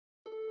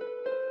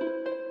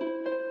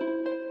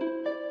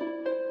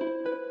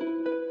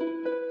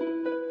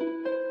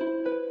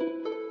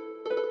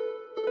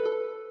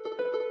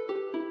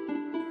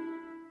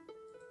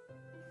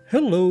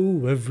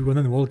Hello everyone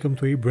and welcome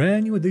to a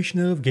brand new edition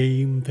of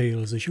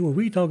GameTales, a show where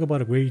we talk about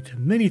a great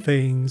many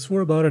things for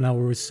about an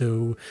hour or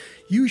so,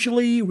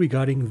 usually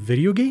regarding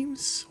video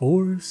games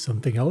or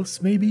something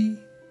else maybe,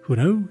 who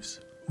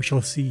knows, we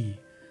shall see.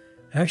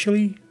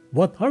 Actually,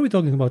 what are we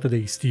talking about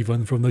today,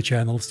 Steven from the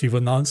channel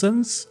Steven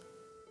Nonsense?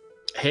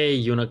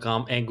 Hey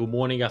Unicom, and good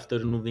morning,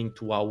 afternoon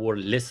to our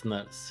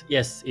listeners.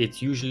 Yes,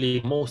 it's usually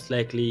most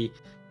likely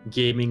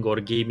gaming or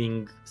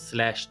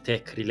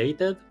gaming/tech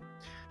related.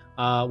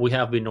 We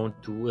have been known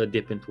to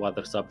dip into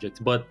other subjects,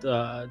 but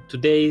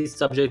today's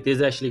subject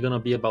is actually going to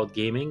be about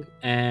gaming,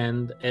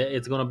 and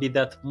it's going to be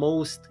that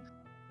most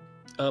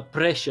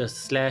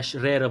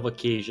precious/rare of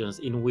occasions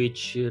in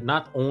which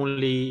not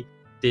only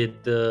did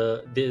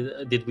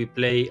we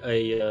play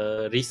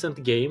a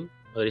recently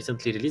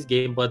released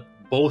game, but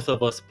both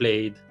of us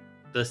played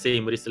the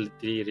same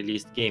recently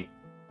released game.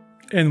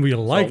 And we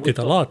liked it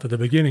a lot at the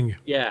beginning.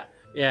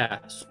 Yeah.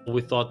 So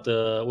we thought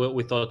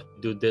we'd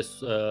do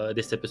this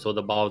episode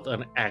about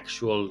an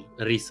actual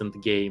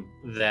recent game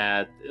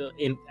that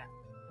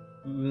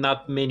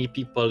not many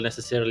people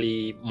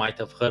necessarily might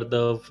have heard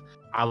of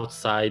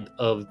outside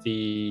of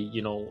the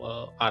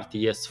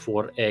RTS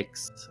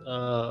 4X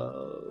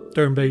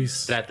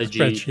turn-based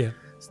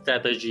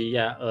strategy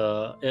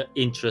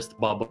interest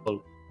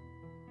bubble.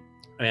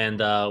 And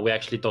we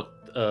actually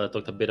talked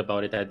a bit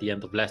about it at the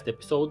end of last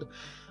episode.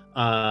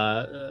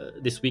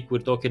 This week we're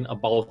talking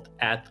about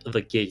At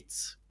the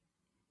Gates.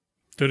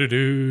 I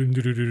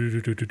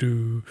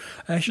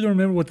actually don't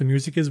remember what the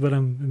music is, but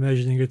I'm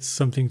imagining it's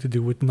something to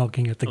do with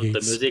knocking at the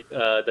gates.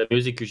 The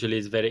music usually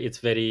is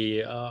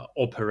very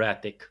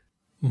operatic.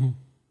 Mm-hmm.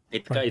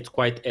 It's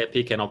quite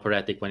epic and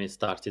operatic when it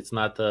starts. It's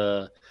not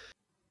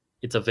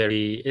it's a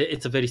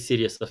very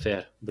serious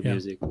affair. The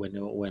music when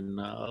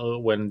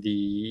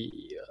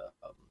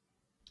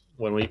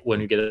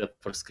you get it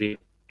for screen.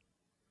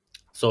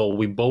 So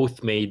we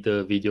both made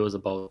videos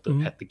about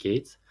At the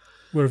Gates.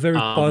 We're very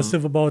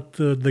positive about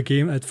the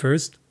game at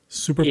first.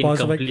 Super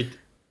positive.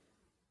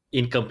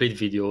 Incomplete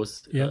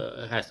videos,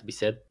 has to be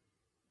said.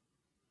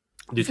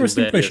 First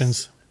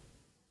impressions.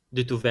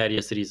 Due to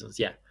various reasons,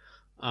 yeah.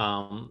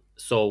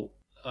 So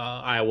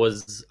I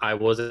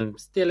wasn't,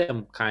 still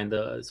am kind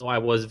of. So I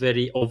was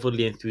very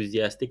overly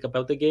enthusiastic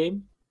about the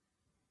game.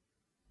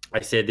 I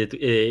said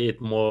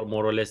it more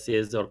or less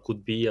is or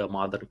could be a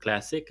modern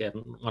classic and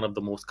one of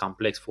the most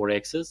complex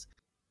 4Xs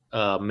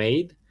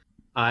made.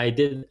 I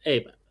did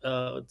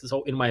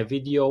so in my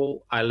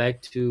video I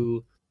like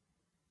to,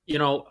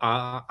 in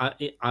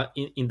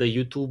the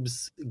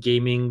YouTube's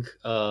gaming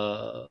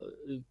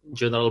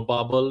general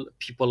bubble,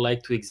 people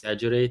like to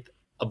exaggerate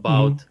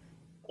about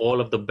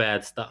all of the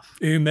bad stuff.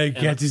 Oh my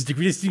god, this is the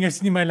greatest thing I've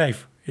seen in my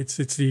life. It's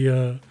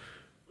the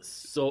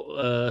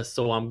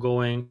So I'm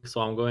going.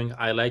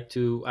 I like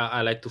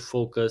to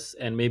focus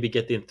and maybe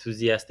get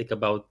enthusiastic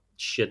about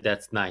shit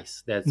that's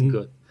nice, that's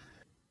good.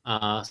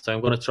 So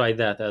I'm gonna try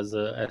that as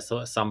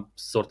some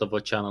sort of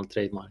a channel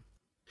trademark.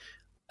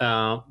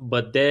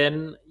 But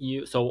then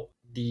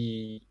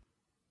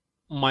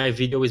my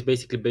video is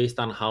basically based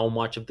on how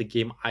much of the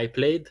game I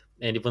played,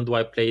 and even though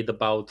I played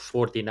about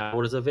 14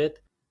 hours of it,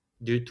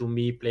 due to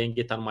me playing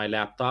it on my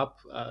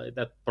laptop,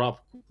 that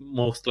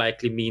most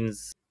likely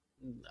means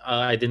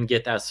I didn't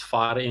get as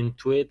far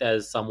into it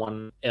as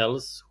someone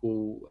else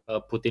who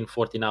put in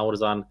 14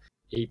 hours on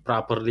a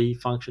properly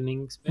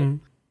functioning spec.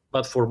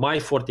 But for my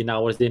 14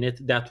 hours in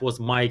it, that was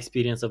my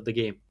experience of the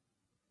game.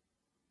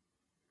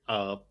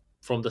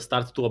 From the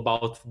start to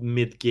about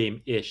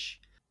mid-game-ish.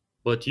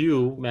 But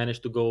you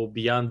managed to go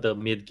beyond the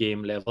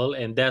mid-game level,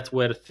 and that's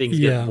where things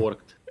get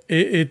borked.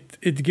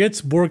 It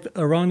gets borked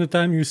around the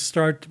time you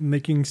start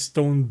making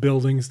stone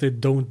buildings that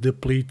don't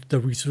deplete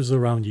the resources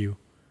around you.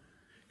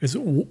 Because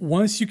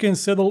once you can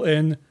settle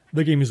in,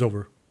 the game is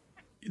over.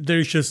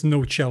 There's just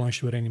no challenge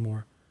to it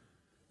anymore.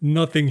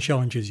 Nothing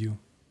challenges you.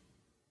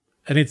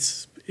 And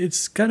it's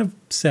kind of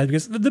sad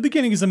because the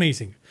beginning is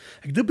amazing.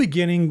 Like, the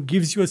beginning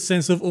gives you a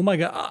sense of, oh my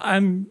god,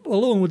 I'm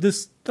alone with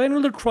this tiny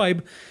little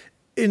tribe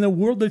in a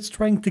world that's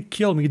trying to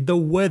kill me. The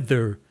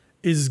weather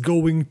is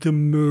going to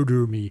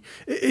murder me.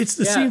 It's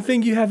the same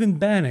thing you have in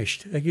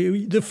Banished. Like,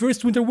 the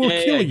first winter will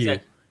kill you.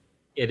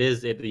 It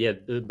is.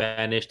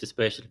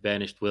 Especially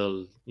Banished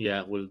will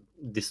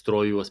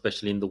destroy you,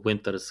 especially in the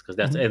winters, because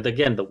that's and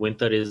again the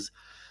winter is.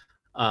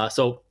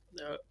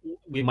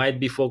 We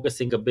might be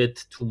focusing a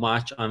bit too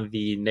much on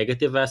the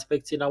negative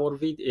aspects in our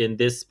in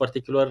this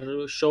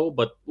particular show,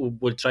 but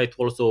we'll try to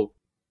also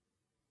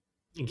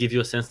give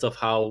you a sense of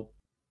how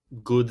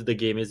good the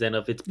game is and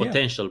of its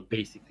potential,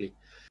 basically,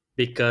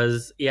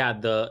 because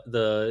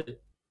the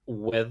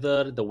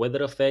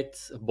weather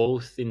effects,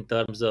 both in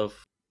terms of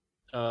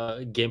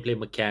gameplay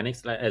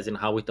mechanics, as in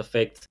how it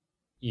affects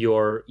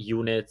your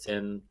units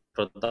and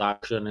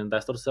production and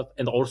that sort of stuff,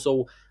 and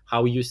also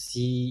how you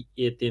see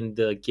it in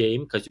the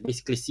game, because you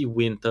basically see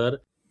winter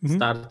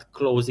start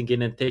closing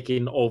in and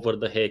taking over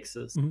the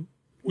hexes.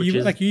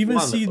 You even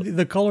see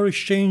the colors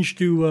change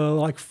to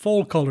like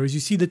fall colors. You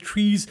see the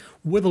trees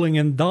whittling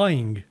and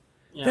dying.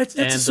 That's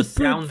a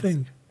superb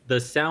thing. the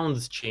sounds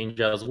change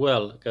as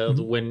well, because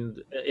when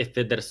if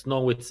there's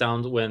snow, it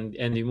sounds when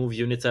and you move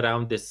units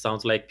around, this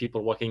sounds like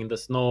people walking in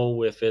the snow.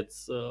 If it's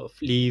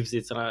leaves,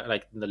 it's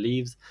like in the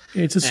leaves.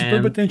 It's a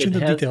superb And attention to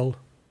detail.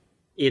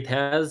 it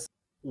has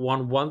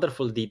one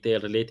wonderful detail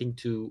relating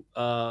to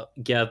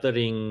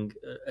gathering,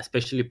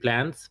 especially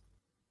plants.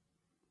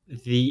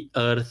 The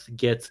earth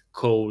gets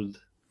cold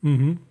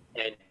Hmm.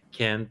 and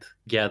can't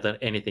gather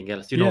anything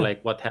else. Yeah. Like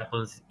what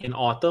happens in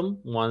autumn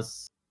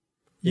once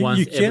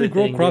You can't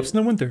grow everything crops in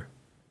the winter.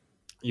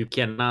 you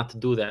cannot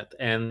do that,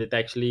 and it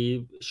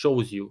actually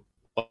shows you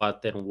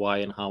what and why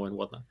and how and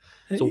whatnot.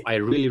 So I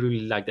really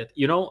really like that.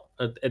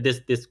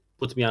 This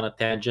puts me on a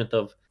tangent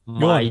of Go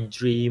my on.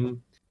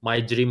 dream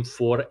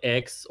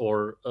 4x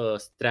or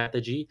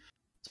strategy.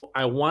 So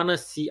I want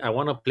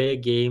to play a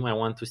game, I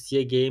want to see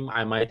a game,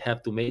 I might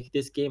have to make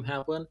this game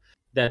happen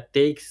that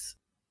takes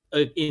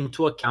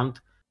into account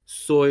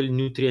soil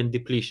nutrient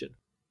depletion.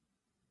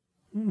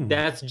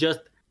 That's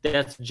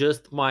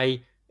just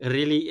my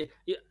really,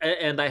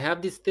 and I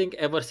have this thing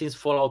ever since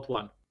Fallout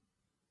 1.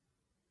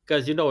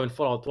 Because in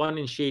Fallout 1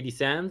 in Shady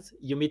Sands,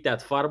 you meet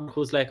that farmer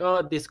who's like,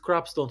 "Oh, these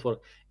crops don't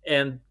work,"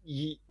 and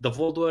the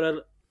Vault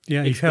Dweller Yeah, you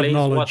have explains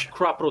knowledge. what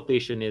crop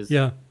rotation is.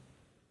 Yeah.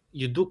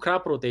 You do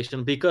crop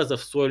rotation because of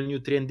soil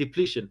nutrient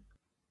depletion.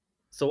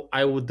 So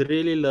I would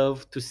really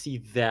love to see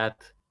that.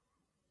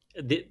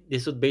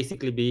 This would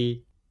basically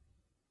be.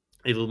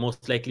 It will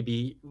most likely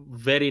be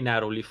very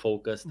narrowly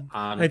focused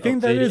on I a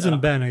think that very. is in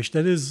Banished.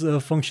 That is a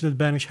function that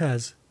Banished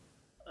has.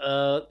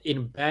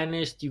 In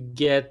Banished, you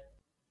get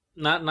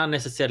not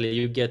necessarily,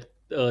 you get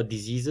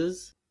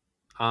diseases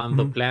on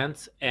the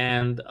plants,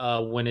 and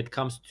when it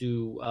comes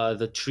to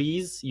the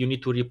trees, you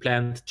need to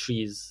replant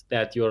trees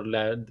that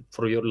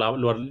for your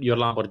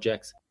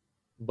lumberjacks.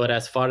 But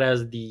as far as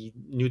the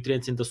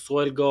nutrients in the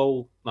soil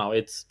go, no,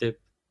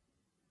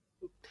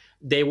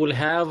 they will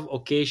have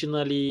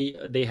occasionally,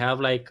 they have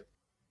like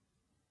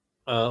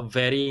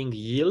varying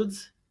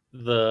yields,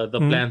 the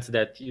plants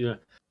that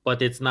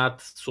but it's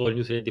not soil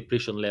nutrient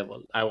depletion level.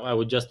 I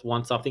would just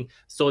want something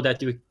so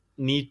that you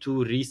need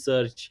to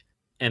research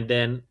and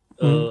then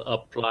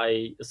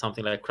apply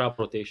something like crop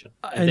rotation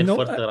and then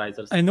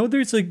fertilizers. I know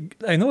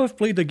I've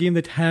played a game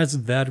that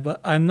has that, but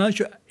I'm not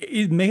sure.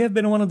 It may have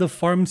been one of the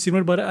farm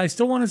simulator, but I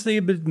still want to say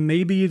that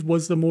maybe it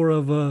was the more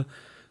of a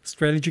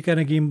strategy kind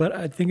of game. But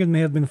I think it may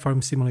have been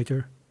Farm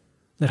Simulator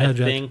that had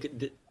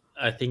that.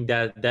 I think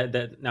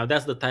that now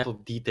that's the type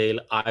of detail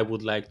I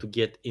would like to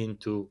get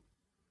into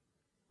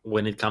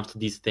when it comes to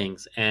these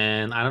things.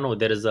 And I don't know,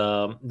 there is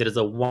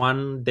a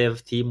one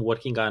dev team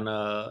working on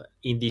a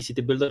indie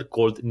city builder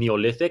called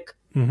Neolithic,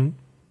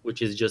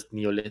 which is just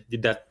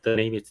Neolithic. That the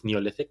name, it's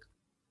Neolithic.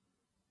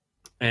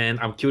 And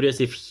I'm curious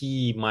if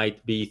he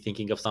might be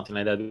thinking of something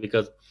like that,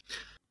 because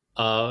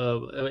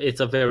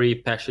it's a very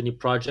passionate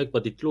project,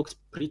 but it looks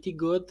pretty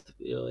good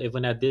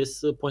even at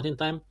this point in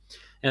time.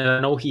 And I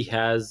know he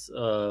has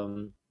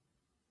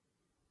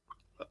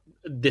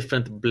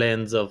different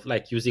blends of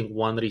like using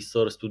one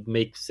resource to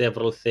make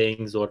several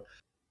things or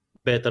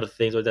better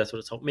things or that sort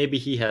of stuff. Maybe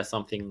he has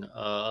something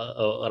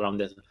around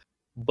that.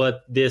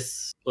 But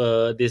this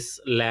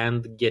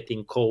land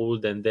getting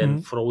cold and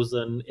then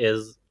frozen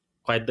is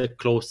quite the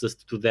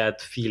closest to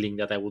that feeling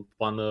that I would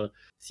want to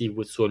see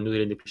with soil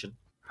nutrient depletion.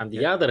 On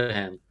the other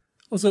hand,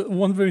 also,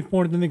 one very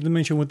important thing to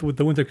mention with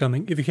the winter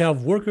coming, if you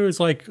have workers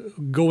like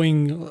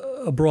going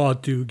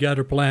abroad to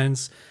gather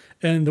plants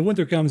and the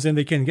winter comes and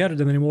they can't gather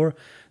them anymore,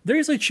 there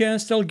is a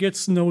chance they'll get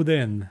snowed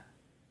in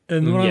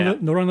and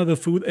run out of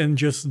food and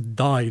just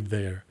die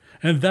there.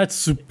 And that's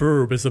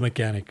superb as a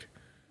mechanic.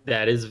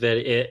 That is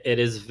it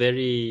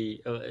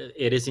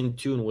is in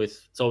tune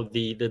with, so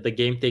the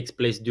game takes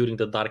place during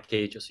the Dark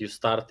Ages. You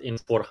start in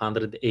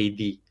 400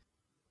 AD.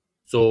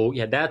 So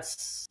yeah,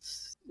 that's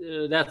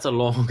a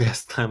long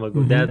ass time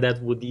ago.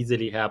 That would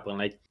easily happen.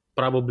 Like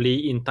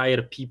probably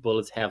entire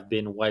peoples have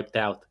been wiped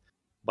out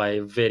by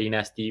very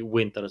nasty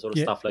winters or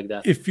stuff like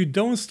that. If you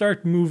don't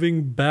start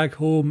moving back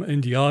home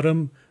in the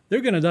autumn,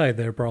 they're gonna die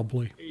there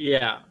probably.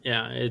 Yeah.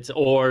 It's,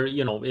 or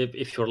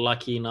if you're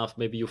lucky enough,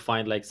 maybe you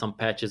find like some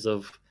patches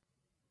of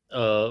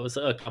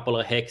a couple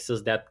of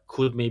hexes that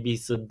could maybe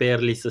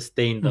barely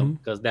sustain them,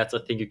 because that's a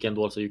thing you can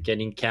do. Also, you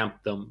can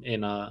encamp them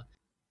in a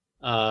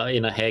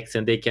hex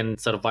and they can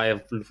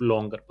survive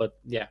longer. But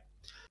yeah,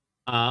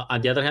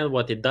 on the other hand,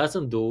 what it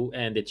doesn't do,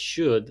 and it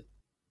should,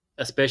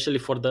 especially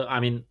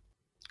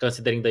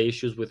considering the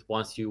issues with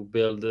once you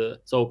build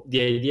so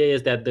the idea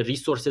is that the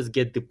resources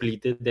get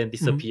depleted then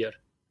disappear.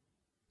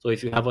 So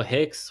if you have a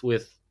hex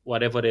with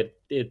whatever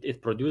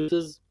it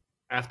produces,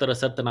 after a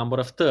certain number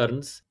of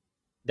turns,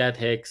 that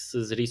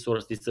hex's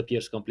resource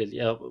disappears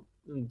completely,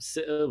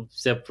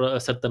 except for a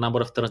certain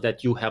number of turns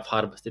that you have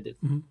harvested it.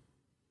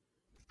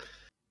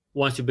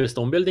 Once you build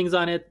stone buildings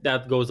on it,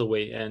 that goes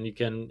away, and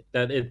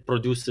it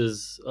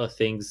produces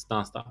things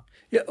nonstop.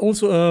 Yeah.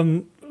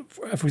 Also,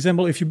 for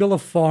example, if you build a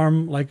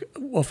farm, like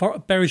a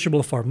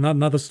perishable farm,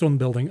 not a stone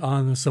building,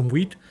 on some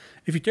wheat,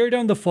 if you tear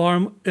down the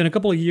farm, in a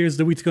couple of years,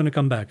 the wheat's going to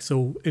come back.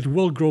 So it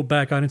will grow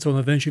back on its own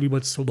eventually,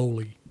 but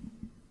slowly.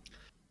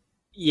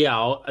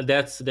 Yeah,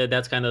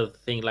 that's kind of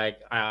thing. Like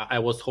I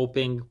was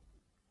hoping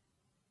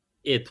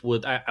it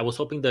would. I was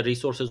hoping the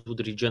resources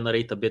would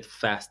regenerate a bit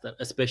faster,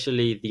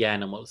 especially the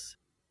animals,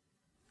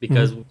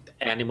 because Mhm.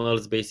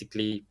 animals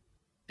basically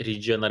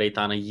regenerate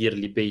on a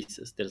yearly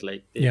basis. There's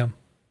like Yeah.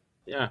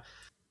 yeah.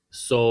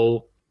 So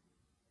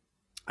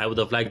I would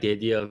have liked the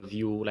idea of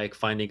you like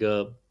finding a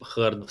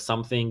herd of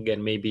something and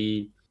maybe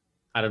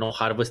I don't know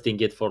harvesting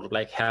it for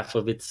like half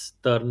of its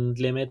turn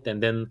limit and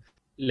then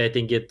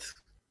letting it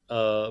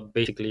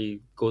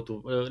basically go to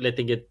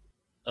letting it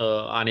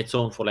on its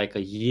own for like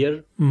a year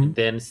Mhm. and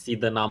then see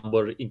the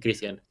number increase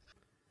again.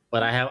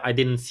 But I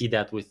didn't see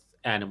that with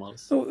animals.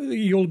 So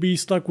you'll be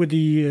stuck with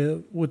the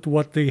with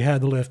what they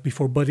had left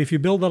before. But if you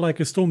build like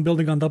a stone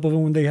building on top of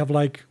them when they have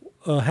like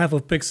half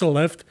a pixel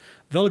left,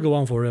 they'll go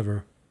on forever.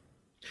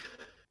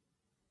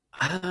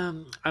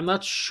 I'm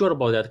not sure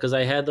about that because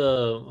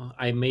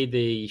I made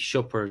a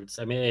shepherd's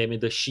I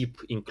made a sheep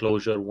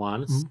enclosure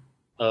once, Mhm.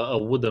 a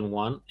wooden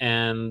one,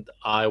 and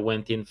I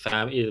went in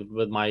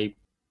with my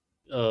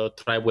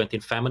tribe went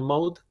in famine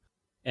mode,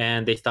 and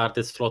they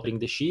started slaughtering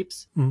the sheeps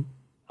Mhm.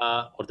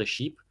 or the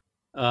sheep,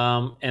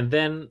 and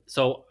then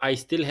so I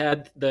still had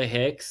the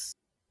hex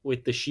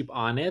with the sheep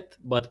on it,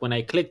 but when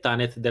I clicked on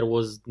it, there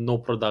was no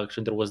production,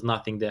 there was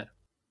nothing there.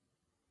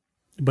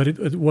 But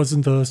it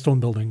wasn't a stone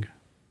building.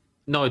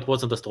 No, it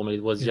wasn't a storm.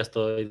 It was Yeah. just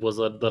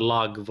the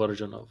log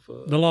version of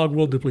The log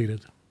will deplete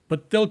it, but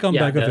they'll come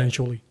yeah back the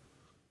eventually.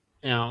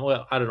 yeah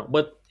well I don't know,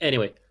 but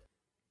anyway,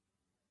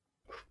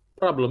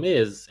 problem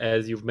is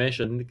as you've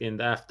mentioned,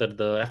 and after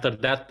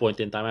that point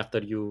in time, after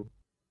you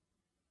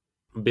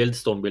build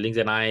stone buildings,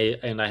 and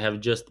I have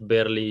just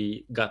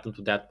barely gotten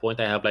to that point.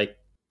 I have like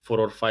 4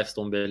 or 5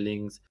 stone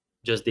buildings,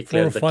 just 4 or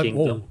declared the 5.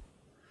 kingdom. Oh,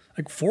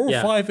 like 4 or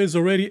Yeah, 5 is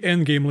already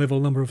end game level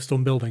number of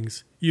stone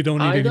buildings. You don't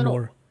need I any don't know.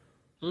 more.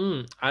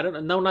 I don't know.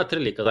 No, not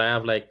really, because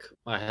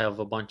I have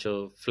a bunch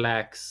of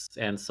flax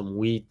and some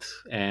wheat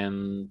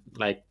and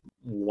like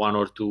one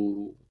or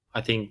two.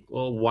 I think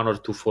one or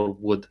two for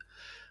wood.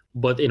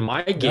 But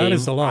That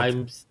is a lot.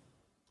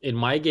 in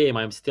my game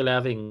I'm still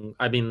having.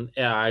 I mean,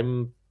 yeah,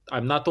 I'm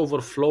not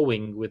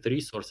overflowing with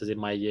resources in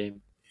my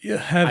game.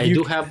 Yeah, I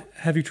do have.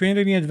 have you trained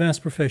any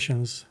advanced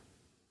professions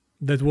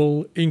that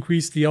will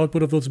increase the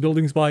output of those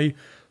buildings by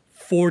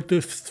 4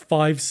 to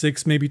 5,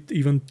 6, maybe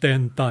even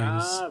 10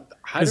 times?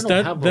 I Because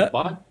don't know. Have a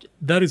budget.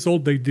 that is all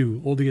they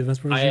do. All the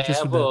advanced professions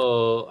just do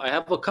that. I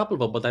have a couple of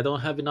them, but I don't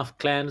have enough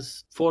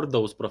clans for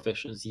those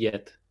professions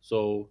yet.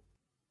 So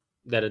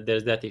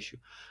there's that issue.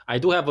 I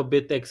do have a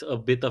bit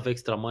of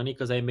extra money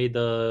because I made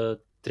a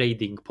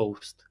trading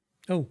post,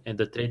 Oh, and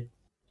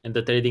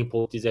the trading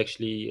post is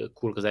actually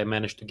cool because I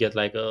managed to get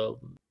like a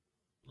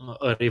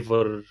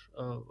river,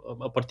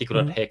 a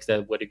particular mhm. hex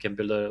that where you can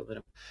build a.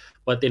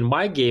 But in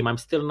my game, I'm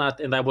still not,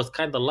 and I was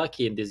kind of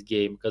lucky in this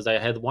game because I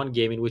had one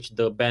game in which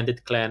the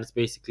bandit clans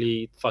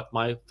basically fucked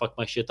my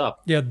shit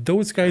up. Yeah,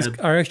 those guys And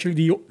are actually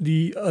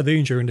the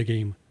danger in the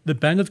game. The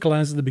bandit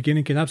clans at the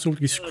beginning can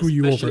absolutely screw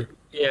you especially over.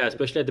 yeah,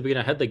 especially at the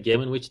beginning, I had the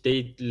game in which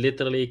they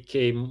literally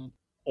came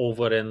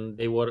over and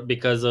they were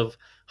because of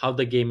how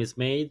the game is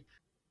made.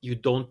 You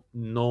don't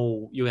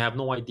know, you have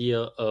no idea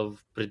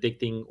of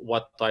predicting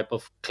what type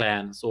of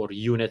clans or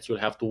units you'll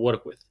have to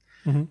work with.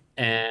 Mhm.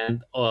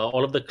 And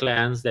all of the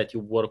clans that you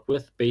work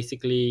with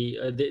basically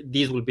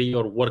these will be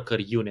your worker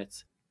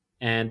units,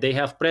 and they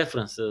have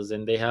preferences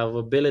and they have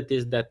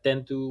abilities that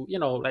tend to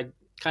like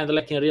kind of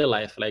like in real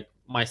life, like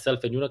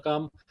myself and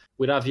Unicom,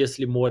 we're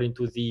obviously more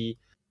into the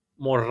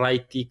more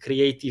righty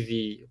creative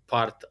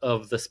part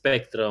of the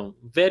spectrum,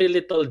 very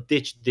little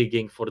ditch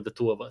digging for the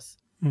two of us.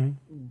 Mhm.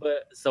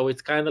 But so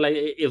it's kind of like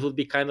it would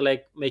be kind of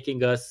like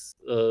making us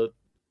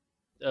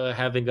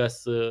having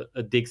us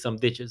dig some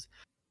ditches.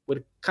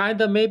 We're kind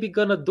of maybe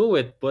gonna do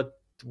it, but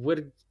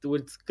we're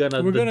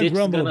gonna We're the gonna ditch is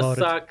grumble gonna about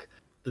it. suck.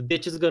 The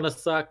ditch is gonna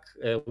suck.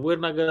 We're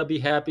not gonna be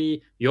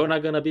happy. You're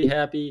not gonna be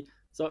happy.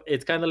 So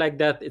it's kind of like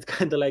that. It's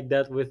kind of like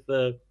that with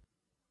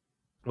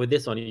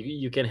this one.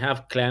 You can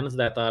have clans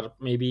that are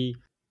maybe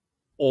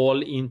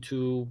all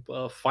into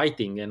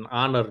fighting and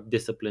honor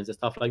disciplines and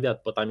stuff like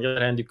that. But on the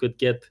other hand, you could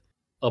get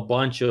a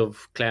bunch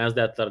of clans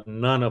that are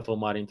none of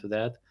them are into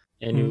that,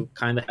 and Mhm. you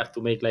kind of have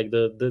to make like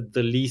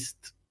the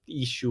least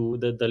issue,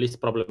 the least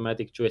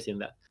problematic choice in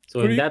that. So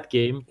Or in you, that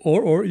game,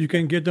 or you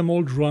can get them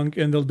all drunk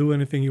and they'll do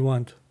anything you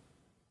want.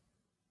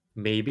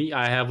 maybe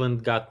I haven't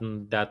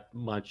gotten that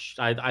much.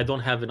 I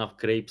don't have enough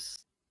grapes,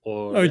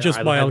 Or or you just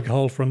I don't buy have.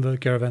 alcohol from the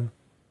caravan.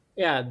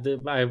 Yeah,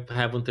 I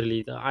haven't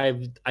really.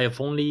 I've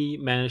only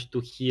managed to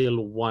heal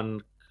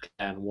one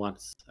clan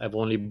once. I've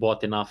only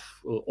bought enough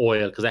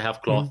oil because I have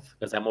Mhm. cloth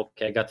because I'm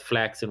okay. I got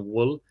flax and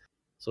wool,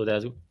 so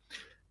that's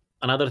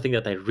another thing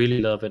that I really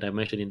love and I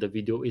mentioned in the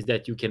video is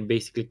that you can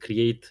basically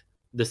create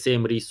the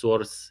same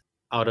resource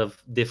out of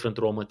different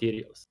raw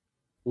materials,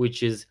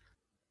 which is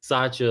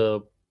such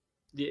a.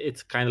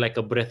 It's kind of like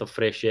a breath of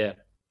fresh air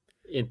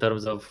in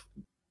terms of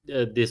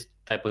this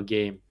type of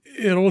game.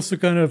 It also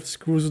kind of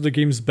screws with the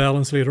game's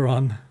balance later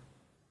on.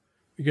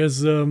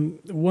 Because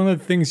one of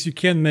the things you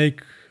can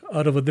make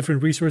out of a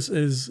different resource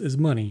is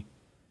money.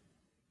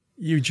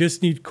 You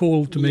just need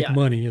coal to make Yeah.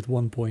 money at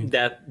one point.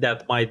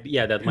 That might be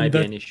And be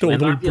that an issue. And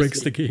totally breaks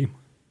obviously, the game.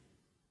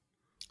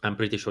 I'm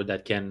pretty sure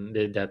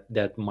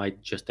that might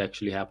just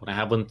actually happen. I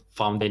haven't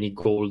found any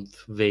gold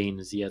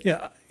veins yet.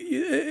 Yeah,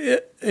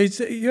 it's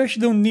you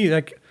actually don't need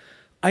like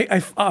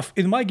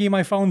in my game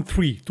I found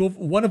three.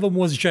 One of them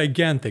was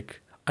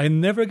gigantic. I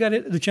never got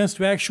the chance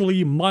to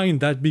actually mine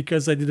that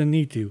because I didn't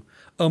need to.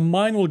 A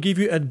mine will give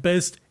you at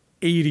best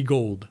 80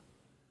 gold.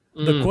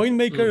 The coin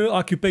maker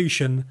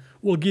occupation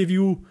will give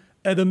you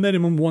at a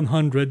minimum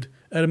 100,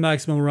 at a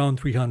maximum around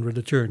 300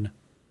 a turn.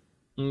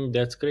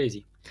 That's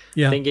crazy.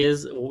 Yeah. Thing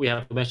is, we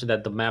have to mention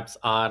that the maps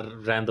are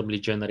randomly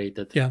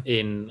generated. Yeah.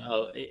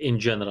 In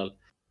general,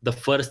 the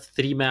first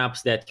three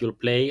maps that you'll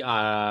play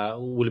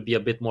will be a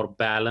bit more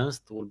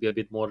balanced, will be a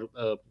bit more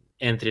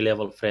entry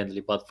level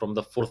friendly. But from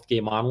the fourth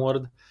game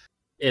onward,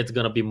 it's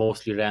gonna be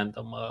mostly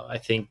random. I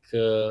think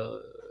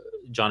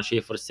John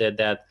Schaefer said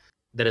that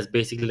there is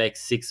basically like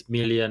 6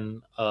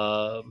 million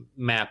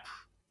map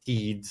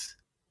seeds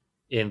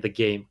in the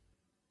game.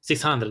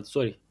 600,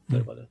 sorry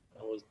about that.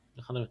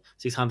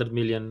 600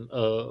 million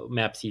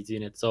map seeds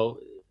in it. So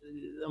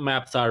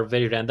maps are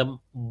very random,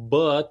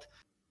 but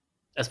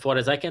as far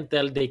as I can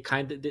tell, they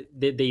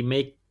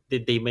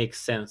make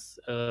sense.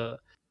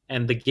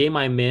 And the game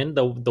I'm in,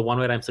 the one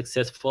where I'm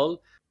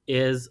successful,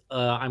 is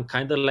I'm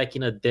kind of like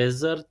in a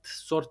desert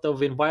sort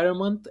of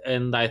environment,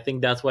 and I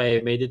think that's why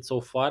I made it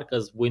so far,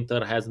 because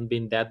winter hasn't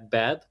been that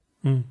bad.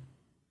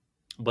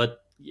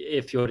 But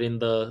if you're in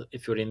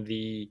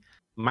the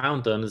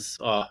mountains,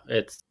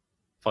 it's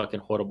fucking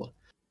horrible.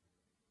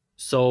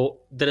 So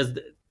there's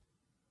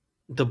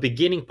the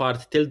beginning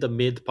part till the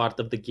mid part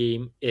of the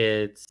game.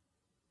 It's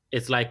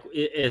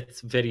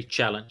very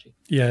challenging.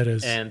 Yeah, it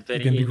is. And very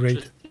it can be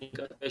interesting,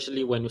 great.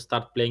 especially when you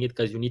start playing it,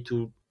 because you need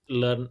to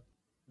learn.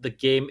 The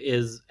game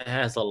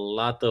has a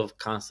lot of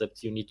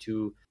concepts you need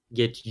to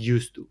get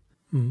used to.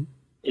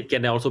 It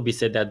can also be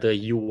said that the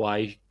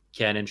UI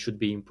can and should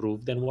be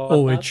improved and whatnot.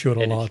 Oh, it should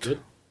a lot.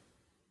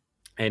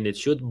 It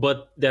should,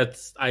 but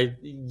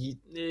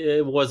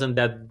it wasn't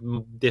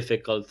that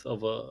difficult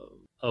of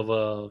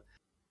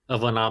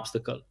an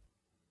obstacle,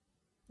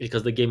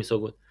 because the game is so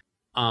good.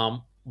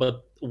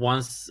 But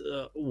once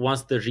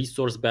the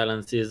resource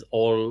balance is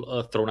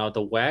all thrown out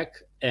of whack,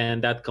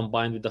 and that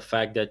combined with the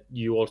fact that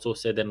you also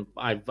said, and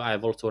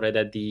I've also read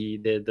that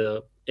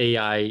the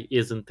AI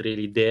isn't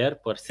really there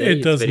per se.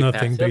 It does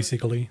nothing passive.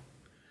 basically.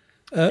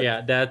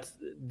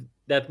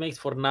 That makes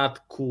for not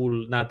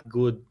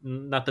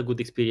a good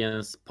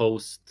experience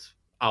post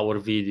our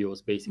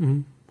videos,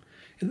 basically.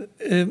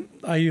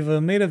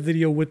 I've made a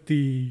video with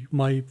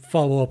my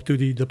follow-up to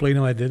the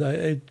playnow I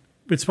did.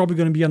 It's probably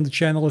going to be on the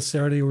channel this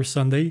Saturday or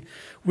Sunday.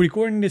 We're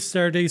recording this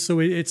Saturday, so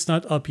it's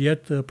not up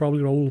yet.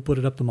 Probably Raul will put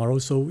it up tomorrow,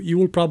 so you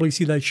will probably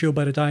see that show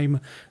by the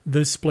time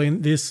this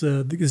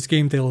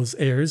GameTales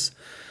airs.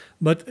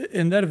 But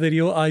in that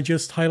video, I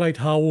just highlight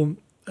how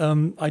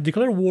I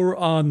declare war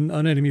on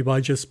an enemy by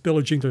just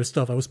pillaging their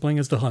stuff. I was playing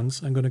as the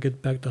Huns. I'm going to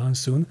get back to Huns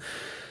soon.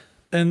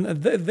 And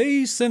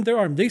they sent their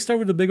army. They start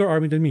with a bigger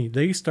army than me.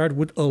 They start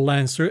with a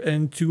lancer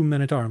and 2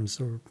 men-at-arms,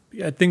 or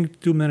I think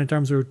 2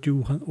 men-at-arms or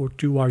two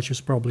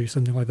archers, probably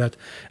something like that.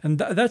 And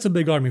that's a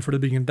big army for the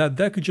beginning.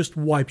 That could just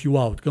wipe you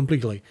out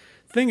completely.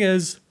 Thing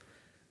is,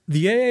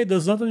 the AI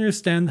does not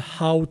understand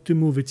how to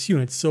move its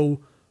units,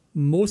 so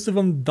most of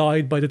them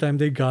died by the time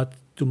they got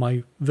to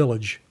my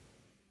village.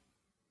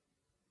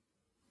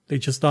 They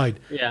just died.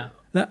 Yeah.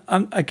 Now,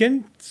 I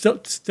can't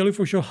tell you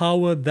for sure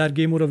how that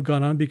game would have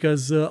gone on,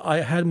 because I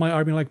had my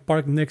army like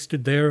parked next to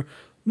their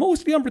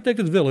mostly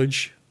unprotected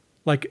village,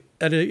 like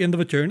at the end of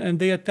a turn, and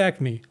they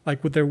attacked me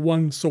like with their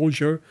one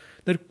soldier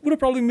that would have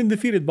probably been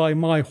defeated by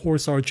my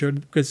horse archer,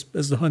 because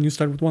as the Hun you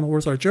start with one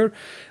horse archer,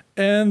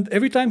 and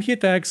every time he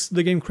attacks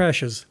the game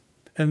crashes,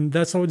 and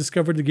that's how I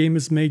discovered the game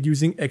is made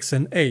using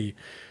XNA.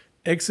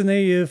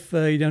 XNA, if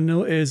you don't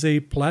know, is a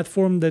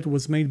platform that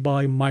was made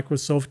by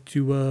Microsoft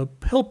to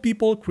help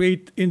people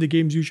create indie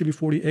games, usually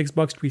for the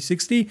Xbox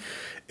 360.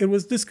 It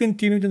was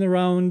discontinued in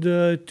around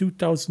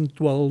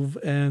 2012,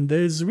 and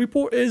this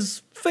report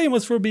is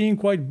famous for being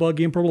quite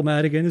buggy and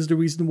problematic, and is the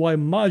reason why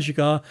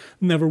Magica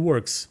never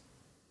works.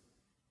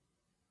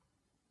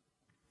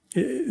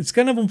 It's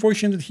kind of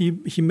unfortunate that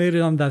he made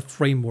it on that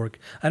framework.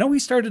 I know he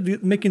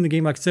started making the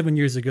game like 7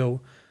 years ago,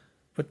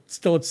 but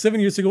still, it's 7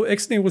 years ago.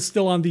 XNA was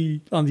still on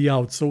the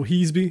out, so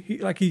he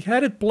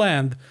had it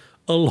planned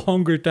a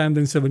longer time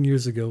than 7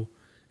 years ago.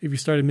 If you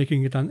started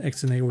making it on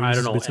XNA, or I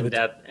don't know,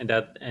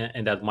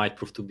 and that might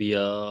prove to be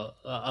a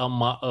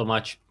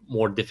much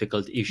more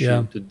difficult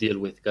issue to deal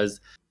with,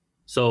 because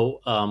as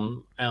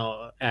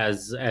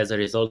a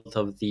result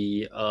of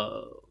the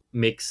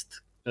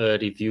mixed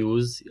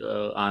reviews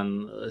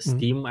on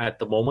Steam at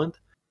the moment,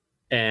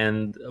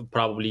 and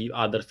probably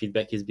other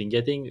feedback he's been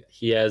getting,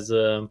 he has.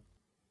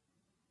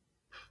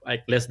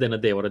 Like less than a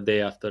day or a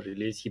day after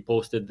release, he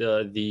posted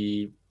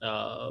the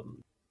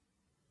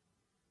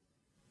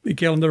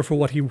calendar for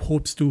what he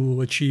hopes to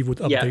achieve with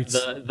updates.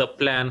 Yeah, the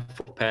plan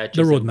for patches,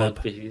 the roadmap,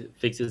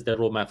 fixes, the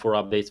roadmap for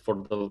updates for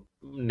the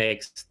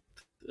next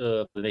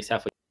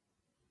half.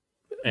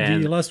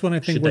 And The last one I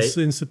think was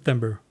in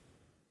September.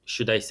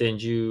 should I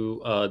send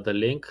you the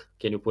link?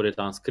 Can you put it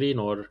on screen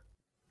or?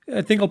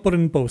 I think I'll put it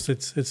in post.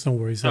 It's no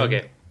worries.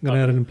 Okay. I'm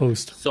gonna add it in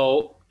post.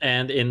 So,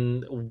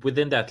 and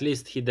within that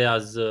list, he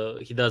does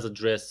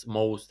address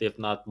most, if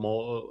not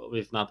more,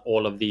 if not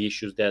all of the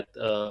issues that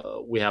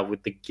we have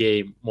with the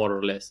game, more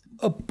or less.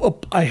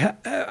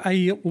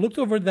 I looked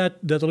over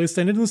that list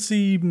and I didn't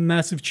see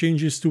massive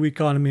changes to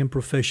economy and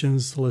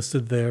professions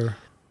listed there.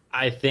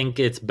 I think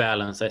it's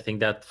balanced. I think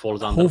that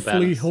falls under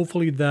balance.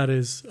 Hopefully that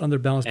is under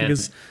balance,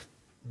 because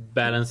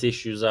balance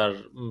issues are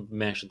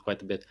mentioned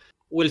quite a bit.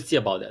 We'll see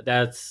about that.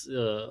 That's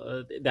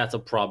a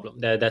problem.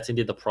 That's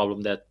indeed a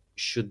problem that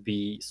should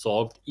be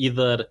solved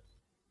either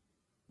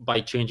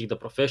by changing the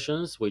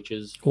professions, which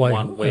is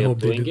one way of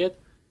doing it,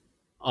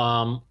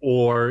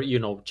 or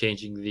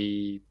changing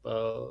the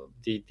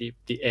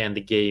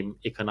end game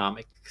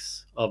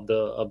economics of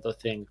the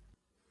thing.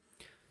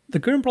 The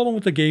current problem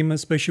with the game,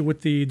 especially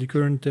with the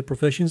current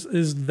professions,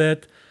 is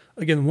that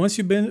again, once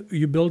you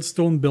build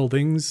stone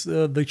buildings,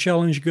 the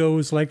challenge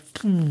goes like.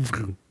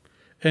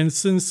 And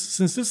since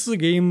this is a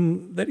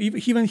game that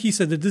even he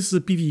said that this is a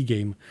PvE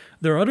game,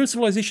 there are other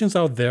civilizations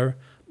out there,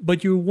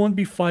 but you won't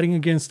be fighting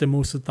against them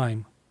most of the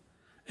time.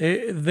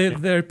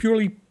 They're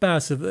purely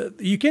passive.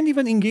 You can't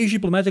even engage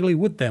diplomatically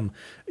with them.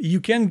 You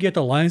can get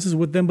alliances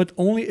with them, but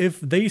only if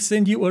they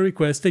send you a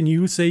request and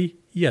you say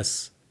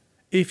yes.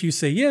 If you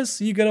say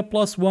yes, you get a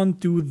 +1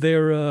 to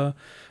their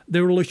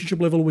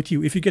relationship level with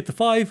you. If you get to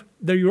 5,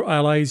 they're your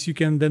allies. You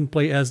can then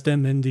play as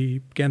them in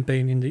the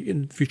campaign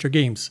in future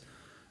games.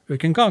 You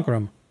can conquer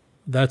them.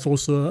 That's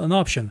also an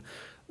option.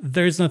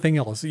 There's nothing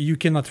else. You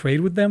cannot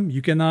trade with them.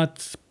 You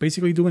cannot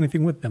basically do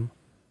anything with them.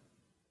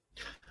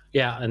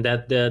 Yeah, and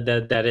that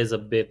is a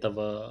bit of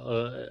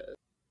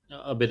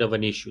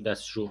an issue.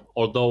 That's true.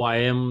 Although I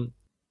am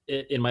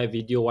in my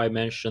video, I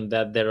mentioned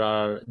that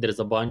there's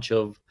a bunch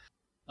of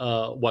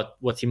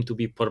what seem to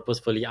be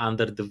purposefully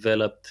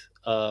underdeveloped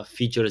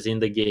features in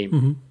the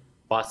game,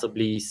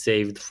 possibly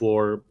saved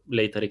for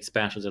later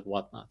expansions and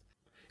whatnot.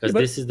 Because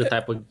this is the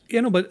type of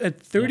but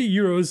at 30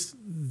 euros,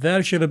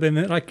 that should have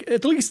been like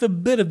at least a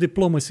bit of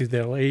diplomacy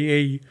there.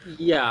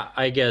 Yeah,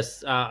 I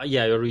guess.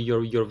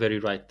 You're very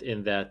right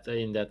in that.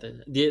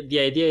 The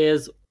idea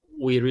is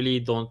we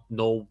really don't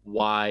know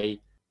why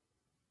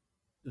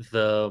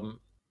the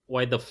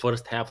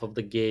first half of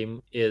the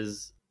game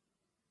is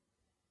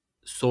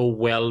so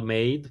well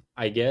made,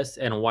 I guess,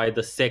 and why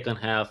the second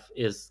half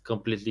is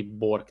completely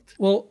borked.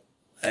 Well,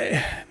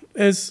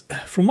 as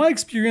from my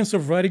experience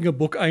of writing a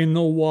book, I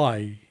know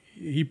why.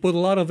 He put a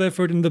lot of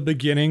effort in the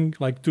beginning,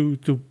 like to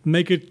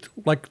make it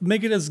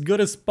as good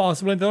as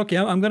possible. And then, okay,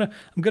 I'm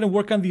gonna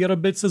work on the other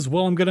bits as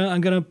well. I'm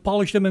gonna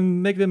polish them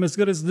and make them as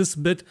good as this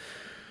bit.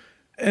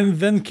 And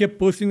then kept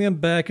pushing them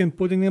back and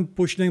pushing them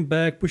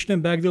back,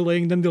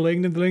 delaying them,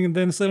 and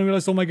then suddenly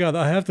realized, oh my god,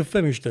 I have to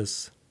finish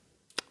this.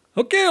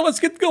 Okay,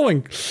 let's get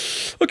going.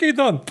 Okay,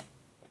 done.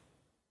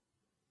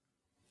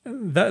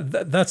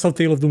 That's how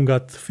Tale of Doom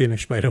got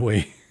finished, by the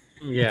way.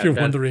 Yeah, if you're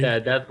wondering.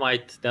 That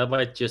might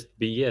just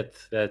be it.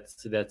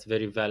 That's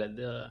very valid.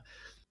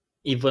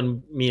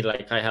 Even me,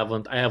 like I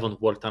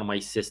haven't worked on my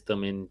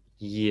system in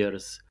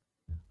years,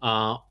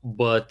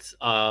 but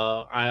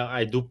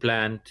I do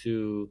plan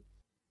to.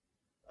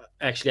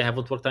 Actually, I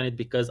haven't worked on it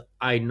because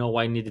I know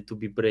I needed to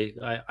be break.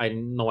 I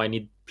know I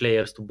need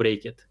players to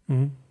break it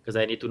because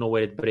I need to know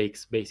where it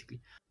breaks, basically.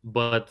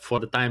 But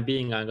for the time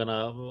being,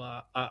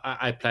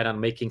 I plan on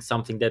making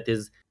something that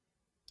is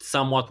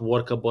somewhat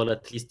workable,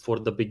 at least for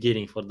the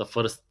beginning, for the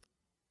first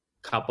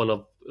couple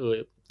of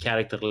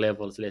character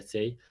levels, let's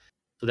say,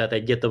 so that I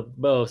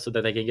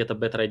can get a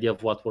better idea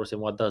of what works and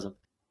what doesn't.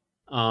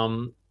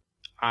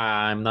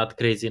 I'm not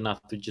crazy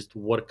enough to just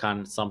work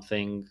on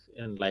something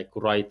and like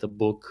write a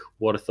book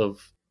worth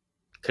of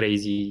a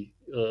crazy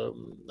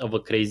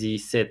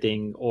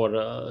setting or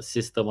a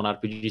system, an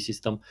RPG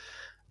system,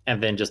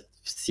 and then just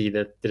see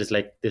that there's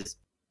like this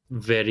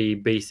very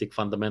basic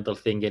fundamental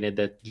thing in it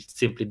that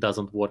simply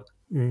doesn't work.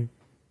 On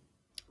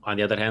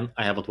the other hand,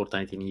 I haven't worked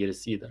on it in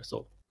years either,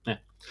 so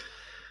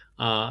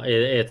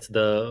it's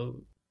the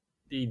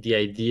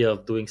idea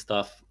of doing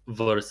stuff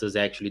versus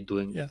actually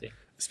doing the thing.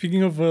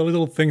 Speaking of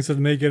little things that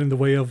may get in the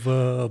way of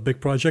a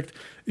big project,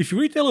 if you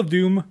read Tale of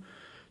Doom,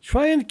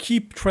 try and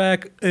keep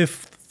track if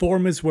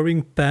Thorm is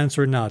wearing pants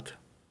or not.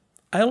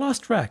 I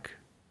lost track.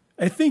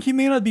 I think he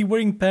may not be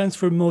wearing pants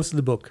for most of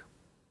the book.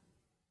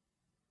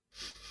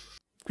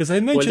 Because I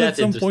mentioned at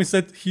some points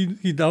that he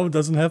now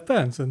doesn't have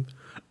pants, and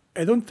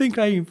I don't think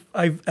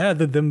I've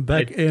added them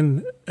back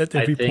in at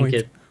every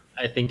point.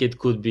 I think it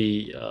could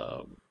be.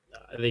 I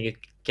think it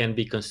can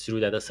be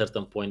construed at a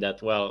certain point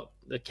that, well,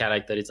 the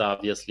character is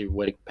obviously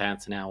wearing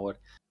pants now, or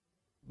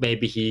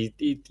maybe he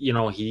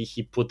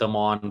put them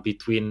on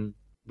between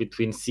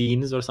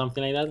scenes or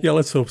something like that. Yeah,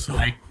 let's hope so.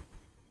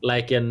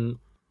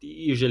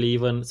 Usually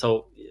even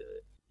so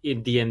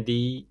in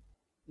D&D,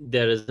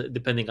 there is,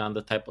 depending on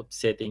the type of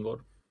setting or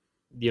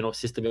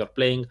system you're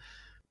playing,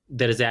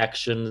 there's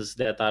actions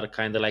that are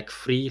kind of like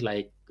free,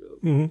 like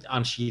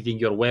unsheathing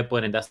your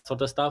weapon and that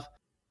sort of stuff.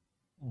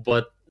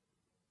 but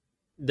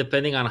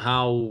depending on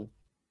how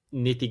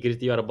nitty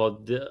gritty you are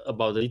about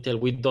the detail,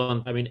 we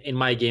don't. I mean, in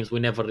my games, we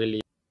never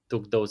really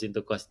took those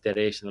into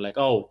consideration. Like,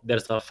 oh,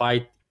 there's a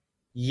fight.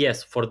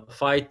 Yes, for the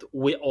fight,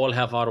 we all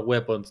have our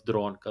weapons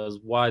drawn. Because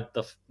what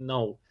the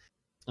no,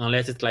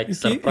 unless it's like In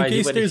surprise. case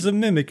Even if there's a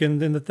mimic in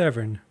the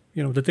tavern,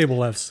 the table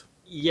laughs.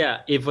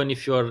 yeah, even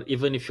if you're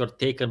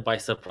taken by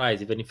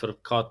surprise, even if you're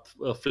caught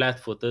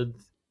flat-footed,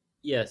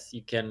 yes,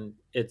 you can.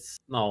 It's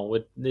no,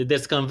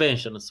 there's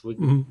conventions.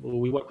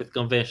 We work with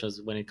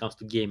conventions when it comes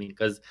to gaming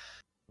because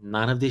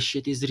none of this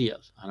shit is real.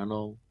 I don't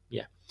know.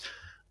 Yeah.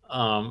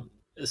 Um.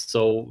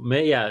 So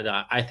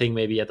I think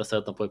maybe at a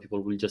certain point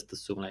people will just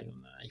assume like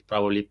he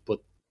probably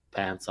put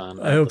pants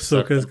on I at hope a so,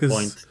 certain because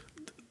point.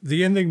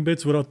 the ending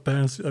bits without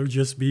pants are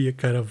just be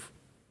kind of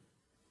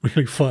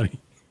really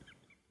funny.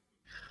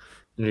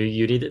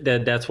 You need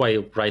that. That's why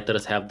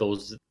writers have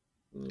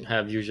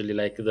usually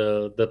like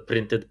the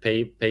printed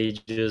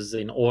pages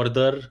in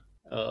order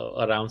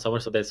around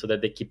somewhere, so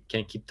that they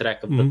can keep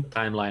track of the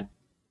timeline,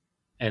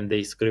 and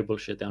they scribble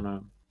shit down on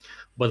 'em.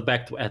 But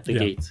back to At the Yeah.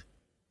 Gates.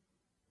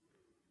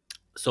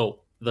 So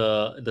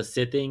the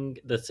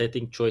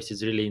setting choice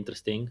is really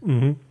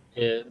interesting.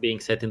 Being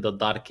set in the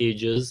Dark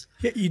Ages.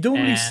 Yeah, you don't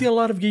really see a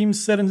lot of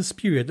games set in this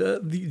period.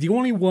 The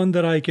only one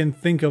that I can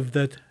think of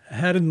that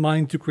had in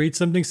mind to create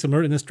something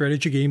similar in a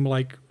strategy game,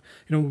 like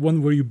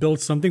one where you build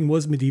something,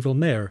 was Medieval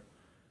Mare,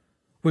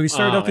 where you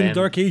started out in the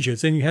Dark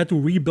Ages and you had to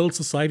rebuild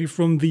society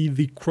from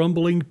the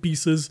crumbling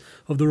pieces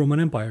of the Roman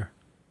Empire.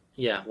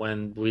 Yeah,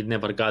 when we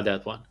never got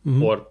that one,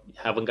 or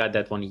haven't got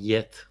that one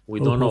yet. We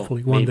don't know.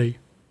 Hopefully one day.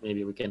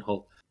 Maybe we can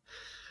hope.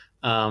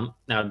 Now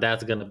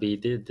that's gonna be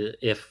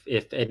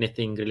if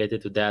anything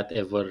related to that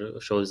ever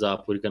shows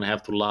up, we're gonna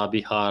have to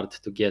lobby hard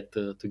to get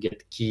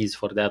keys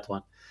for that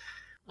one.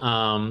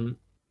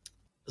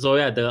 So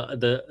yeah,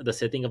 the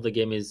setting of the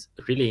game is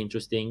really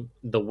interesting.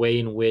 The way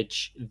in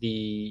which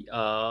the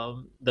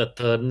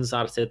turns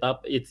are set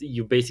up,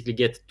 you basically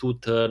get 2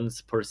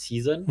 turns per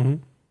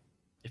season.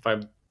 If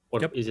I'm, or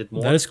Yep. is it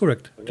more? That is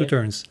correct. Okay. 2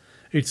 turns.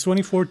 It's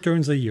 24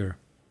 turns a year.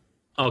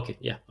 Okay,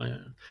 yeah.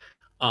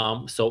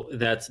 So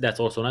that's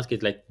also nice.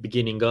 It's like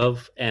beginning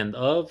of, end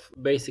of.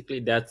 Basically,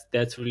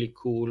 that's really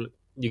cool.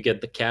 You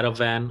get the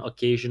caravan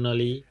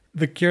occasionally.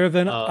 The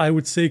caravan, I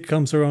would say,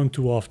 comes around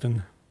too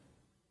often.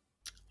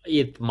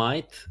 It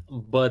might,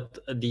 but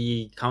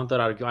my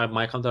counter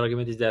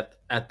argument is that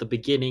at the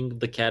beginning,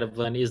 the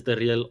caravan is the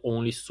real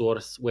only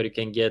source where you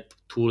can get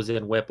tools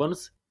and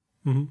weapons.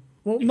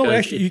 Well, no,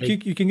 actually,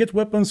 you can get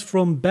weapons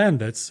from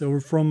bandits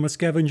or from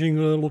scavenging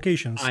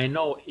locations. I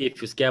know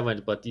if you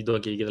scavenge, but you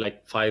don't get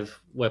like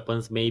 5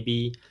 weapons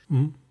maybe.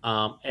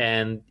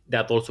 And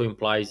that also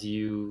implies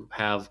you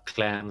have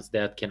clans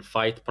that can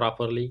fight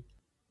properly.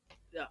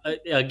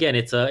 Again,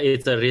 it's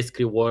a risk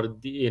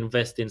reward.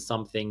 Invest in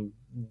something,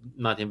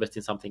 not invest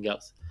in something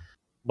else.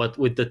 But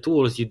with the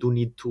tools, you do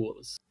need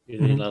tools.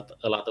 You need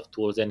a lot of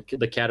tools, and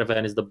the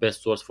caravan is the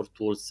best source for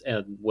tools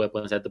and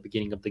weapons at the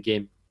beginning of the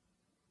game.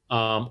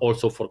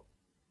 Also for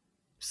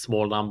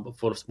small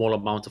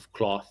amounts of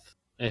cloth,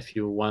 if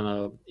you want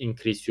to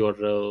increase your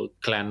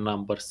clan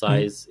number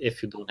size,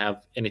 if you don't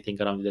have anything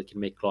around you that can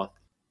make cloth.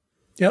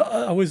 Yeah,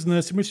 I was in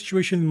a similar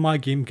situation in my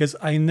game because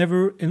I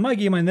never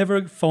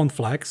found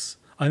flax,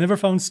 I never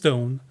found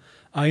stone,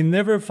 I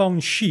never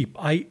found sheep.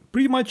 I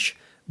pretty much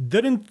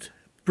didn't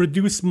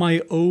produce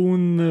my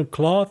own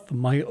cloth,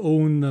 my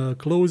own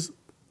clothes,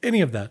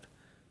 any of that.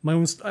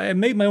 I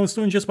made my own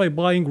stone just by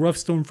buying rough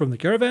stone from the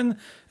caravan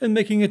and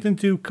making it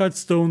into cut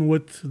stone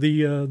with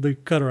the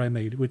cutter I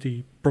made, with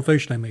the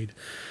profession I made.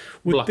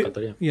 Block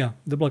cutter, yeah. Yeah,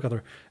 the block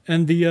cutter.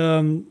 And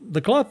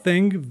the cloth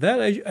thing,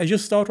 that I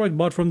just outright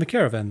bought from the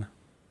caravan.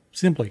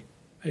 Simply.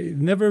 I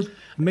never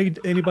made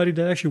anybody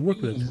that actually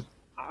worked with it.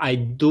 I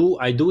do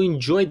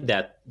enjoy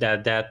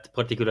that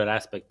particular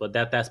aspect, but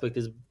that aspect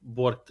is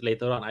worked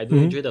later on. I do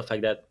enjoy the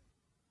fact that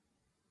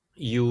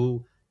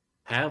you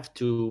have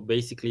to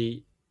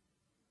basically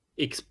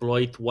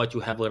exploit what you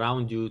have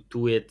around you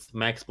to its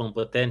maximum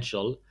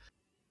potential,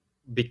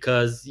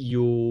 because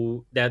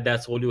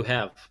that's all you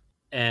have,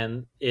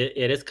 and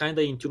it is kind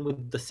of in tune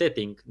with the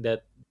setting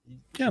that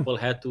people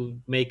had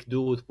to make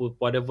do with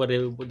whatever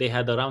they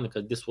had around,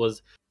 because this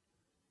was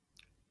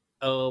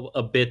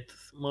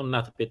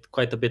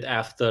quite a bit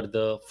after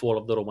the fall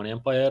of the Roman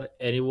Empire,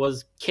 and it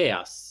was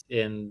chaos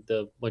in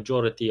the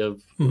majority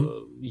of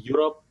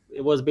Europe.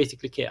 It was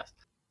basically chaos.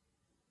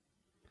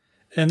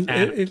 And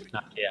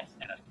Not chaos.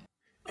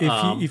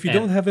 if you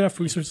don't have enough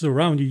resources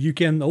around you, you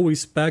can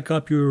always pack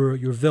up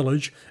your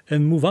village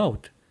and move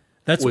out.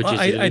 That's why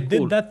I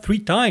did that 3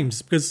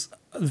 times, because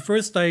at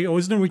first I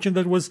was in a region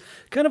that was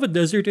kind of a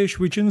desert-ish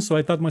region, so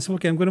I thought to myself,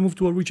 okay, I'm going to move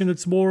to a region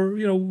that's more,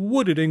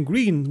 wooded and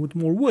green with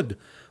more wood.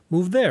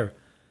 Moved there.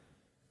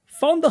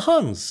 Found the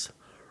Huns.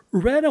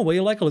 Ran away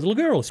like a little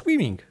girl,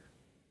 screaming.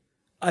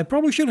 I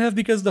probably shouldn't have,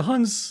 because the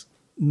Huns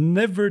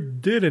never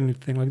did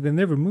anything. Like, they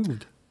never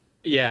moved.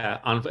 Yeah,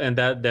 and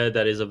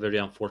that is a very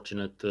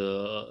unfortunate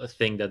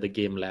thing that the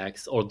game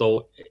lacks.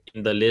 Although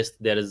in the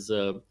list there is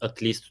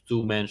at least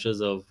two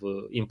mentions of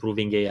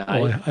improving Oh,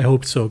 AI. I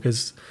hope so,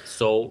 because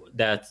So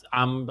that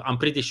I'm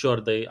pretty sure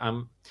they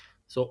I'm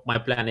so my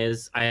plan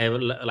is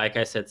like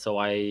I said, so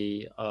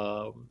I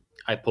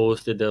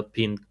posted a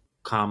pinned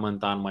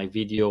comment on my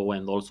video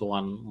and also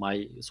on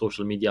my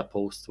social media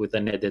post with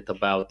an edit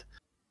about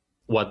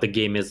what the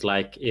game is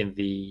like in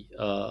the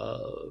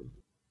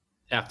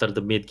after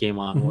the mid game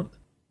onward,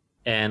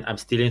 and I'm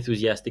still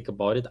enthusiastic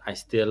about it. I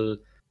still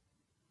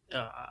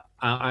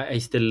I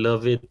still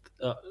love it,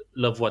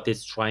 love what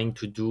it's trying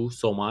to do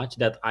so much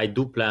that I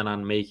do plan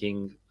on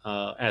making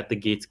at the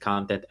gates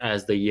content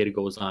as the year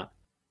goes on.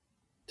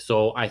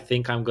 So I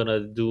think I'm gonna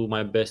do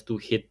my best to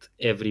hit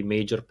every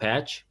major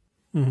patch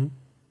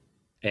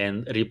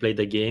and replay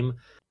the game,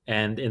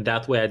 and in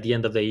that way, at the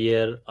end of the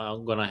year,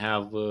 I'm gonna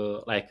have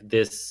like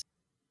this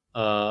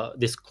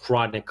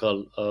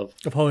chronicle of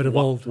how it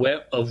evolved.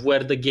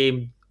 where the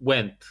game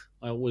went.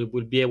 We'll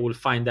be able to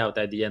find out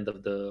at the end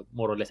of the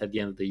more or less at the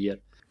end of the year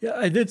Yeah,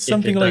 I did if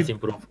something it does like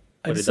improve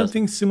I or did it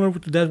something doesn't. similar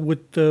to that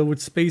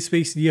with Space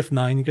Base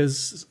DF9,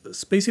 because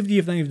Space Base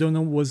DF9, if you don't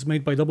know, was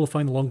made by Double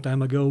Fine a long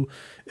time ago.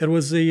 It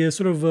was a,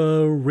 sort of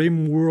a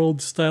Rim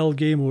World style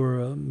game,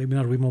 or maybe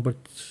not Rim World, but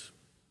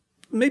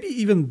maybe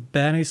even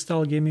Bane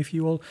style game, if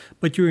you will.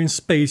 But you're in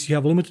space, you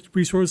have limited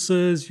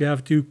resources, you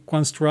have to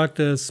construct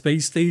a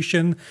space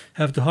station,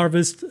 have to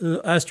harvest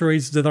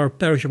asteroids that are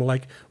perishable.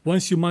 Like,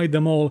 once you mine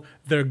them all,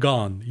 they're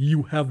gone.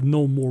 You have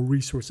no more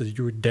resources,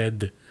 you're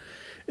dead.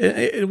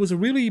 It was a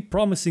really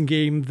promising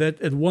game that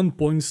at one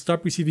point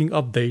stopped receiving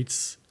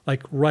updates,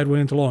 like right when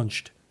it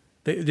launched.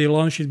 They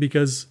launched it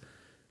because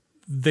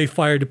they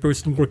fired the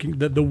person working,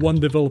 the one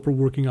developer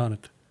working on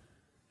it.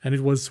 And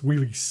it was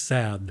really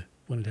sad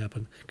when it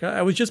happened.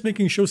 I was just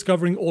making shows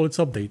covering all its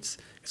updates,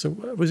 so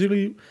I was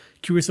really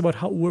curious about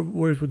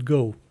where it would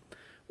go.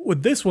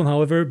 With this one,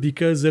 however,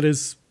 because it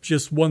is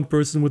just one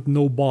person with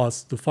no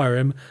boss to fire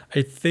him,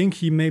 I think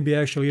he may be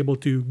actually able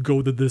to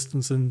go the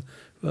distance and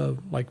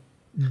like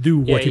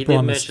do Yeah, what he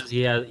promised.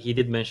 he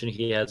did mention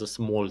he has a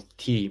small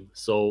team,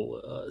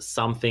 so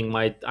something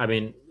might. I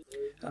mean,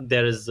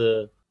 there is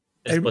there's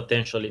I,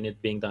 potential in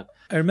it being done.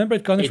 I remember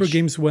at It Conifer sh-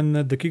 Games when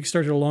the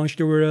Kickstarter launched,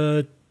 there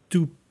were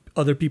two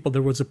other people.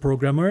 There was a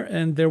programmer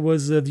and there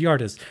was the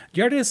artist.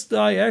 The artist,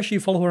 I actually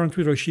follow her on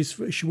Twitter.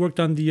 She worked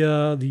on the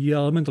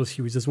Elemental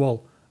series as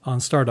well on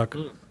Stardock.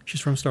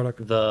 She's from Stardock.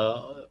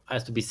 the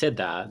has to be said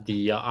that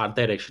the art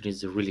direction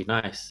is really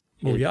nice.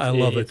 Oh yeah, I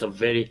love It's it.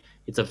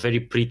 a very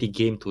pretty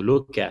game to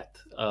look at.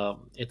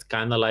 It's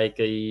kind of like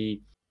a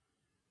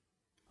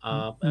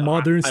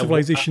Modern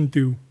Civilization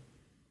 2.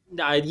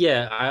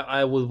 yeah,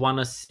 I would want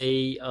to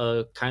say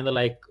kind of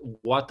like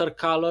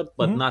watercolor,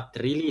 but not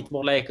really. It's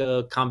more like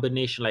a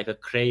combination, like a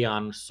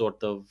crayon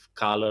sort of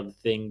colored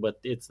thing. But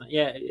it's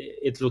yeah,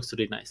 it looks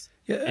really nice,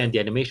 Yeah. and the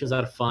animations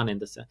are fun in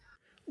the sense.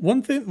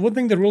 One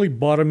thing that really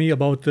bothered me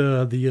about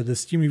the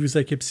Steam reviews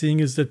I kept seeing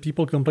is that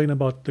people complain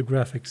about the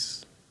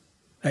graphics.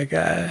 Like,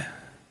 I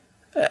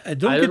don't I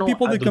don't get know.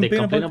 people that Do they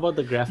complain about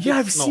the graphics? Yeah,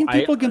 I've No, seen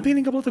people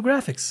complaining about the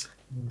graphics.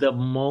 the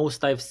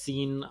most I've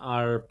seen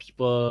are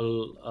people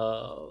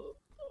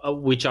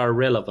which are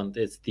relevant.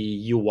 It's the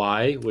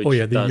UI, which Oh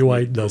yeah, the does UI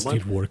need does need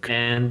improvement, work.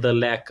 and the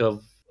lack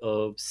of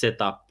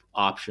setup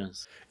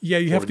options. Yeah,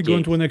 you have for to go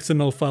into games. an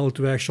XML file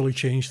to actually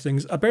change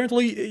things.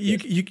 Apparently,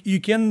 you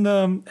can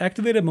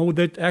activate a mode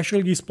that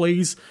actually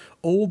displays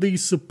all the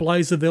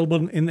supplies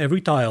available in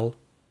every tile,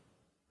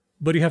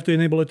 but you have to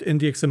enable it in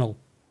the XML.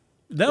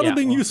 That would have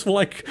been well, useful,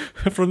 like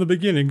from the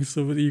beginning, so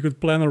that you could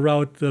plan a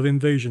route of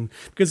invasion.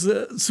 Because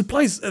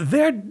supplies,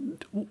 they're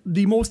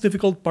the most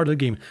difficult part of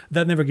the game.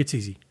 That never gets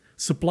easy.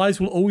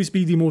 Supplies will always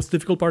be the most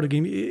difficult part of the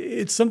game.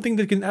 It's something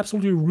that can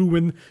absolutely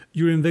ruin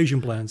your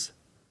invasion plans.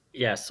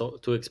 yeah. So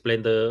to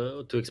explain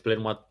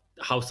what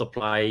how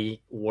supply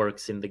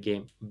works in the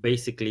game,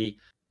 basically,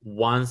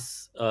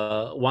 once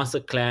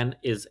a clan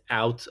is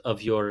out of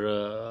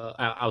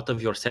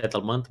your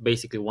settlement,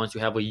 basically once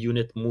you have a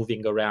unit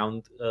moving around,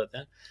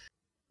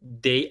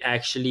 they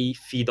actually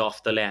feed off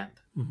the land.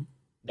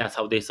 That's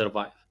how they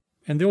survive.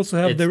 And they also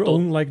have It's their to-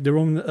 own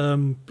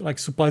like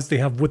supplies they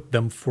have with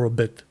them for a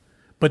bit,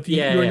 but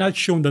yeah, you're yeah, not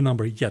shown the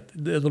number yet.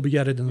 It'll be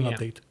added in an yeah.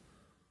 update.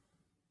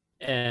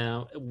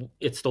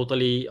 It's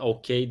totally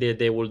okay.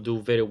 They will do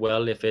very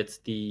well if it's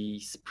the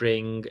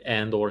spring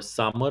and or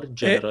summer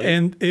generally.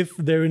 And if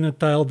they're in a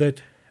tile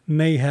that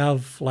may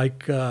have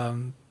like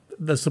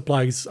the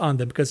supplies on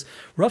them, because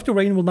rough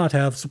terrain will not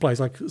have supplies.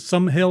 Like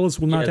some hills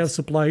will not Yes. have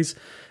supplies,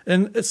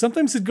 and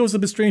sometimes it goes a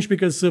bit strange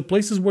because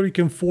places where you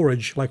can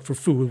forage, like for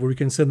food, where you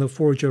can send a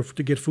forager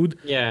to get food,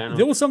 Yeah, I know.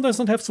 they will sometimes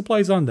not have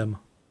supplies on them.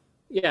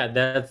 Yeah,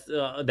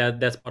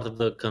 that's part of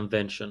the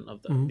convention of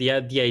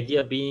the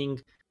idea being,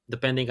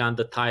 depending on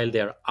the tile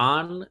they're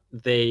on,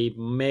 they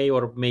may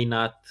or may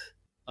not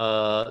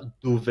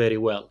do very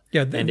well.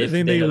 Yeah, And if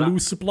they may they're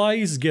lose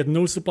supplies, get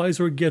no supplies,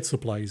 or get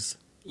supplies.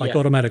 like Yeah.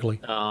 automatically.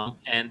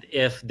 And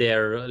if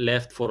they're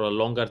left for a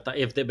longer time,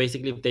 if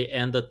they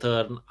end the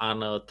turn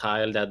on a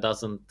tile that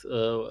doesn't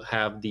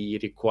have the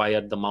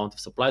required amount of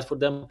supplies for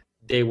them,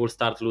 they will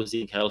start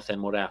losing health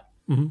and morale.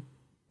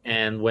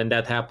 And when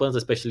that happens,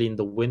 especially in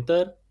the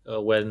winter,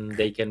 when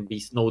they can be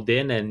snowed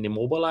in and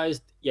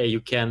immobilized, yeah, you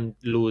can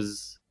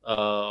lose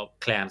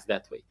clans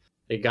that way,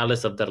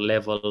 regardless of their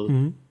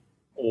level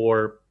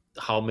or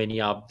how many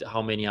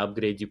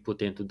upgrades you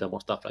put into them or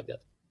stuff like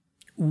that.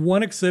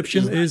 One Which is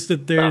exception is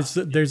that tough.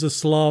 there's a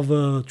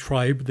Slav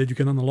tribe that you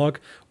can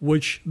unlock,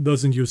 which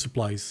doesn't use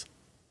supplies.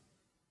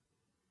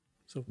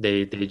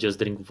 They just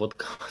drink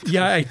vodka.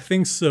 Yeah, I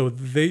think so.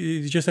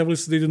 They just have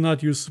they do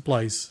not use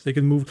supplies. They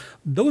can move.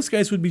 Those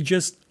guys would be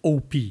just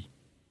OP.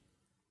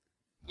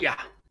 Yeah.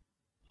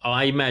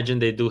 I imagine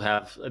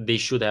they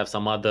should have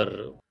some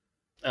other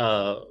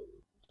uh,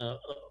 uh,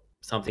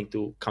 something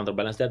to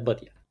counterbalance that,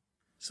 but yeah.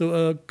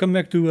 So come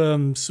back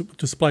to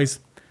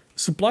supplies.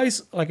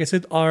 Supplies, like I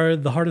said, are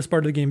the hardest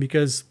part of the game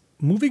because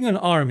moving an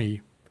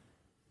army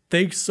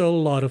takes a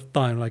lot of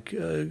time. Like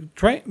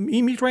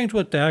me trying to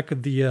attack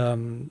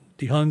the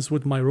Huns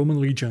with my Roman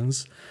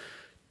legions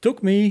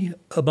took me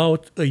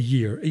about a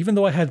year. Even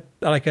though I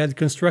had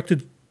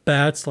constructed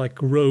paths like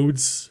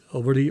roads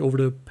over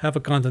the half a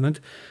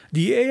continent,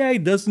 the AI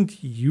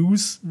doesn't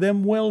use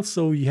them well,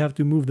 so you have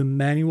to move them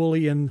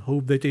manually and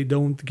hope that they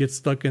don't get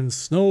stuck in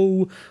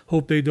snow,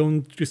 hope they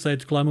don't decide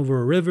to climb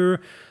over a river.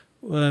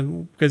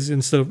 Because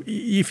instead of,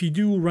 if you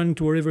do run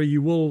into a river,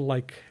 you will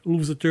like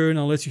lose a turn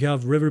unless you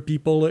have river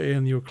people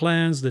in your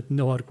clans that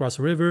know how to cross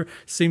a river.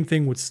 Same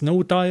thing with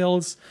snow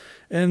tiles.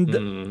 And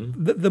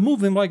the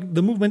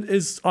movement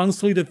is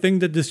honestly the thing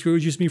that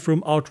discourages me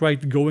from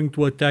outright going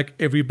to attack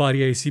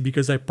everybody I see,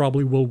 because I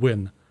probably will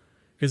win.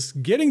 Because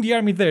getting the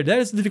army there, that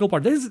is the difficult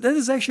part. That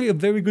is actually a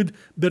very good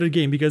bit of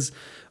game, because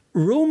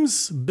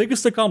Rome's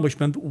biggest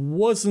accomplishment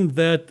wasn't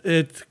that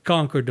it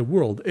conquered the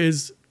world,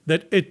 is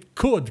that it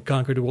could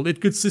conquer the world. It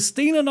could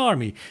sustain an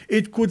army.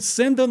 It could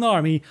send an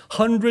army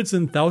hundreds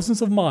and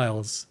thousands of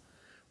miles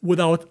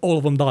without all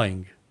of them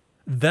dying.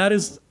 That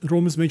is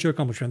Rome's major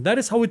accomplishment. That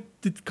is how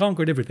it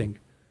conquered everything.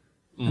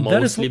 And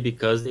Mostly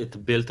because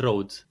it built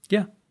roads.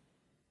 Yeah.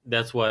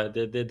 That's why.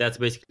 That's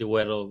basically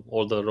where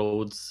all the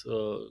roads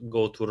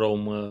go to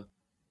Rome.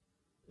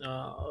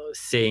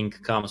 Saying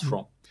comes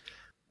from.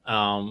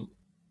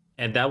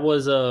 And that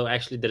was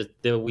actually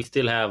we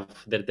still have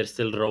there's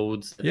still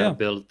roads that are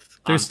built.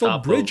 There's still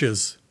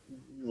bridges.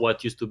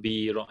 What used to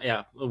be,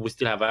 yeah, we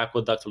still have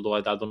aqueducts, although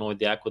I don't know if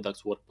the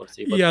aqueducts work per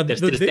se, but yeah, they're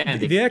still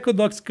standing. The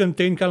aqueducts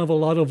contain kind of a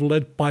lot of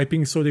lead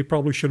piping, so they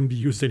probably shouldn't be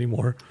used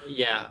anymore.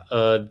 Yeah,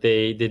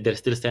 they're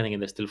still standing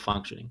and they're still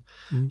functioning.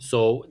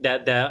 So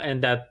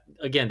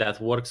that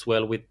works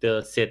well with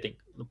the setting.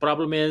 The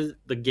problem is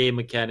the game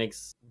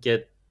mechanics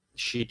get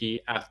shitty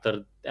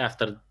after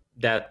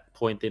that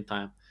point in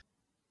time.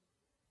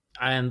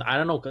 And I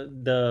don't know,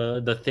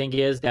 the thing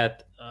is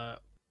that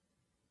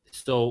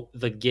so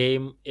the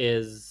game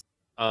is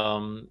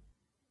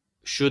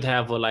should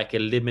have a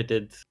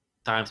limited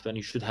time span.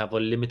 You should have a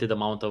limited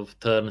amount of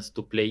turns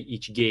to play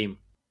each game.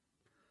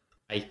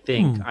 I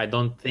think. I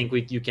don't think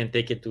you can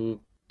take it to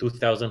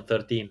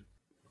 2013.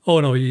 Oh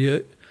no, yeah.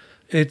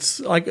 It's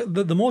like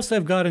the most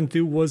I've gotten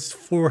to was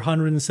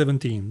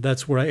 417.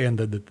 That's where I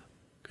ended it.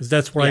 Because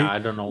that's where I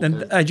don't know.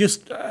 And I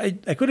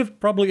could have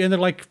probably ended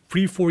like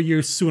 3-4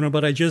 years sooner,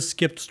 but I just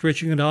kept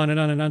stretching it on and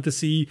on and on to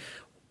see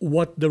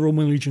what the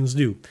Roman legions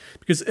do.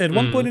 Because at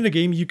one point in the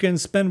game, you can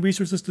spend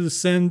resources to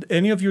send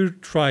any of your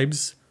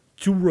tribes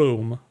to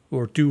Rome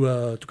or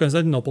to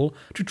Constantinople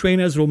to train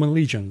as Roman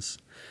legions.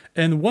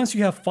 And once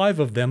you have 5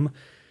 of them,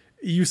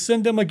 you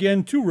send them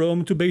again to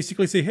Rome to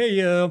basically say,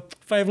 hey,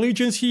 5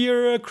 legions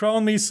here,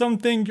 crown me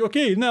something.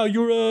 Okay, now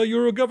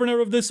you're a governor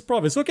of this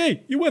province.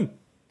 Okay, you win.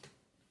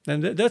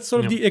 And that's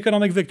sort of the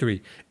economic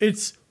victory.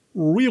 It's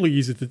really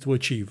easy to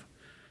achieve.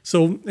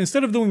 So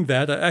instead of doing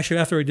that, actually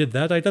after I did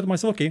that, I thought to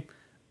myself, okay,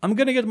 I'm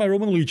going to get my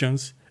Roman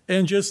legions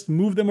and just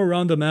move them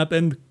around the map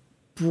and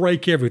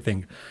break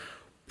everything.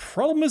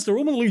 Problem is the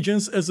Roman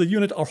legions as a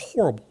unit are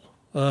horrible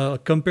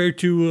compared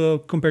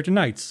to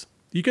knights.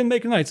 You can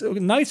make knights.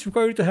 Knights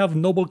require you to have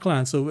noble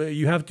clans, so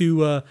you have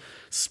to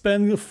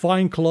spend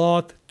fine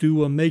cloth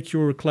to make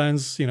your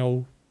clans,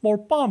 more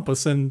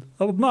pompous and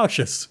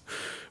obnoxious.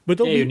 But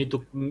you need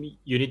to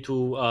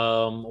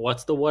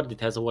what's the word?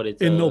 It has a word.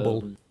 It's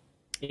ennoble.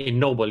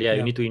 Ennoble, yeah.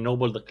 You need to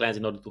ennoble the clans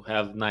in order to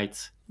have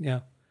knights. Yeah.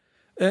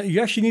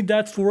 You actually need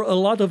that for a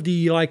lot of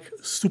the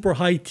super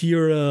high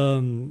tier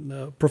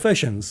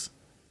professions.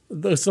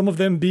 Some of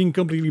them being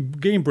completely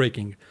game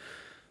breaking.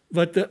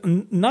 But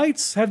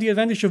knights have the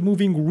advantage of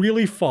moving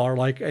really far.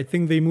 Like I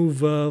think they move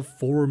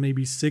 4,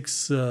 maybe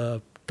 6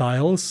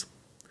 tiles,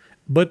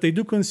 but they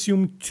do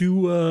consume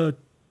 2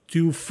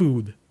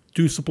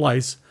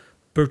 supplies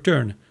per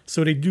turn.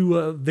 So they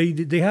do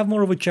they have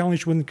more of a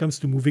challenge when it comes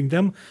to moving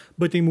them,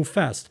 but they move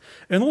fast.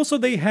 And also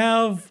they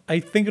have, I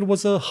think it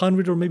was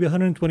 100 or maybe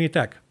 120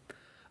 attack.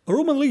 A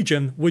Roman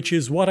legion, which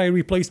is what I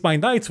replaced my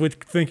knights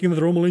with, thinking that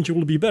the Roman legion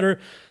will be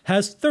better,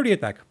 has 30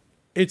 attack.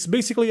 It's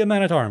basically a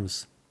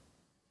man-at-arms.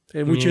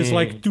 which is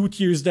like 2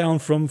 tiers down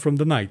from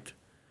the knight.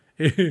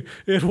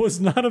 It was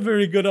not a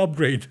very good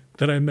upgrade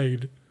that I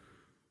made.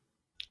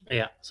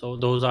 Yeah, so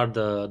those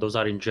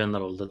are in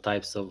general the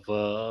types of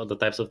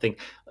thing.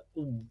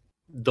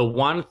 The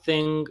one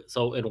thing,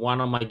 so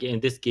in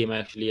this game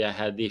actually, I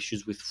had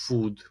issues with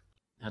food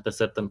at a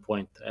certain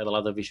point. I had a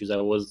lot of issues. I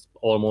was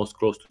almost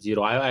close to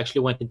zero. I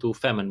actually went into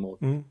famine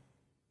mode,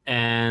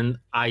 and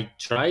I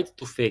tried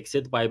to fix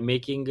it by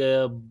making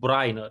a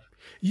briner.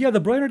 Yeah, the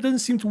briner doesn't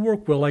seem to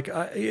work well. Like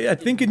I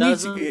think it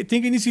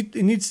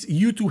needs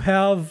you to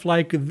have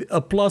like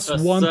a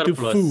 +1 to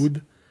surplus.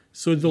 food,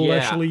 so they'll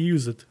actually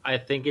use it. I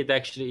think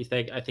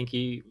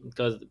he,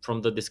 because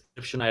from the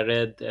description I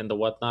read and the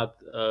whatnot,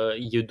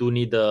 you do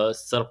need a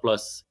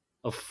surplus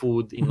of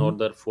food in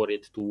order for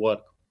it to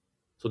work.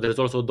 So there's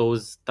also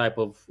those type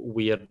of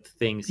weird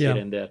things here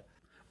and there.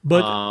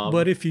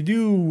 But if you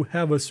do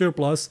have a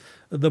surplus,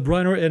 the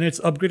briner in its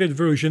upgraded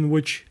version,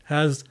 which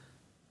has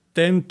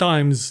 10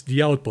 times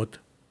the output,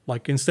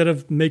 like instead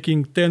of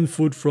making 10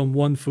 food from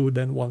 1 food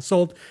and 1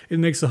 salt, it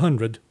makes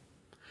 100.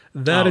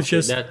 That is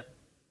just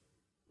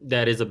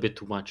that is a bit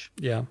too much.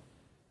 Yeah,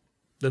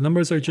 the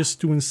numbers are just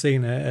too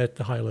insane at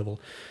the high level.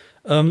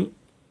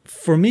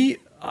 For me,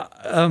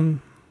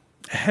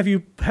 have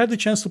you had the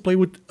chance to play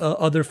with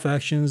other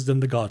factions than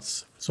the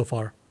gods so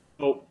far?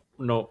 Oh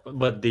no,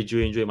 but did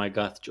you enjoy my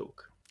goth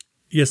joke?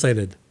 Yes, I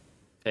did.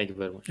 Thank you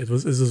very much. It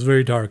was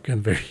very dark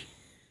and very.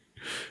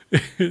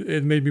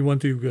 It made me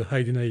want to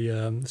hide in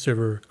a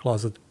server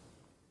closet.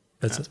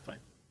 That's fine.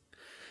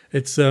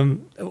 It's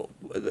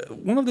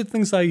one of the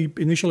things I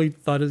initially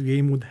thought the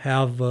game would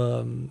have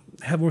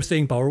more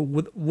staying power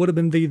would have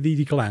been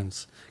the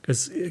clans,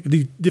 because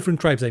the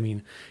different tribes. I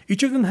mean,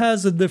 each of them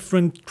has a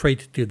different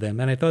trait to them,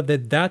 and I thought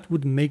that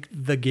would make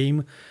the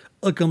game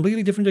a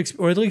completely different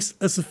or at least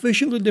a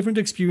sufficiently different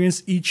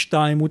experience each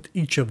time with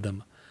each of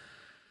them.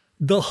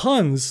 The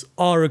Huns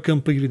are a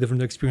completely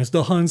different experience.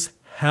 The Huns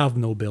have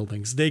no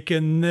buildings. They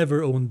can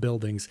never own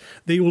buildings.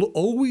 They will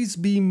always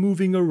be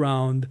moving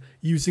around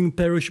using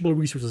perishable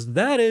resources.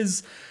 That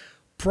is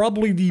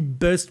probably the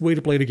best way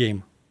to play the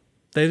game.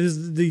 That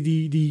is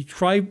the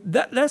tribe.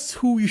 That's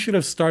who you should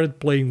have started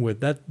playing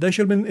with. That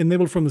should have been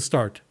enabled from the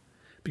start,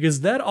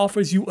 because that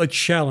offers you a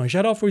challenge.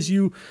 That offers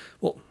you,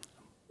 well,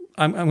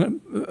 I'm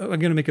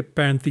gonna make a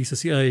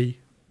parenthesis.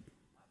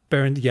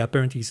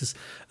 Parenthesis.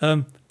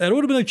 It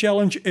would have been a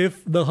challenge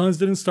if the Huns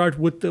didn't start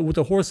with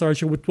a horse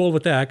archer with 12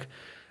 attack.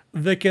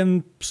 They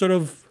can sort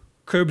of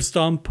curb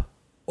stomp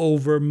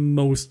over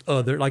most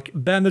other, like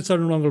bandits are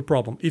no longer a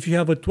problem. If you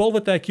have a 12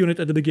 attack unit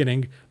at the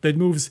beginning that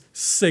moves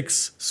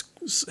 6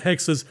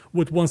 hexes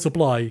with 1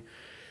 supply,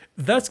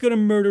 that's gonna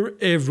murder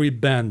every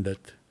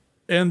bandit.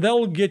 And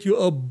that'll get you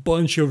a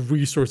bunch of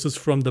resources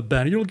from the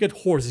bandit. You'll get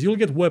horses, you'll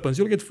get weapons,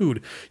 you'll get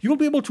food. You'll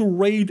be able to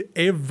raid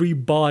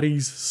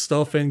everybody's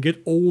stuff and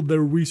get all their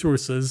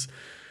resources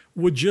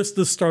with just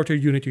the starter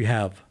unit you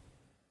have.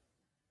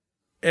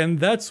 And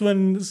that's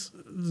when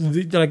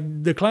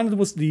the clan that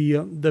was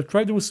the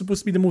tribe that was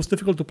supposed to be the most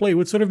difficult to play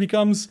with sort of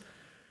becomes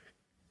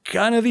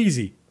kind of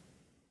easy.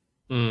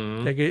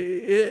 Like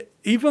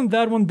even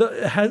that one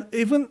has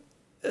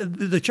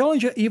the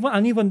challenge,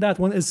 even that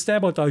one is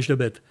sabotaged a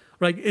bit.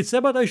 Right, it's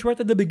sabotaged right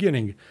at the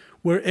beginning,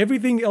 where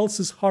everything else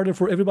is harder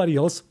for everybody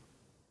else.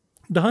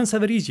 The Huns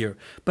have it easier,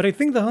 but I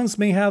think the Huns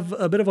may have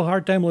a bit of a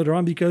hard time later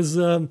on because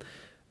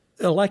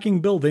lacking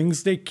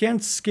buildings, they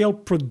can't scale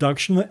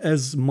production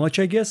as much,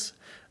 I guess.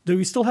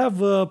 We still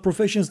have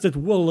professions that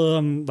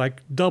will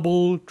like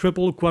double,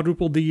 triple,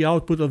 quadruple the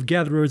output of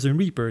gatherers and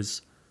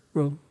reapers.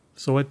 Well,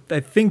 so I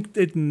think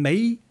it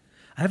may.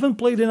 I haven't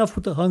played enough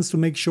with the Huns to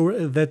make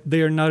sure that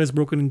they are not as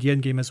broken in the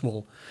endgame as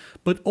well.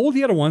 But all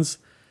the other ones,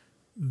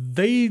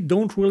 they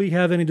don't really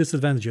have any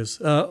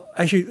disadvantages.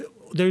 Actually,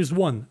 there's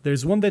one.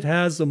 There's one that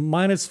has a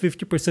minus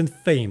 50%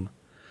 fame.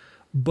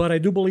 But I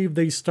do believe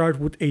they start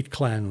with 8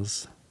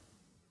 clans.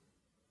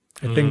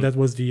 I think that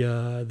was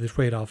the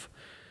trade-off.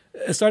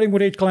 Starting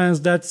with 8 clans,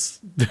 that's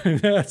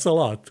that's a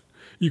lot.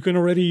 You can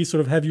already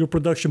sort of have your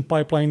production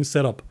pipeline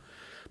set up.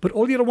 But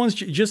all the other ones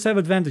just have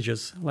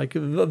advantages. Like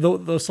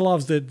the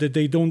Slavs that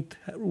they don't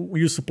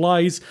use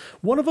supplies.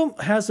 One of them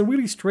has a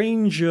really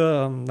strange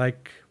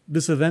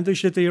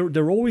disadvantage that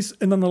they're always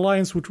in an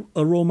alliance with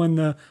a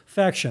Roman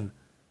faction.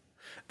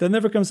 That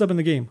never comes up in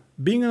the game.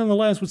 Being in an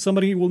alliance with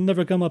somebody will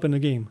never come up in the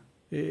game.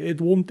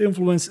 It won't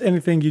influence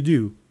anything you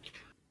do.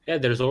 Yeah,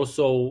 there's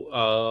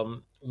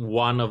also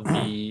one of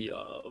the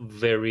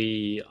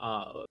very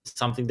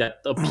something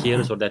that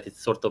appears or that is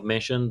sort of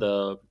mentioned,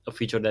 a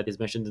feature that is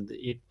mentioned,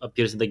 it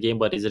appears in the game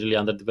but is really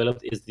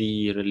underdeveloped, is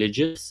the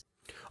religious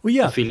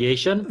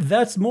affiliation.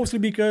 That's mostly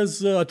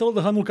because Attila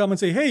the Hun will come and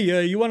say,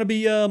 hey, you want to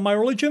be my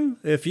religion?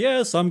 If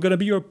yes, I'm going to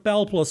be your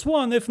pal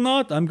 +1. If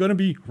not, I'm going to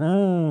be...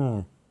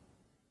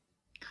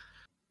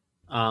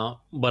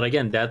 But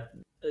again,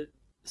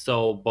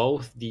 so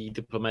both the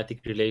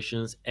diplomatic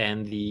relations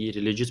and the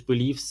religious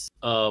beliefs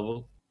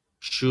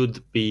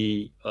should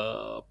be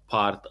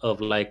part of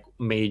like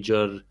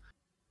major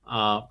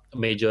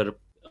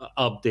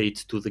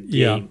updates to the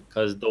Yeah. game,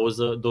 because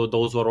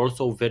those were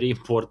also very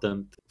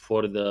important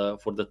for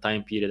the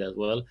time period as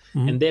well,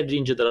 and they're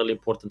in general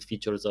important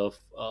features of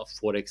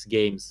 4X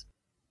games.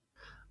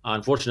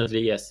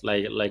 Unfortunately, yes,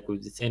 like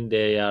we've seen,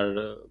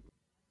 they're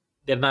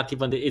not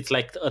even. It's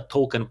like a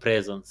token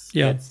presence,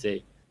 Yeah. let's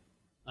say.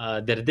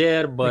 They're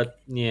there, Like, but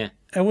yeah.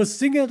 I was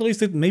thinking at least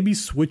that maybe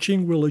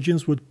switching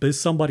religions would piss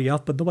somebody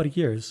off, but nobody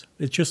cares.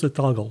 It's just a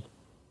toggle.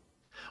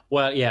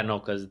 Well, yeah, no,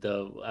 because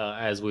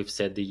as we've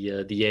said,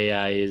 the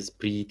AI is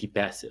pretty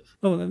passive.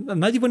 No,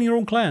 not even your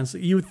own clans.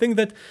 You would think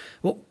that,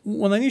 well,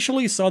 when I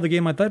initially saw the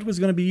game, I thought it was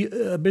going to be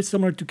a bit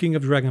similar to King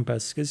of Dragon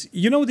Pass. Because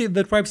you know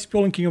the tribes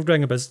people in King of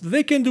Dragon Pass,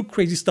 they can do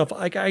crazy stuff.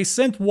 Like I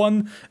sent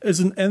one as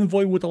an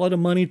envoy with a lot of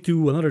money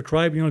to another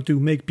tribe, to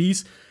make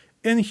peace,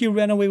 and he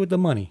ran away with the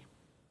money.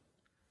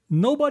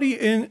 Nobody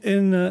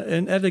in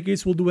at the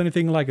gates will do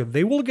anything like it.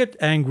 They will get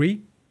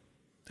angry,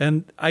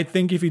 and I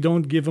think if you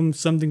don't give them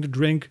something to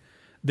drink,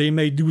 they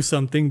may do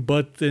something.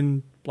 But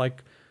in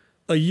like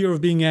a year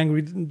of being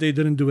angry, they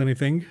didn't do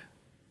anything.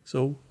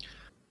 So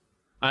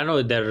I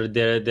know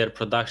their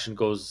production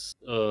goes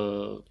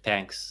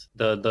tanks.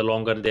 The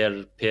longer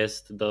they're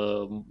pissed,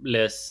 the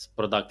less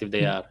productive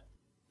they are.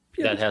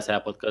 yeah, That has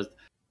happened because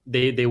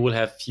they will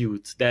have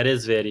feuds. That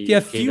is very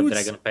yeah, King of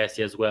feuds. Dragon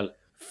Passy as well.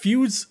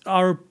 Feuds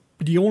are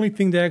the only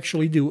thing they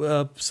actually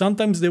do.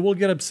 Sometimes they will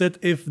get upset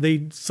if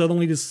they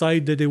suddenly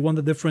decide that they want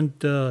a different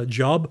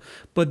job,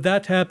 but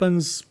that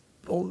happens.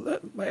 Well,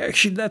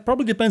 actually, that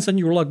probably depends on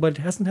your luck, but it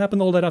hasn't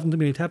happened all that often to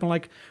me. It happened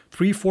like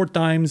 3-4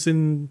 times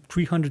in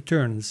 300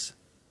 turns.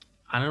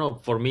 I don't know.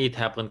 For me, it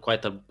happened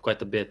quite a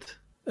bit.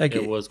 Like,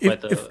 It was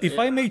quite if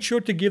I made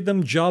sure to give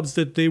them jobs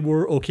that they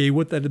were okay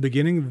with at the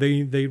beginning,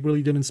 they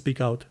really didn't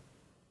speak out.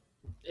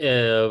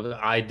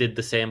 I did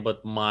the same,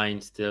 but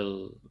mine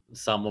still.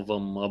 Some of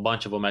them, a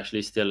bunch of them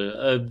actually still.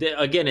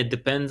 Again, it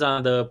depends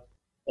on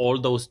all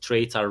those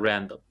traits are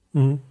random.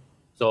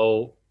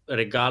 So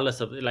regardless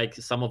of, like,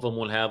 some of them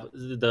will have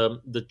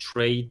the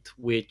trait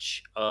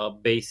which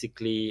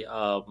basically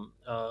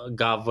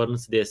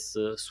governs this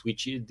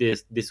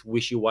this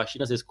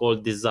wishy-washiness is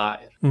called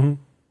desire.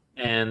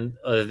 And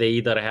they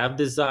either have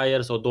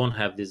desires or don't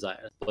have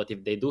desires. But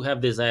if they do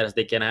have desires,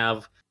 they can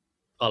have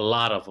a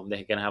lot of them.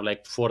 They can have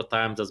like 4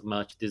 times as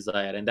much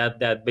desire, and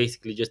that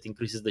basically just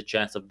increases the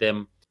chance of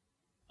them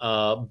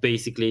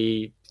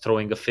basically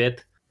throwing a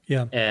fit,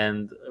 Yeah,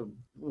 and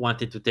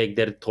wanting to take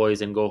their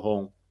toys and go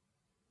home.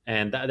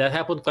 And that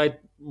happened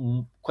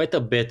quite a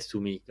bit to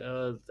me.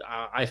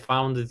 I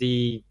found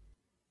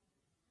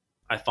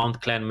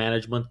clan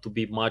management to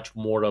be much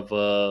more of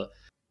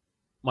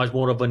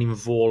an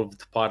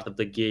involved part of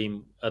the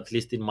game, at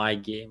least in my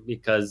game,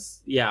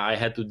 because I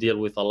had to deal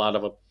with a lot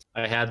of.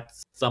 I had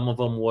some of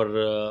them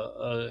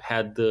were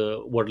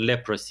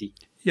leprosy.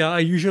 yeah. I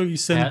usually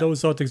send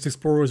those out as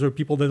explorers or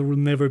people that will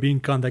never be in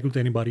contact with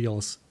anybody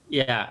else.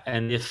 Yeah,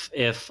 and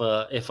if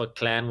a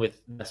clan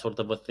with that sort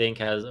of a thing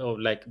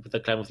like with a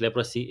clan with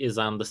leprosy is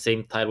on the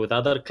same tile with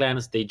other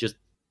clans, they just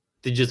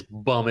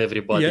bum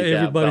everybody. Yeah,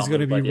 everybody's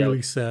going to be really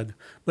out. sad.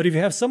 But if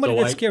you have somebody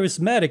that's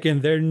charismatic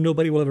in there,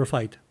 nobody will ever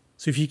fight.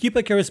 So if you keep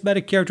a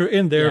charismatic character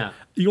in there,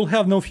 you'll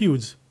have no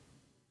feuds.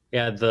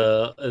 Yeah,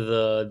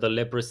 the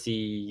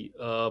leprosy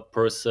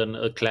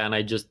clan,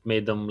 I just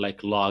made them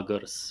like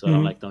loggers. So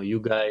I'm like, no,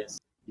 you guys,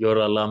 you're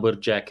a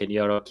lumberjack and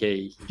you're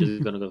okay. You're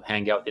just gonna go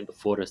hang out in the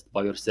forest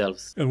by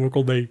yourselves and work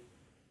all day.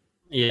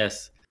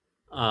 Yes,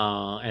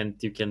 and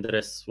you can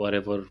dress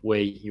whatever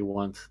way you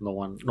want. No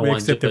one's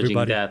judging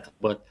everybody.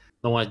 But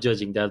no one's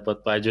judging that.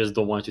 But I just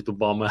don't want you to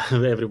bomb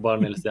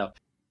everyone else out.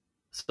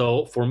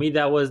 So for me,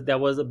 that was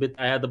a bit.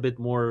 I had a bit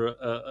more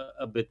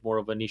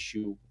of an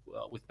issue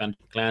with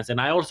managing clans,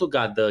 and I also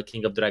got the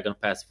King of Dragon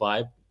Pass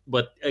vibe.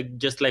 But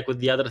just like with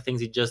the other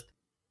things,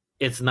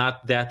 it's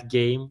not that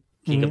game.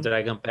 King of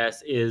Dragon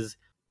Pass is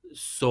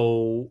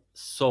so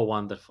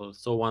wonderful,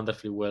 so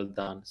wonderfully well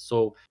done.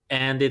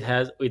 And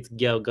it's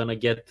gonna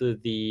get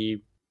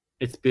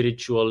its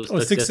spiritual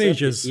successor 6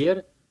 Ages this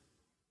year.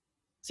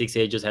 6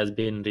 Ages has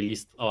been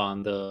released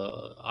on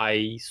the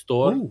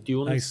iStore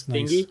tunes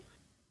thingy. Nice.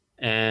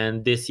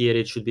 And this year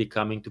it should be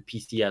coming to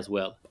PC as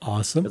well.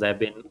 Awesome. Because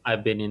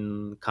I've been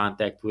in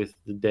contact with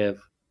the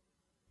dev,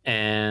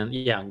 and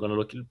I'm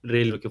gonna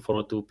really looking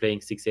forward to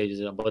playing 6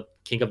 Ages. But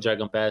King of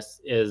Dragon Pass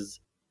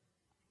is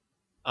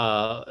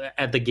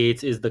at the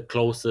gates is the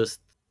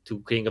closest to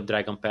King of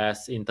Dragon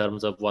Pass in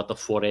terms of what a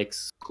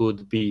 4X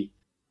could be.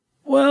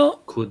 Well,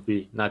 could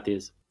be, not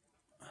is.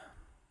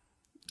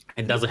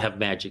 It doesn't have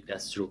magic.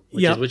 That's true.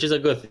 Which is a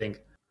good thing.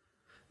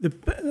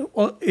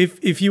 Well,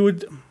 if you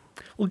would.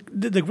 Well,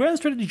 the Grand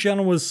Strategy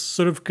channel was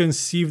sort of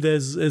conceived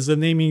as a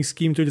naming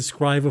scheme to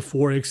describe a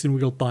 4X in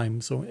real time.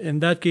 So in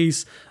that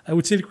case, I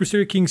would say the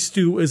Crusader Kings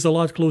 2 is a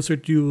lot closer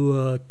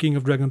to King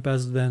of Dragon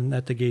Pass than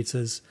At the Gates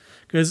is.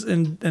 Because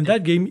in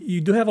that game,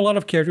 you do have a lot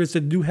of characters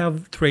that do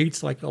have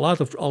traits, like a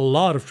lot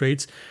of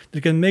traits,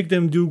 that can make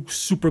them do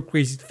super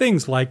crazy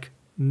things, like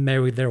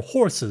marry their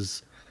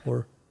horses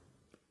or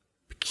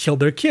kill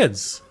their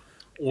kids.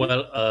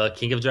 Well,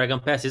 King of Dragon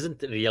Pass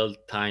isn't real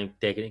time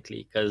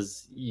technically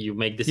because you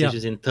make Yeah,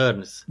 decisions in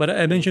turns but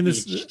I in mentioned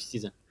this each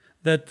season.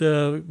 that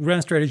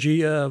grand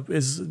strategy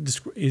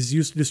is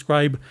used to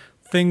describe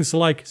things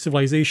like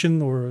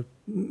civilization or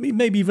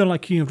maybe even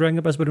like King of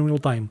Dragon Pass, but in real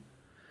time.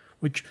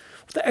 Which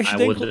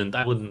actually,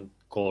 I wouldn't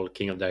call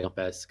King of Dragon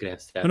Pass grand no,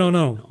 strategy. no,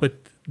 No. but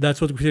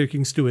that's what Crusader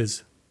Kings 2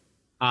 is.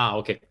 Ah,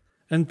 okay.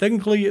 And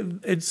technically,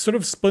 it's sort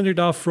of splintered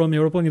off from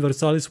Europa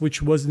Universalis,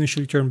 which was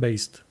initially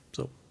turn-based.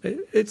 So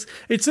it's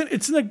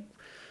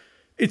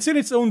in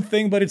its own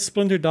thing, but it's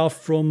splintered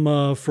off from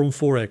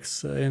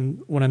 4X.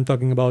 And when I'm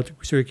talking about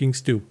Crusader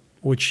Kings 2,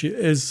 which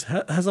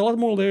has a lot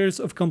more layers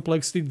of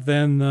complexity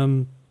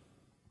than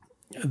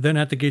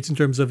at the gates in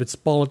terms of its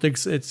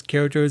politics, its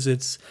characters,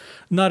 its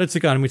not its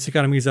economy. Its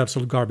economy is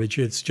absolute garbage.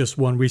 It's just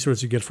one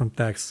resource you get from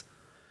tax.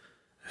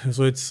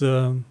 So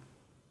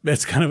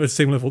that's kind of the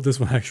same level this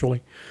one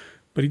actually.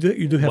 But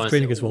you do have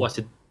training as well.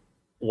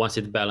 Once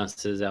it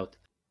balances out.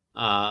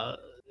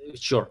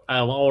 Sure.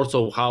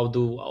 Also, how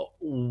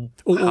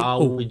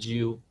would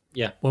you?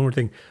 Yeah. One more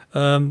thing.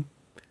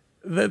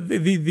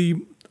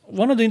 The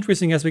one of the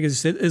interesting aspects, as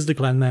you said, is the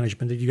clan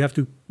management. That you have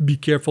to be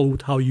careful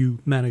with how you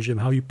manage them,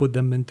 how you put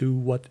them into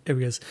what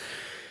areas.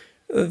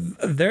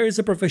 There is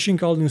a profession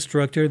called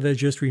instructor that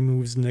just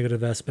removes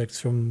negative aspects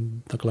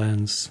from the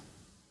clans.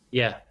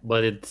 Yeah,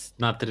 but it's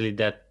not really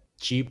that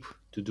cheap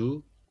to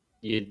do.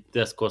 It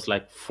does cost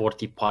like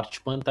 40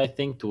 parchment, I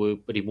think, to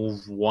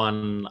remove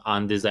one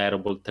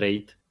undesirable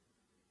trait.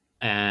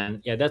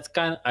 And yeah, that's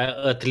kind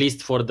of, at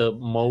least for the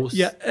most.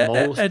 Yeah,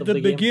 at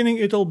the beginning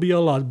it'll be a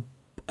lot.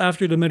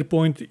 After the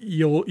midpoint,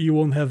 you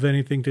won't have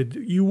anything to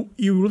do. You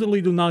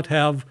literally do not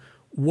have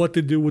what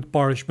to do with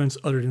parchments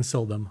other than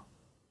sell them.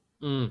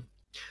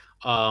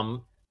 I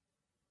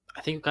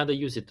think you kind of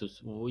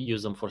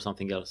use them for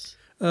something else.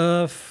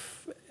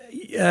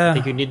 Yeah. I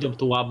think you need them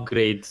to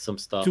upgrade some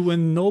stuff. To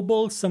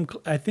ennoble some,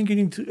 I think you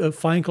need to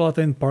fine cloth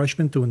and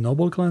parchment to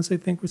ennoble clans. I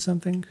think, or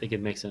something. I think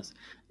it makes sense.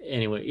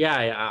 Anyway,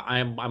 yeah,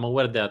 I'm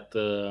aware that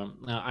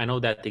I know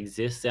that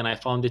exists, and I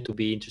found it to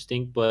be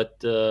interesting,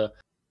 but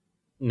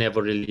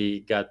never really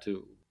got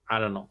to. I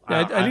don't know.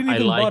 Yeah, I didn't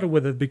even bother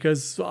with it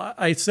because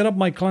I set up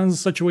my clans in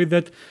such a way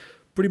that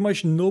pretty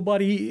much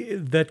nobody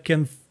that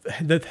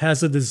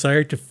has a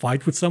desire to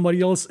fight with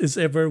somebody else is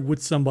ever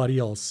with somebody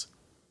else.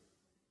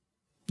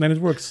 And it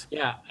works.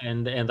 Yeah,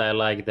 and I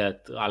like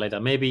that. I like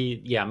that.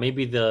 Maybe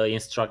the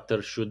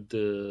instructor should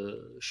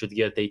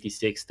get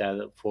 86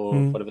 for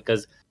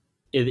because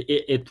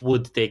it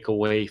would take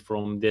away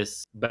from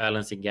this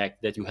balancing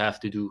act that you have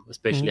to do,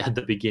 especially at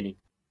the beginning.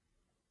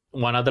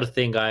 One other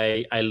thing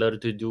I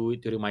learned to do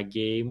during my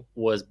game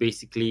was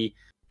basically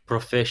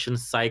profession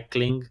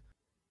cycling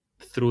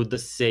through the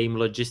same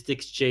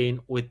logistics chain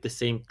with the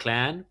same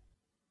clan.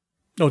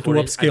 Oh, to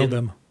upscale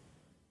them.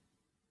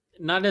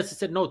 Not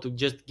necessarily, no, to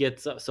just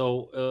get.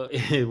 So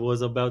it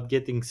was about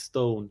getting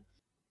stone.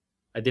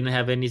 I didn't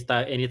have any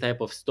type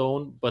of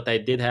stone, but I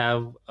did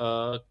have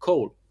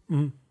coal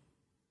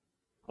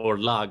or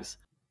logs.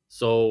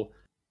 So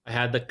I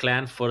had the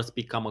clan first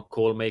become a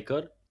coal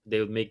maker. They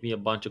would make me a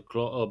bunch of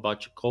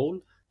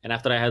coal, and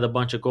after I had a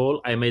bunch of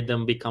coal, I made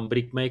them become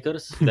brick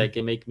makers that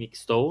can make me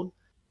stone.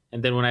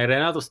 And then when I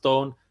ran out of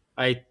stone,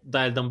 I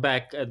dialed them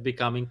back at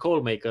becoming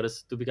coal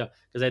makers because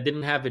I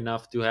didn't have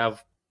enough to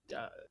have.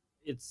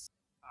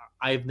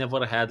 I've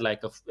never had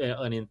like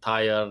an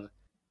entire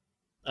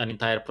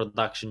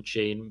production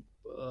chain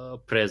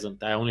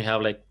present. I only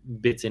have like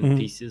bits and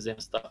pieces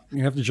and stuff.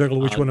 You have to juggle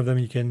which one of them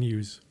you can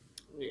use.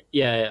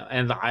 Yeah,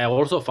 and I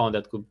also found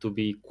that to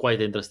be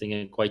quite interesting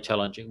and quite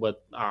challenging.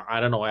 But I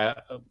don't know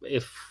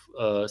if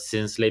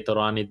since later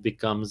on it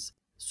becomes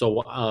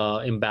so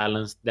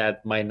imbalanced,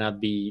 that might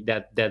not be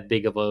that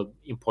big of a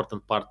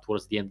important part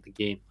towards the end of the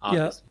game.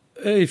 Obviously.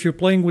 Yeah, if you're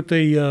playing with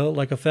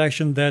a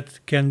faction that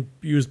can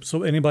use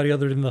anybody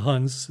other than the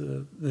Huns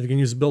that can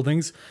use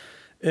buildings,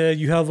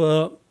 you have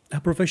a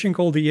profession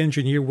called the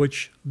engineer,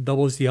 which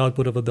doubles the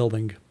output of a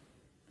building,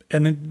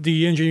 and then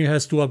the engineer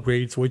has two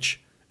upgrades,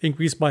 which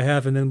increase by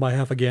half and then by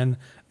half again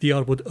the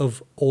output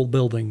of all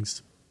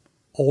buildings,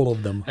 all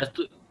of them.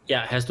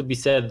 Has to be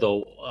said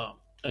though.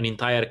 An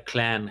entire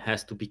clan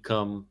has to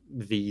become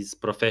these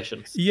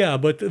professions. Yeah,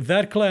 but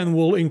that clan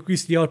will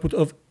increase the output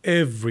of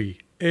every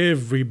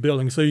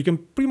building. So you can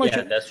pretty much.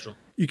 Yeah, that's true.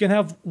 You can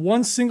have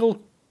one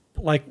single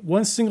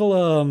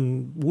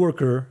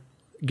worker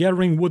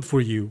gathering wood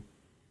for you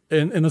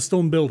in a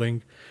stone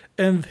building,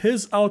 and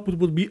his output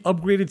will be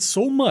upgraded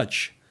so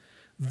much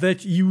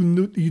that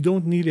you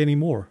don't need any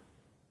more.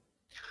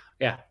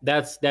 Yeah,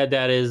 that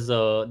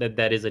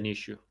is an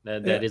issue.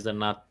 That is a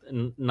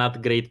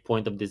not great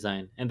point of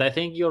design. And I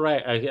think you're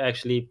right. I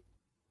actually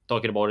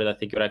talking about it. I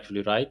think you're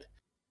actually right,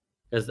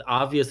 because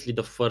obviously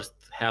the first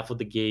half of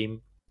the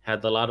game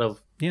had a lot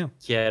of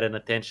care and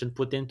attention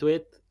put into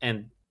it,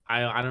 and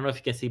I don't know if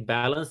you can see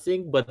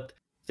balancing, but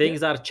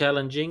things are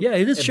challenging. Yeah,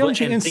 it is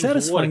challenging and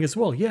satisfying as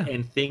well. Yeah,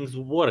 and things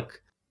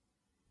work.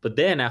 But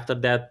then after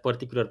that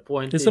particular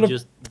point, it's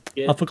just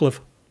off a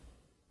cliff.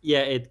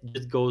 Yeah, it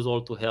just goes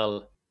all to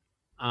hell.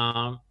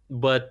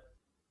 But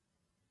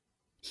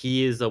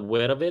he is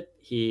aware of it.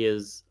 He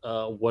is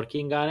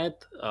working on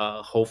it.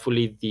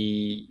 Hopefully,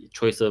 the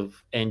choice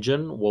of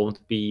engine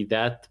won't be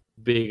that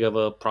big of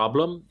a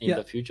problem in Yeah,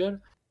 the future.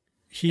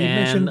 he And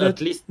mentioned that.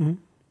 at least, Mhm.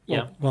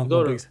 yeah, Go on,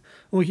 go. please.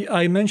 Well,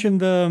 I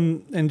mentioned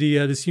in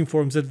the Steam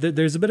forums that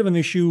there's a bit of an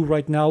issue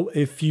right now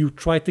if you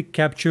try to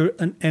capture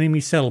an enemy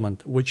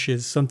settlement, which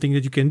is something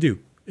that you can do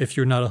if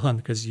you're not a Hun,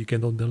 because you can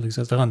build buildings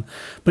as a Hun.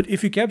 But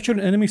if you capture an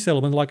enemy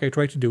settlement, like I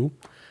try to do,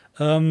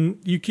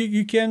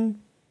 you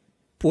can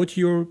put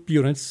your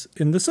units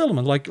in the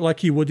settlement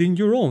like you would in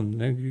your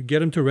own, and you get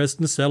them to rest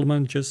in the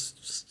settlement,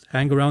 just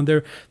hang around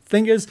there.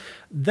 Thing is,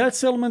 that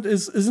settlement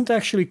isn't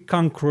actually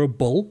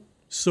conquerable.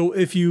 So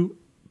if you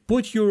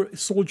put your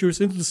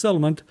soldiers into the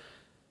settlement,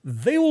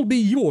 they will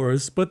be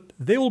yours, but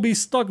they will be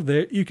stuck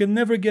there. You can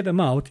never get them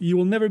out. You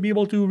will never be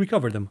able to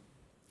recover them.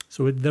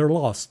 So they're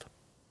lost.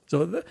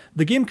 So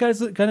the game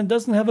kind of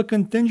doesn't have a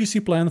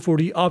contingency plan for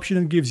the option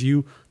it gives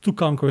you to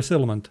conquer a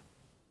settlement.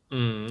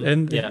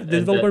 And Yeah, the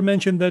and developer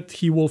mentioned that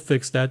he will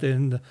fix that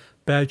in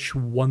patch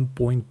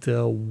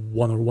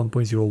 1.1 or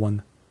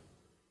 1.01.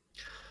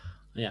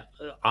 yeah,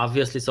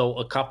 obviously. So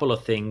a couple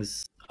of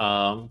things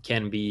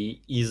can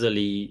be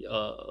easily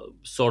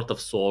sort of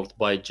solved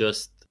by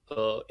just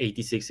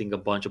 86ing a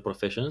bunch of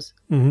professions,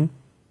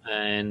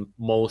 and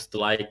most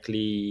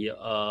likely,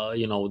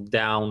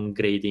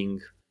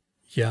 downgrading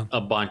Yeah.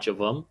 a bunch of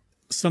them.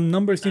 Some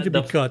numbers need to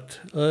be cut.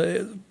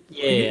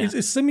 Yeah,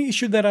 It's some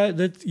issue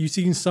that you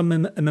see in some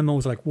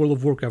MMOs like World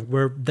of Warcraft,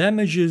 where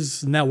damage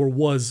is now or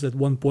was at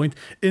one point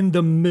in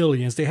the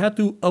millions. They had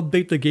to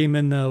update the game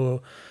in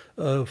Worlds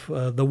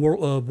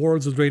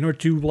of Draenor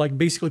to like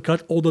basically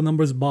cut all the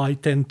numbers by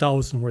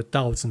 10,000 or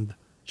 1,000,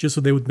 just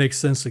so they would make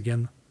sense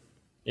again.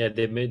 yeah,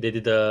 they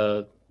did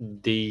the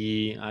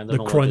I don't The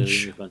know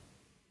crunch. what the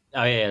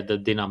oh yeah, the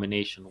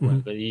denomination.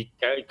 But you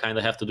kind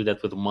of have to do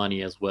that with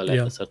money as well at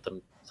Yeah. a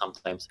certain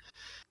sometimes.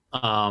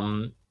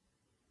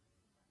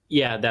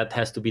 Yeah, that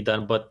has to be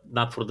done, but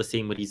not for the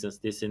same reasons.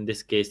 In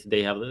this case,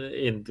 they have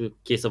in the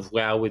case of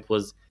WoW, it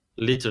was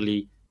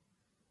literally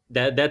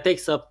that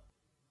takes up,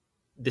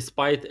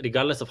 despite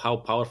regardless of how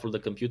powerful the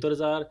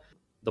computers are,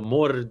 the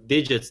more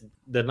digits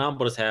the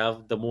numbers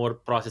have, the more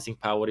processing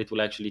power it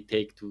will actually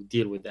take to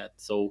deal with that.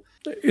 So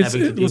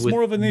having to It deal was with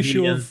more of an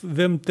issue millions. of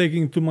them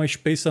taking too much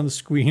space on the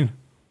screen.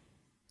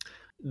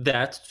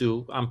 That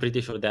too, I'm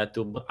pretty sure that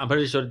too. But I'm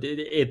pretty sure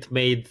it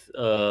made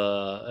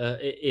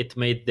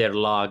their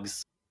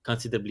logs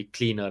considerably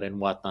cleaner and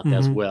whatnot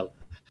as well.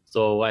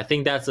 So I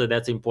think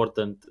that's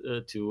important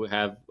to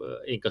have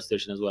in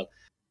consideration as well.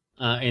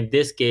 In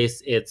this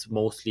case, it's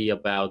mostly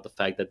about the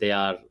fact that they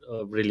are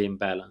really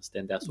imbalanced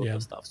and that sort Yeah.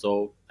 of stuff.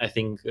 So I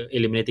think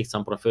eliminating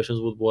some professions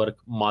would work,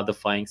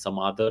 modifying some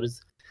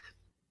others,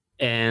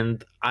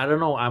 and I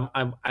don't know.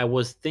 I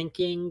was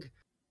thinking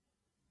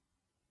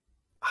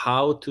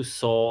how to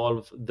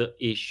solve the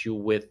issue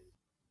with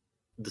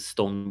the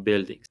stone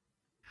buildings.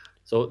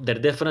 So there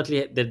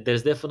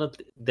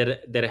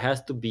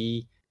has to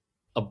be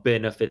a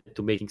benefit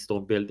to making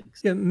stone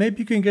buildings. Yeah, maybe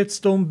you can get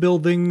stone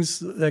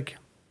buildings, like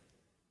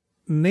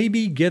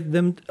maybe get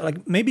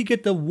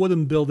the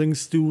wooden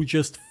buildings to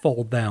just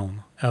fall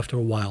down after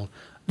a while.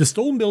 The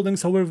stone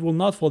buildings, however, will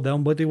not fall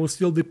down, but they will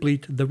still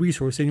deplete the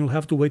resource, and you'll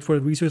have to wait for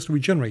the resource to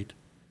regenerate.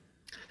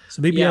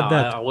 So maybe Yeah, add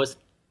that. I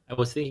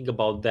was thinking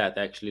about that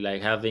actually,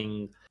 like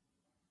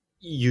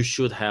you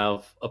should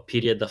have a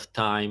period of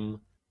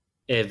time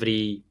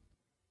every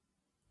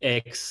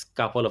X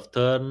couple of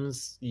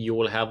turns. You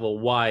will have a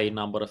Y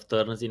number of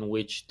turns in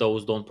which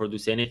those don't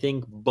produce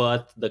anything,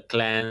 but the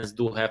clans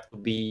do have to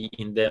be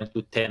in them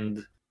to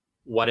tend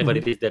whatever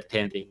it is they're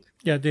tending.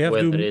 Yeah,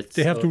 Whether they it's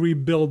have to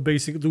rebuild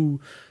basically to,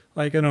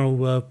 like, I don't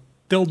know,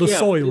 till the yeah,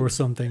 soil or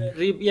something.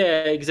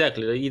 yeah,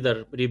 exactly. They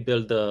either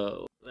rebuild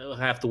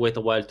have to wait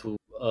a while to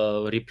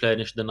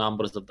replenish the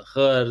numbers of the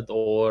herd,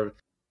 or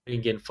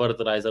bring in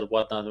fertilizer,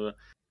 whatnot.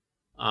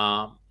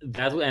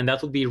 That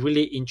would be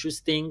really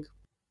interesting,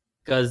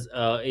 because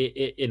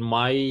in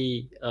my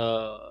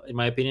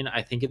opinion,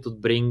 I think it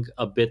would bring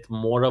a bit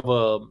more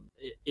of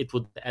it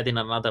would add in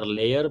another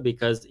layer,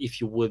 because if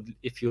you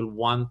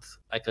want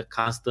like a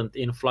constant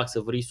influx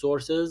of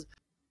resources,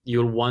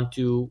 you'll want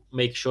to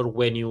make sure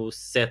when you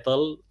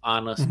settle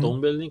on a stone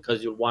building,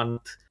 because you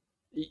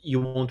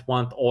won't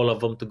want all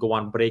of them to go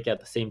on break at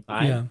the same Yeah,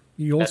 time.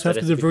 you That's also a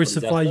have to recipe for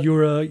diversify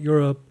disaster.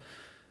 your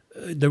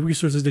the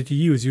resources that you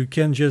use. You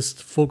can't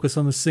just focus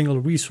on a single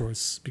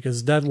resource,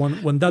 because that one,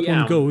 when that one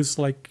Yeah, goes,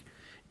 like,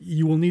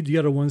 you will need the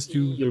other ones to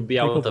you'll be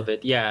take out of over.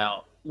 it. Yeah,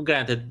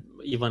 granted,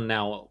 even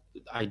now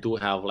I do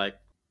have like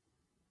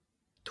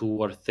 2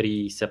 or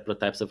 3 separate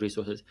types of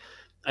resources.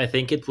 I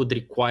think it would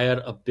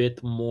require a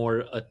bit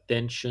more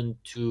attention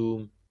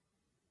to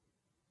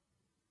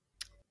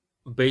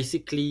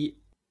basically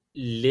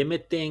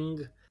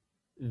limiting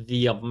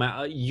the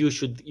amount. You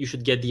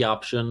should get the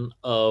option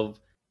of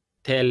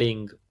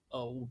telling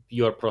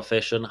your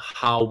profession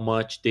how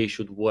much they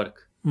should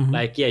work.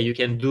 Like, yeah, you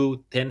can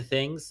do 10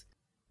 things,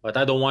 but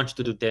I don't want you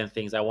to do 10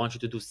 things. I want you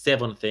to do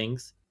 7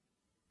 things,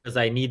 because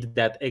I need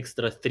that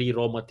extra 3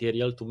 raw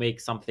material to make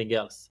something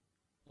else.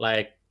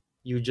 like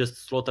you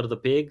just slaughter the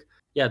pig.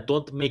 Yeah,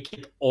 don't make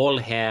it all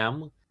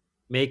ham.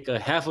 Make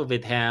half of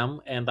it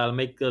ham, and I'll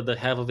make the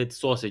half of it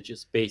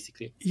sausages,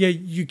 basically. Yeah,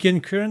 you can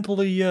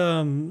currently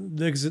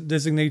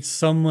designate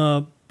some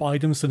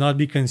items to not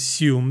be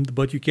consumed,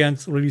 but you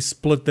can't really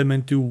split them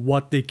into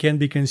what they can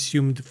be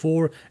consumed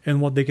for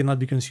and what they cannot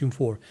be consumed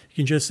for. You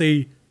can just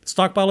say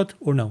stockpile it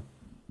or no.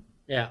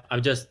 Yeah,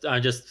 I'm just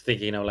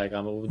thinking, like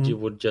you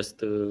would just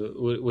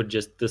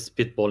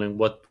spitballing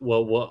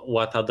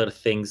what other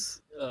things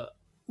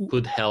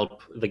could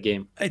help the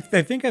game. I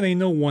think I may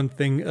know one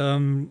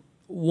thing.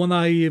 When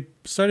I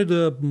started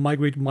to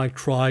migrate my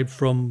tribe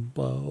from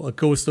a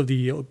coast of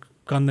the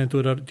continent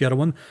to the other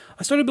one,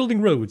 I started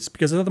building roads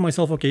because I thought to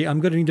myself, okay, I'm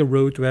going to need a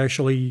road to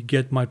actually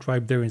get my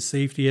tribe there in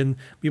safety and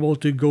be able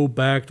to go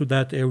back to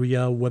that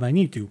area when I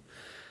need to.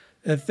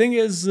 The thing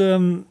is,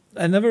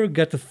 I never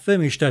got to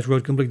finish that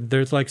road completely.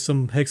 There's like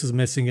some hexes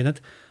missing in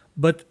it,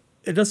 but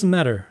it doesn't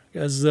matter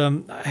because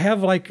I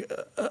have like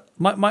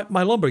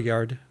my lumber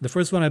yard. The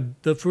first one I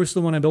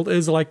built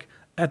is like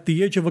at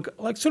the edge of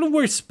like sort of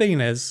where Spain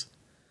is,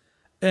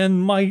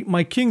 and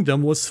my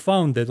kingdom was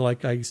founded.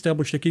 Like I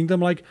established a kingdom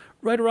like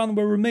right around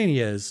where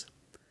Romania is.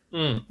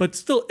 But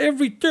still,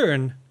 every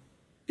turn,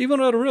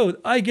 even on the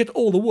road, I get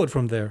all the wood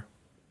from there,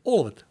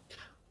 all of it.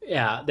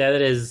 Yeah,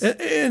 that is.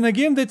 In a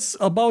game that's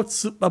about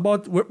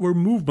where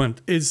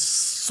movement is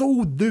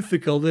so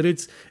difficult that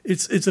it's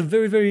a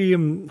very very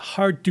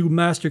hard to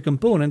master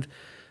component,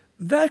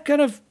 that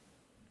kind of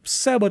Yeah,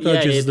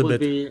 sabotages a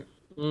bit.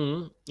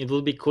 it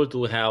would be cool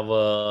to have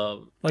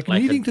Like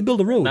like needing to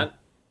build a road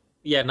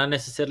not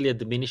necessarily a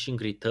diminishing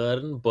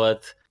return,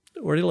 but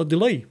or a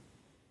delay.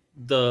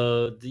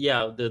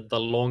 the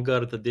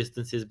longer the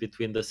distances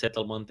between the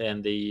settlement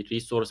and the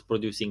resource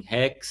producing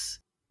hex,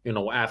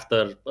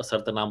 after a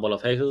certain number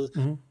of hexes,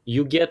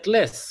 you get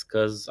less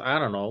because I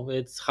don't know,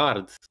 it's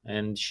hard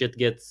and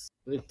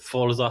it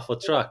falls off a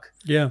truck.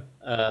 Yeah.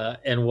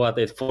 And what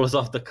it falls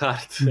off the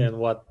cart and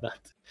whatnot.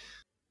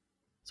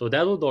 So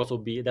that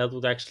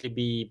would actually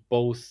be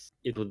both.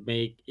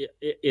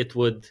 It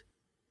would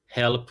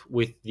help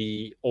with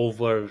the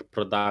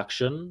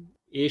overproduction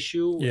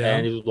issue, Yeah.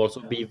 and it would also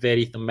be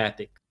very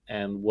thematic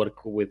and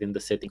work within the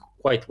setting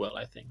quite well.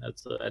 I think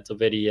that's a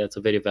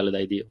very valid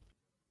idea.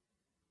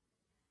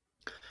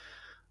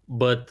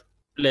 But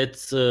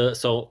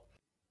so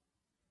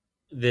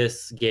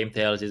this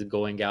GameTales is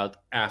going out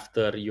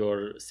after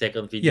your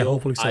second video. Yeah,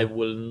 hopefully so.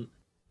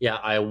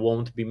 I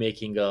won't be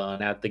making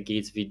an at the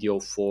gates video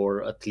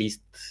for at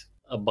least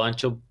a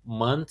bunch of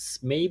months,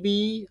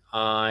 maybe.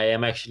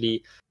 I'm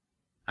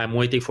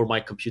waiting for my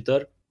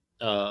computer.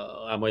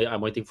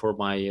 I'm waiting for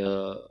my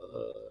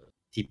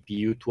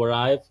CPU to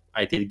arrive.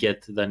 I did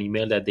get an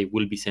email that they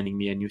will be sending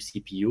me a new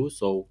CPU,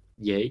 so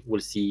yay,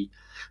 we'll see.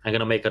 I'm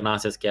gonna make a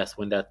nonsense guess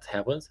when that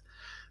happens.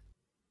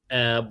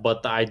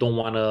 But I don't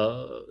want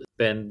to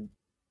spend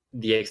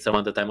the extra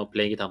amount of time of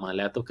playing it on my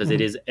laptop because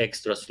it is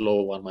extra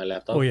slow on my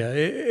laptop. Oh yeah,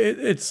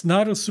 it's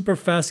not a super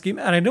fast game,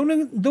 and I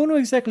don't know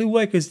exactly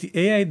why because the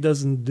AI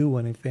doesn't do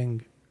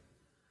anything.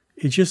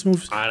 It just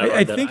moves.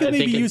 I think it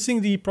may be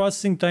using the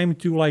processing time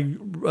to like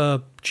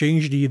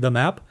change the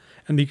map,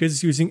 and because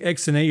it's using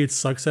X and A, it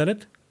sucks at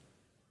it.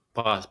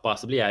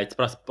 Possibly, yeah.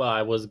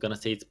 I was gonna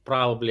say it's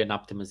probably an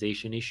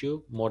optimization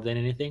issue more than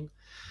anything.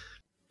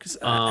 Because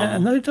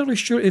I'm not entirely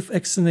sure if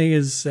X and A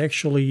is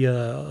actually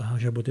how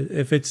should I put it?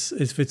 If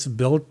it's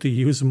built to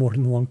use more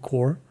than one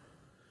core.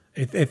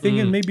 I think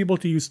it may be able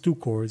to use two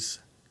cores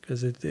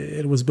because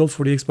it was built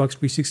for the Xbox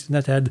 360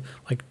 that had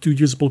like two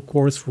usable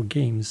cores for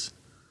games.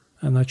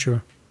 I'm not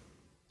sure.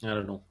 I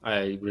don't know.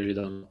 I really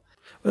don't know.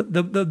 But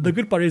the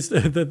good part is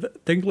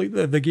that technically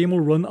the game will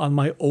run on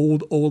my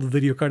old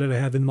video card that I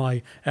have in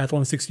my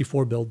Athlon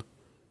 64 build.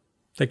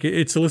 Like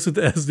it's listed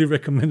as the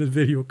recommended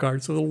video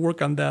card, so it'll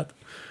work on that.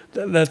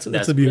 That's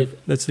a beauty.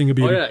 That's thing a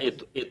beauty. Oh yeah,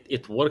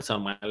 it works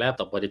on my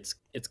laptop, but it's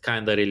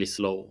kind of really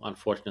slow,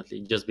 unfortunately,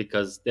 just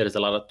because there is a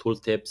lot of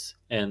tooltips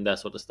and that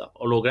sort of stuff.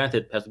 Although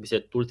granted, it has to be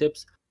said,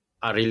 tooltips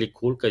are really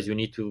cool because you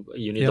need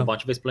a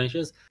bunch of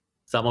explanations.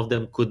 Some of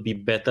them could be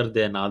better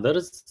than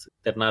others.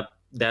 They're not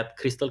that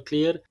crystal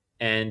clear,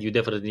 and you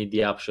definitely need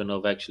the option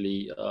of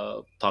actually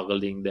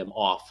toggling them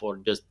off or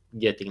just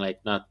getting like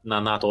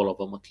not all of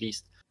them at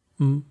least.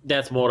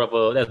 That's more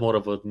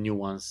of a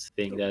nuance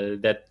thing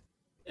that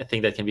I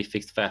think that can be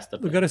fixed faster.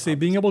 I gotta say,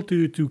 being able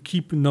to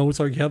keep notes,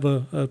 or you have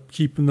a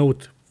keep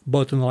note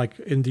button like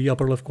in the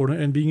upper left corner,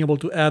 and being able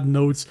to add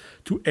notes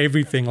to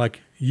everything,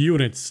 like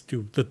units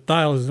to the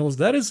tiles and all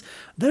that is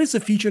a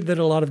feature that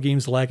a lot of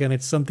games lack, and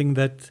it's something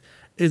that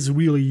is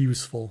really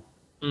useful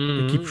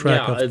to keep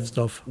track of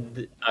stuff.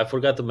 I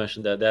forgot to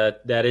mention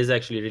that is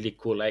actually really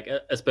cool. Like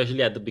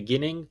especially at the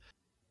beginning.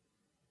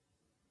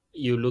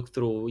 You look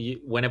through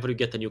whenever you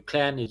get a new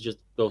clan, it just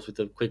goes with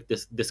a quick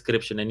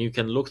description, and you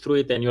can look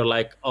through it and you're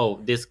like, oh,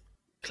 this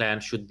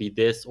clan should be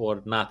this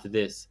or not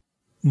this.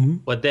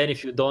 But then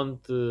if you don't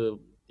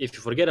if you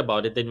forget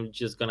about it, then you're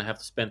just gonna have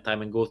to spend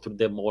time and go through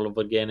them all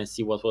over again and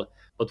see what.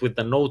 But with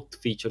the note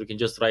feature, you can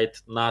just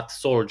write not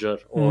soldier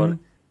or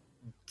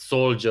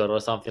soldier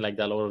or something like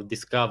that, or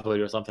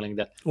discovery or something like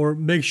that. Or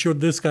make sure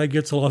this guy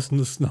gets lost in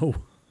the snow.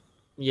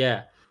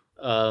 Yeah.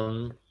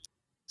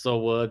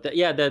 So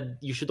that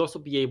you should also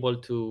be able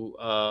to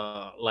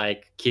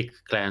like kick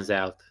clans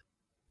out,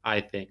 I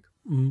think.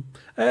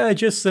 I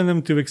just send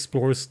them to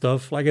explore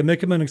stuff. Like I make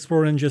them an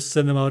explorer and just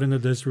send them out in the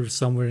desert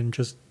somewhere and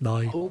just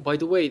die. Oh, by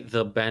the way,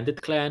 the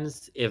bandit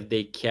clans, if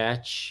they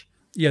catch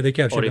Yeah, they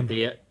capture or them.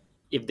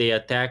 if they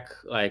attack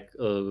like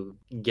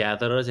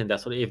gatherers, and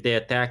that's what, if they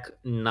attack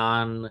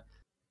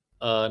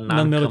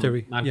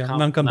Non-military. Yeah,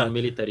 non-combat.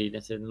 non-military,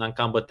 that's it,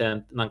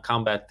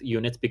 non-combat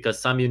units, because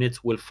some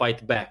units will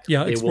fight back.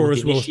 Yeah, They won't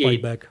explorers will fight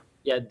initiate. back.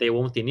 Yeah, they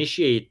won't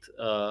initiate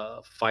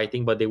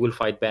fighting, but they will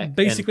fight back.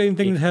 Basically, and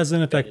anything that kick has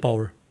an attack bandit.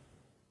 power.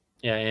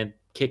 Yeah, and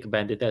kick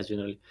bandit as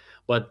generally.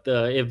 But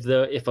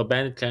if a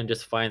bandit clan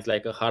just finds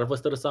like a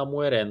harvester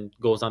somewhere and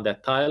goes on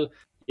that tile,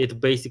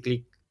 it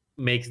basically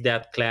makes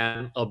that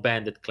clan a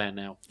bandit clan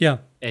now, Yeah,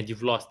 and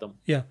you've lost them.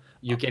 yeah.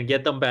 You can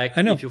get them back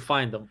I know. if you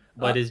find them,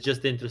 but it's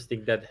just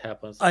interesting that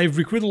happens. I've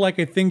recruited like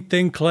I think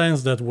 10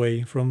 clans that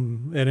way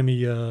from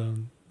enemy.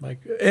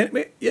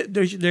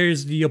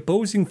 There's the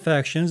opposing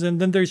factions, and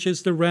then there's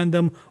just the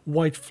random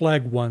white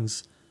flag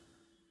ones.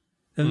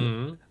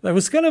 And I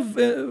was kind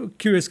of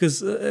curious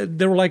because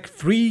there were like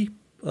three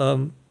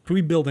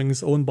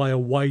buildings owned by a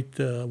white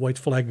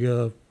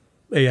flag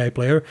AI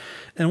player,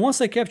 and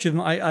once I captured them,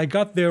 I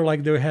got there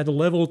like they had a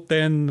level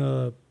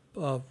 10.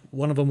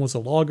 One of them was a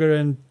logger,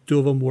 and two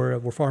of them were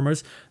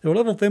farmers. They were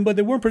level 10, but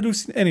they weren't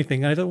producing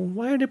anything. And I thought,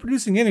 why aren't they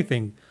producing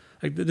anything?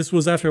 Like this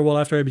was after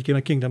I became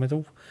a kingdom. I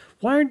thought,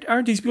 why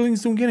aren't these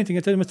buildings doing anything?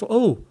 I thought,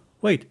 oh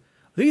wait,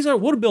 these are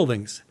wood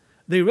buildings.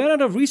 They ran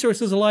out of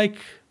resources like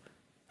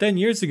 10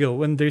 years ago,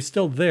 when they're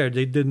still there.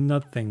 They did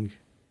nothing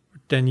for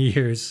 10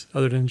 years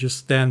other than just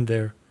stand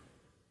there.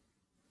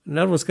 And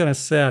that was kind of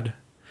sad.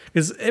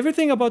 Because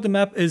everything about the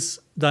map is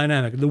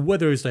dynamic. The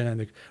weather is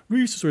dynamic.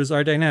 Resources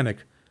are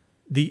dynamic.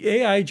 The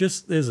AI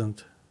just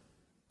isn't.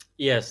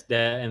 Yes,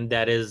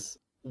 that is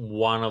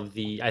one of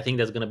the. I think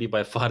that's going to be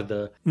by far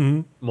the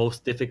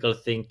most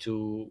difficult thing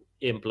to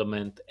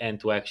implement and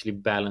to actually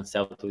balance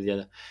out with the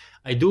other.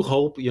 I do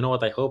hope. You know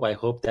what I hope? I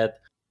hope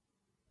that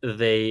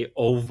they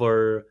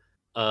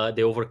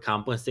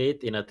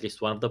overcompensate in at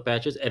least one of the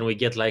patches, and we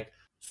get like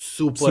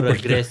super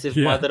aggressive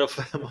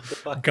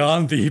motherfuckers.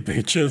 Gandhi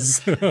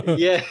bitches.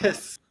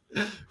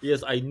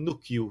 Yes, I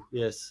nuke you.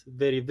 Yes,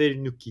 very very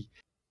nuky.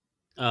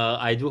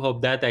 I do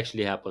hope that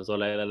actually happens, or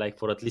like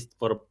for at least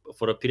for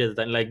a period of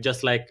time, like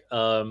just like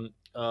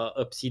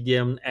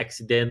Obsidian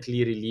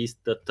accidentally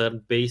released the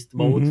turn-based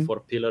mode for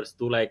Pillars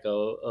 2 like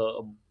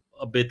a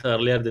bit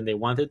earlier than they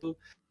wanted to.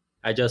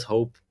 I just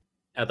hope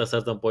at a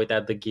certain point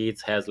at the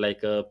gates has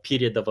like a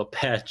period of a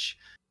patch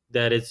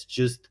that it's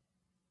just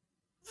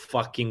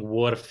fucking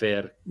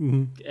warfare,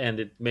 and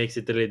it makes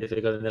it really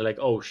difficult, and they're like,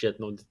 oh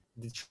shit, no,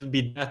 it shouldn't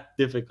be that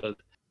difficult.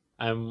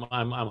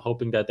 I'm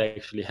hoping that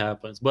actually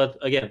happens. But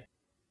again,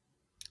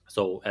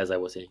 so as I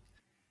was saying,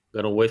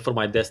 gonna wait for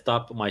my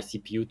desktop, my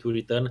CPU to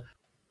return.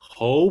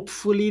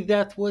 Hopefully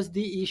that was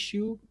the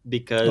issue,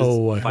 because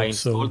if I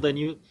install the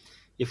new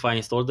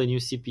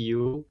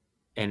CPU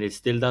and it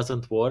still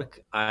doesn't work,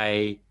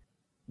 I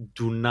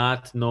do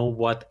not know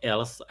what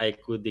else I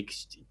could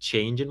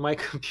change in my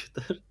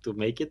computer to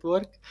make it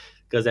work,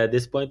 because at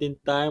this point in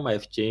time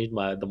I've changed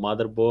the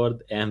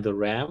motherboard and the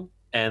RAM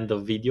and the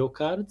video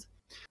cards.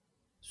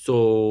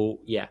 So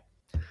yeah,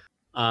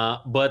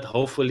 but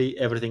hopefully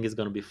everything is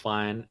going to be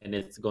fine and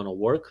it's going to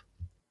work.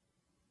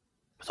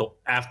 So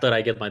after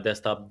I get my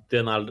desktop,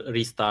 then I'll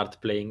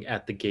restart playing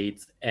at the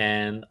gates,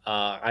 and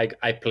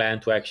I plan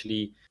to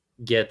actually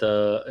get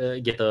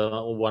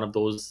one of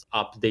those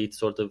update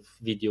sort of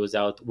videos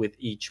out with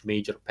each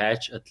major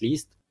patch at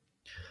least.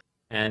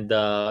 And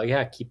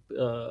keep.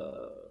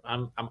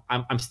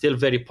 I'm still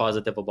very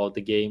positive about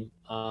the game.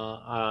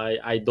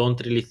 I don't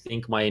really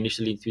think my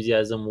initial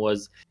enthusiasm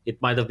was.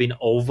 It might have been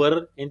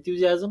over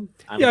enthusiasm.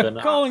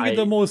 Calling it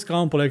the most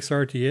complex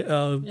RTA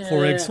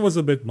 4X was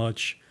a bit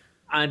much.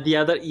 On the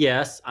other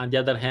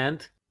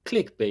hand,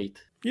 clickbait.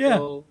 Yeah.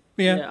 So,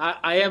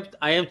 I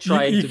am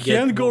trying to get. You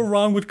can't go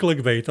wrong with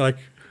clickbait. Like,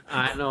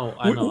 I know.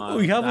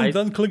 We haven't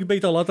done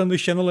clickbait a lot on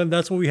this channel, and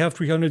that's why we have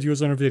 300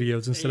 views on our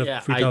videos instead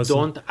of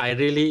 3,000. I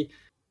really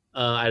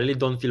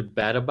don't feel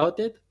bad about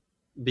it,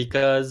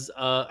 because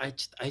I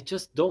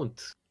just don't.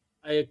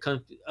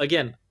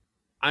 Again,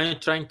 I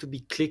am trying to be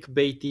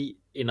clickbaity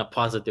in a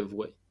positive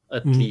way,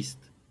 at least.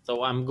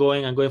 So I'm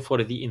going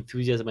for the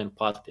enthusiasm and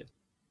positive.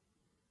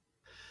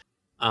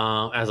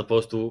 As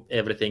opposed to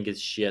everything is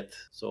shit.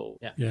 So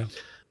yeah.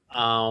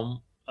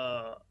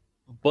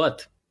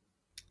 But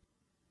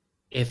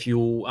if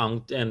you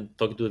and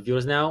talking to the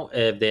viewers now,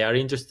 if they are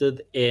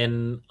interested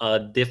in a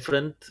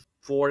different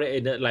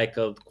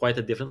quite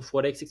a different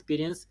 4X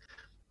experience,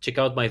 check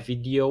out my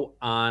video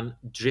on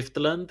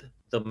Driftland,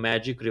 the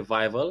Magic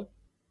Revival,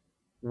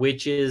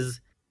 which is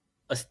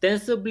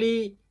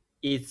ostensibly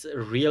it's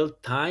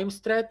real-time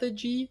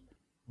strategy,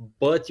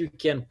 but you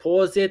can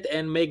pause it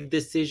and make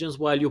decisions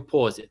while you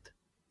pause it,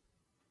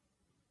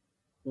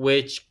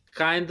 which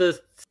kind of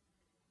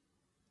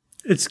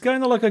It's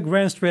kind of like a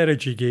grand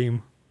strategy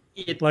game,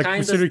 it like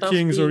kind of Crusader stops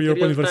Kings or being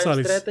Europa real time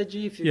Universalis.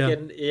 strategy if you Yeah,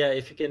 can, yeah,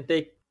 if you can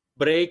take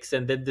breaks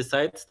and then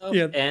decide stuff,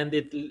 yeah. and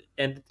it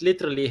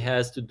literally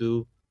has to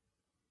do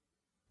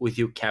with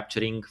you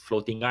capturing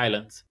floating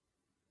islands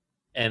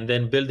and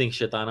then building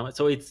shit on them.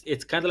 So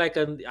it's kind of like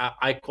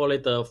I call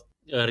it a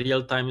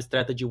real time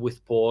strategy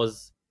with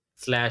pause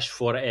slash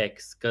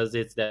 4x, because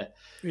it's that.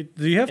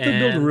 Do you have to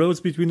build And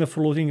roads between the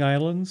floating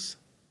islands?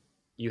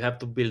 you have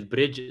to build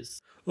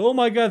bridges. Oh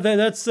my god,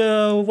 that's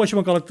what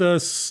you call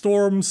it,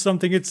 Storm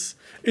something. It's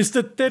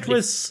the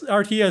Tetris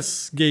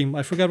RTS game.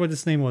 I forgot what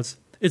its name was.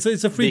 It's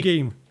a free Big-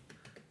 game.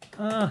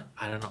 I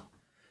don't know.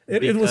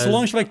 It was Because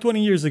launched like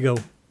 20 years ago.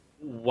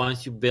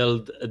 once you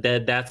build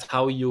that, that's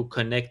how you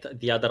connect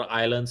the other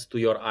islands to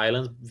your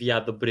islands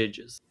via the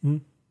bridges.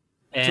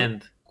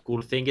 And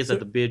cool thing is that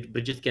the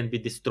bridges can be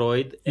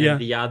destroyed and Yeah.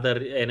 the other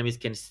enemies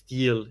can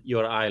steal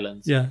your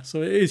islands. Yeah,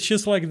 so it's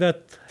just like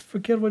that. I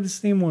forget what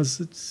its name was.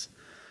 It's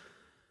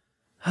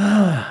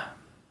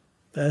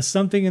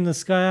something in the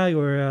sky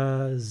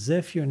or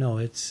Zephyr. No,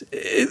 it's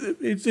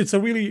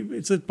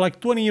a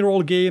like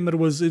 20-year-old game. It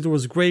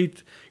was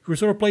great. You were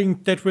sort of playing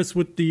Tetris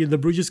with the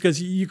bridges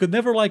because you could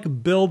never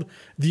like build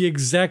the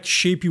exact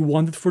shape you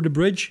wanted for the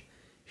bridge.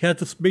 You had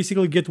to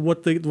basically get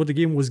what the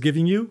game was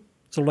giving you.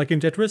 So like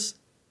in Tetris.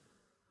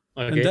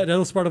 Okay. And that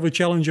was part of a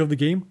challenge of the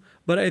game.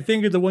 But I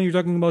think the one you're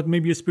talking about may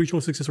be a spiritual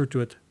successor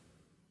to it.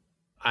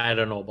 I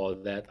don't know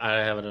about that. I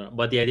haven't.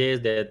 But the idea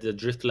is that the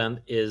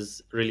Driftland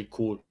is really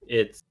cool.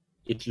 It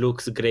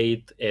looks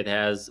great. It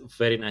has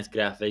very nice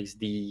graphics.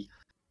 The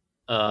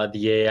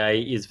AI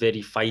is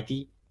very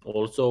fighty.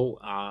 Also,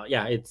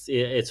 yeah,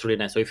 it's really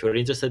nice. So if you're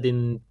interested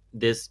in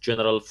this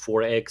general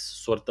 4X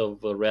sort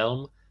of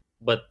realm,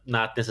 but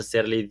not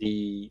necessarily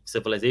the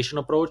civilization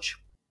approach,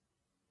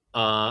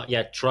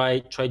 yeah, try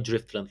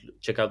Driftland.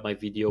 Check out my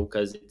video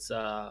because it's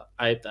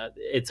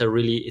a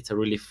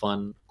really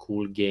fun,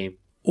 cool game.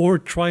 Or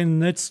try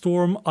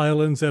Netstorm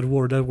Islands at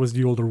War. That was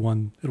the older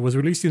one. It was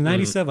released in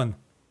 '97.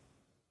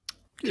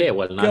 Okay,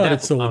 well, not God, that.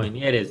 it's old. I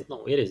mean, it is.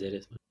 No, it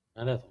is.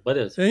 Not that, but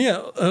it is. And yeah,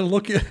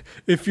 look,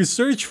 if you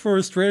search for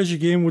a strategy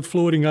game with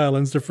floating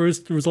islands, the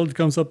first result that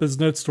comes up is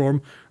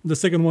Netstorm. The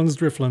second one is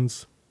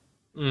Driftlands.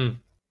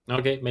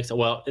 Okay, makes sense.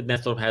 Well,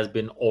 Netstorm has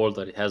been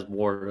older. It has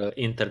more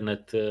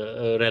internet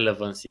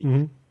relevancy.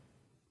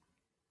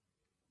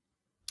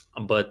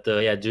 But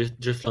yeah,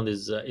 Driftland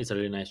is a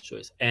really nice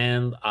choice,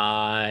 and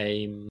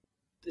I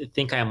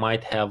think I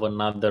might have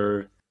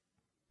another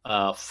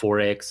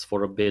 4X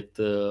for a bit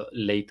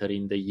later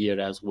in the year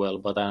as well.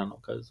 But I don't know,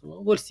 because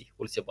we'll see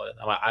about it.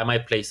 I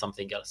might play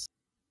something else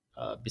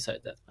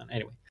besides that. And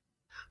anyway,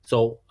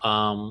 so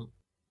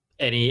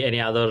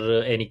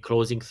any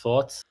closing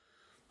thoughts?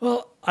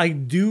 Well, I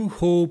do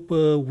hope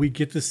we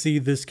get to see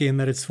this game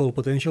at its full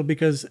potential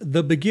because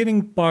the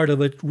beginning part of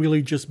it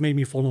really just made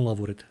me fall in love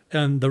with it.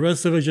 And the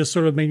rest of it just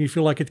sort of made me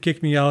feel like it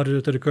kicked me out to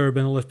the curb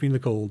and left me in the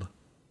cold.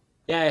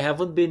 Yeah, I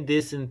haven't been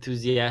this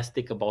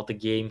enthusiastic about the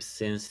game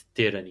since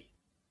Tyranny.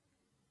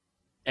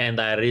 And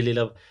I really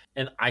love,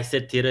 and I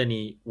said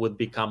Tyranny would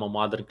become a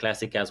modern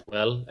classic as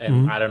well.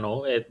 And I don't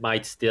know, it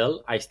might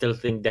still. I still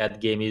think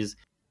that game is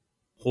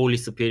wholly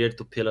superior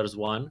to Pillars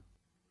 1.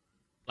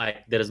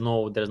 Like there's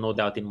no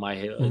doubt in my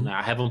head.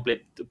 I haven't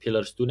played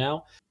Pillars 2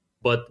 now,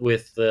 but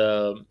with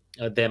them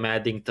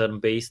adding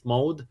turn-based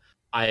mode,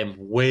 I am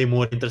way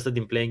more interested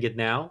in playing it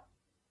now.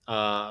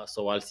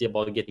 So I'll see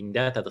about getting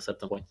that at a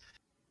certain point.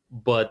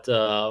 But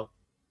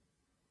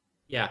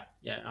yeah,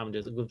 I'm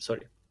just good.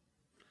 Sorry.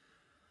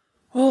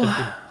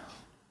 Well,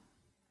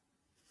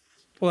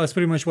 that's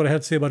pretty much what I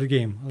had to say about the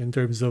game in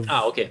terms of.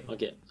 Okay.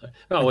 Sorry.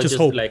 No, I was just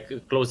hope. like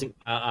closing.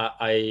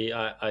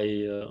 I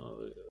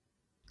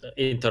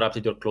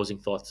interrupted your closing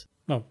thoughts.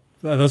 No,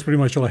 that's pretty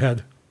much all I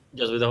had.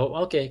 Just with the hope.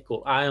 Okay,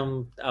 cool. I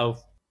am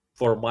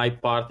for my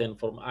part, and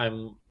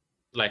I'm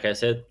like I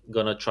said,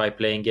 gonna try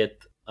playing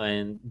it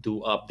and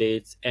do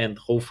updates, and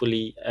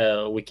hopefully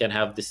we can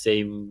have the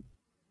same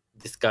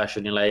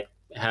discussion in like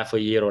half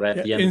a year or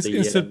at the end of the year.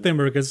 In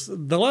September, because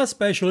the last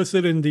patch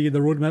listed in the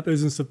roadmap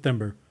is in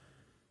September.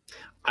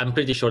 I'm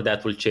pretty sure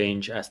that will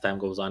change as time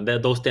goes on.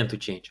 Those tend to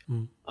change,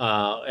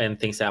 and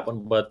things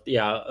happen. But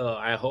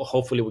yeah,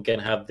 hopefully we can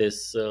have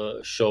this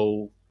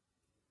show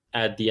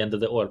at the end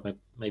of or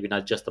maybe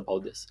not just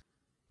about this,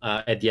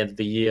 at the end of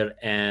the year,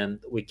 and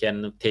we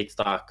can take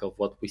stock of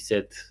what we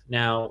said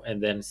now,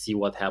 and then see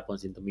what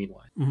happens in the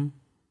meanwhile.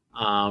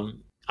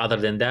 Other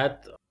than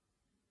that,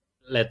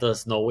 let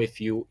us know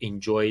if you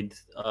enjoyed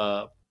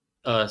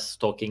us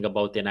talking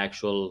about an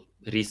actual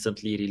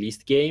recently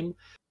released game.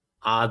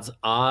 Odds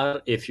are,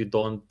 if you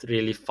don't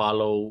really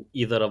follow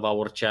either of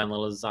our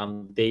channels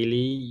on daily,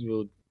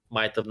 you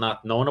might have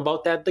not known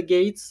about At the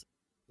Gates.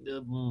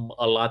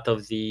 A lot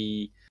of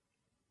the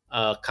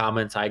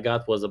comments I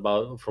got was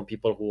from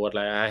people who were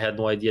like, I had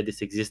no idea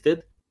this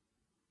existed.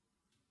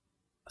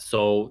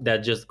 So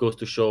that just goes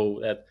to show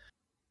that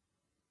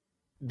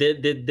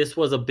this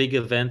was a big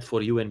event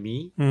for you and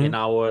me in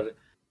our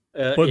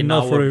but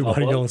not for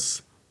everybody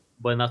else.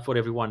 But not for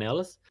everyone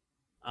else.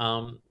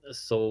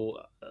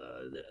 So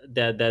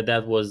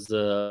that was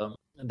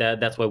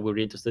that's why we're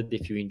interested.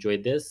 If you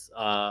enjoyed this,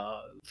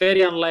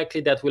 very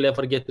unlikely that we'll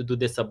ever get to do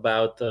this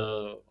about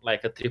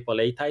like a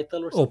AAA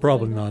title or Oh, something like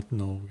probably that. not.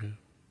 No.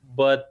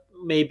 But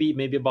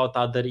maybe about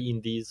other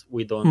indies,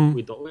 Hmm.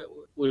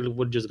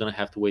 we're just gonna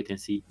have to wait and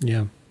see.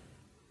 Yeah.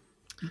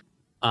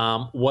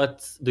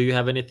 What do you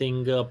have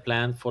anything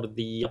planned for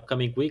the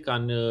upcoming week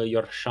on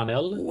your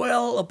channel?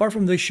 Well, apart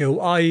from this show,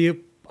 I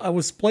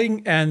was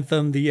playing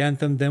Anthem, the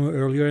Anthem demo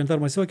earlier, and thought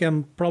to myself, okay,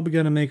 I'm probably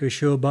gonna make a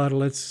show about it.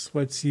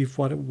 Let's see if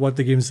what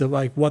the game's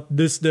like, what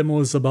this demo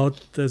is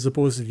about as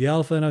opposed to the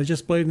alpha. And I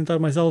just played and thought to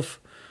myself,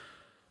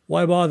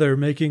 why bother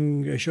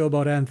making a show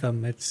about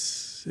Anthem?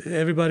 It's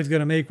everybody's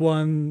gonna make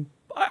one.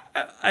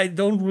 I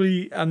don't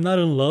really. I'm not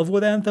in love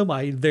with Anthem.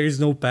 There's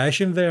no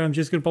passion there. I'm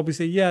just gonna probably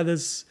say, yeah,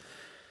 this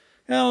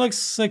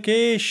looks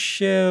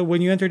okay-ish.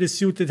 When you enter the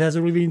suit, it has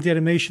a really neat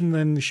animation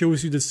and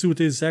shows you the suit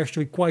is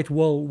actually quite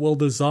well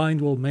designed,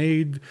 well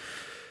made.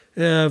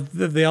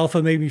 The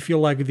alpha made me feel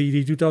like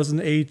the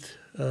 2008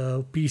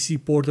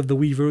 PC port of the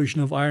Wii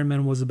version of Iron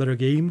Man was a better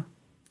game.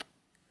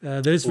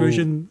 This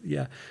version,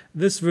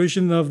 this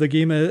version of the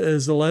game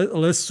is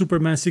less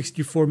Superman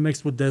 64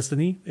 mixed with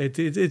Destiny.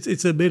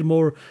 It's a bit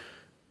more,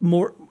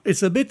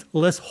 it's a bit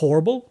less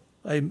horrible.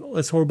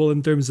 Less horrible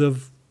in terms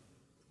of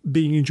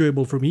being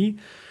enjoyable for me,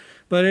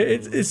 but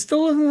it's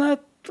still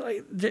not.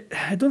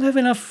 I don't have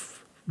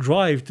enough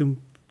drive to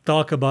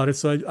talk about it,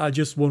 so I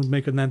just won't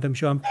make an Anthem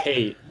show. I'm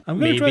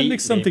gonna try and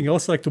make something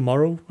else like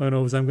tomorrow. I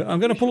know I'm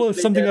gonna pull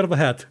something out of a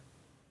hat.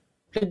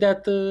 Play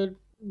that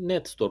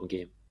Netstorm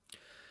game.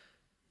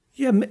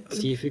 Yeah,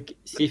 see if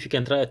you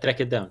can track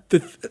it down.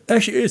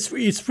 Actually,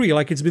 it's free.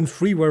 Like it's been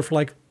freeware for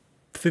like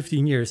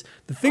 15 years.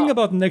 The thing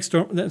about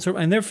Netstorm,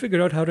 I never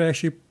figured out how to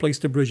actually place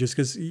the bridges,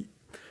 because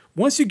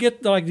once you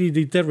get like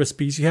the terrorist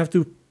piece, you have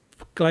to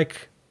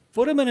like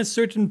put them in a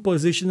certain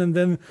position and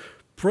then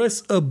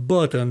press a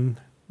button,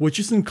 which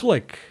isn't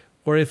click.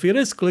 Or if it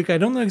is click, I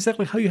don't know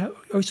exactly how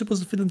are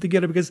supposed to fit them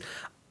together, because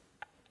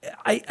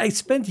I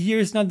spent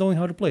years not knowing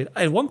how to play it.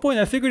 At one point,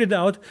 I figured it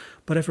out,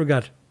 but I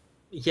forgot.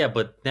 Yeah,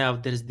 but now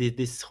there's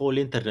this whole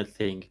internet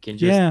thing. You can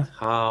just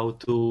how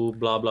to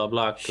blah blah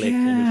blah click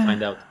and you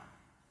find out.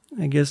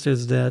 I guess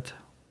there's that.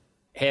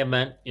 Hey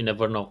man, you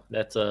never know.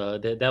 That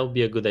would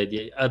be a good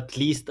idea. At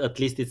least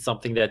it's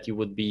something that you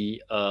would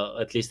be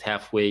at least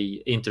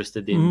halfway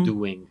interested in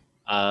doing.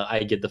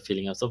 I get the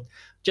feeling of. So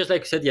just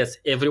like you said, yes,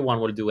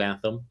 everyone will do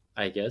Anthem,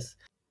 I guess.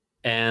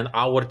 And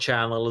our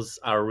channels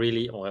are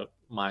really, well,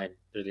 mine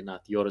really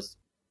not, yours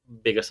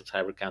bigger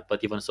subscriber count,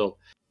 but even so,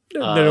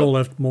 they're all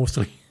left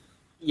mostly.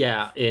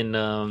 Yeah, in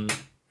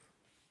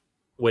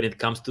when it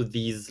comes to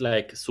these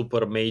like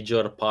super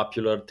major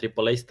popular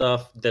AAA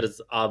stuff,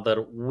 there's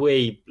other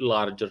way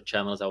larger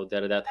channels out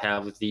there that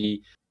have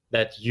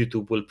that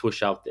YouTube will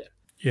push out there.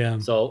 Yeah.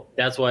 So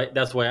that's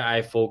why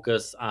I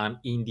focus on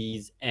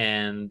indies,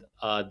 and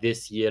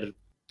this year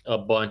a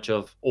bunch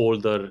of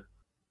older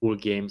cool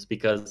games,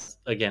 because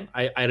again,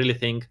 I really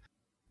think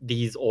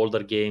these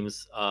older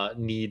games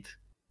need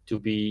to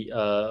be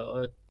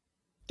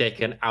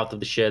taken out of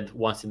the shed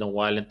once in a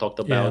while and talked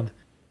about.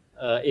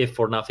 If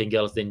for nothing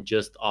else, then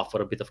just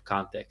offer a bit of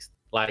context.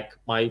 Like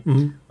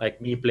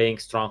like me playing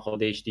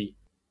Stronghold HD.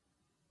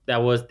 That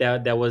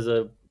was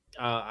a.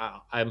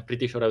 I'm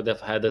pretty sure I would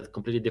have had a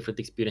completely different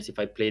experience if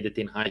I played it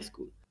in high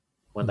school,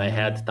 when I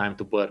had time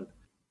to burn.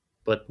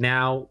 But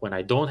now, when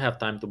I don't have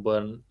time to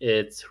burn,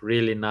 it's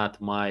really not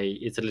my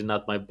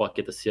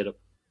bucket of syrup.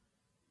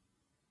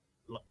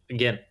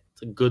 Again,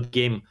 it's a good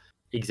game.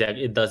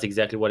 Exactly, it does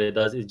exactly what it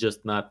does. It's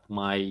just not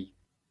my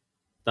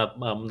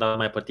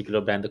particular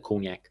brand of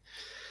cognac.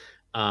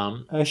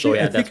 Actually,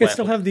 I think I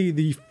still have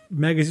the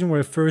magazine where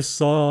I first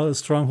saw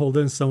Stronghold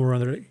in somewhere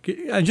under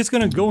it. I'm just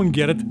gonna go and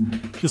get it,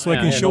 just so I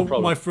can show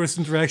my first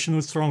interaction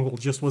with Stronghold.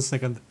 Just 1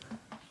 second.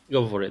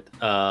 Go for it.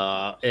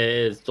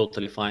 It's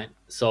totally fine.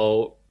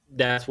 So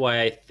that's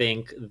why I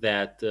think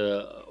that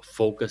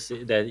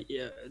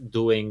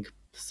doing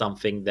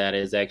something that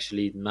is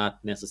actually not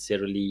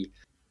necessarily,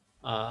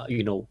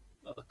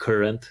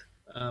 current,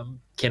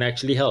 can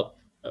actually help.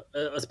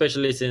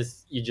 Especially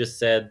since you just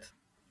said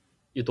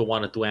you don't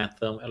want to do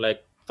Anthem.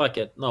 Like, fuck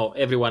it. No,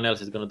 everyone else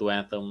is going to do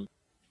Anthem.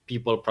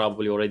 People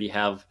probably already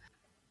have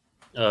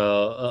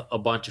a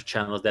bunch of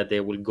channels that they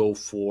will go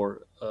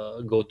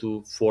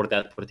to for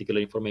that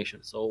particular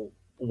information. So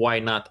why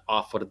not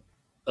offer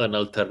an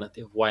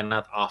alternative? Why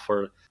not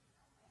offer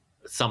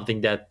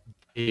something that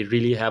they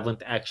really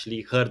haven't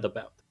actually heard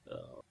about?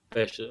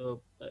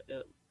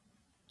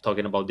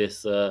 Talking about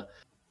this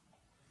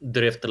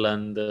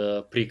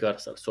Driftland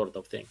precursor sort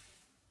of thing.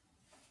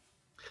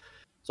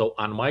 So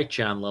on my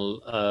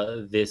channel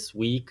this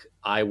week,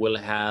 I will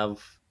have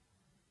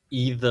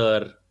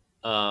either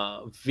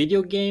a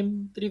video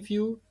game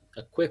review,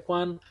 a quick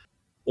one,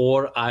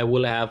 or I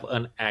will have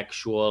an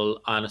actual,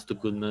 honest to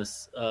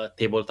goodness,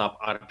 tabletop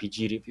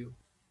RPG review.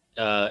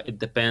 It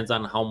depends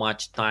on how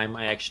much time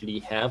I actually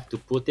have to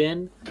put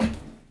in.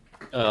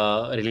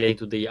 related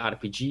to the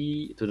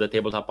RPG, to the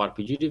tabletop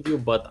RPG review,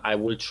 but I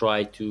will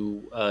try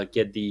to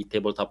get the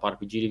tabletop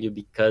RPG review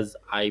because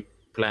I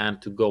plan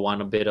to go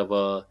on a bit of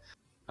a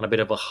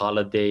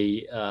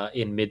holiday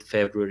in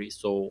mid-February.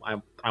 So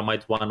I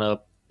might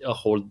wanna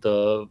hold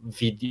the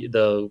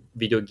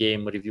video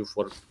game review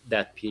for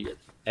that period.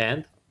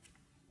 And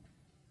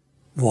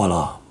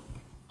Voila.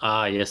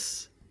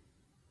 yes,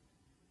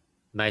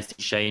 nice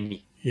and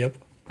shiny. Yep.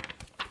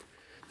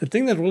 The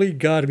thing that really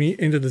got me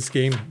into this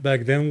game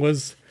back then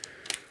was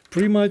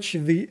pretty much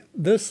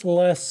this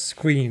last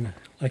screen,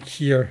 like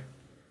here.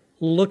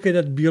 Look at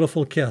that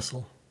beautiful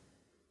castle.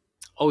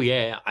 Oh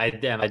yeah, I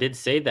did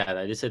say that.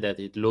 I did say that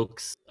it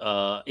looks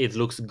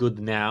good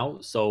now.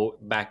 So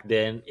back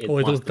then it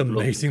looked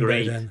amazing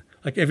great. back then.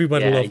 Like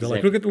everybody loved it.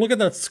 Like look at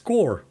that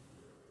score.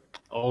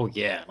 Oh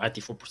yeah,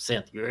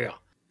 94%. Yeah.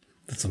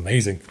 That's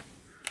amazing.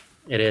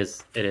 It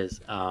is.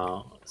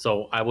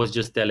 So I was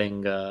just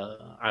telling,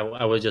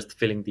 I was just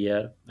filling the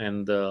air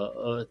and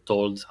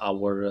told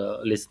our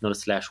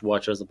listeners /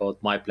 watchers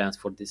about my plans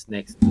for this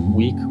next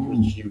week,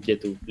 which you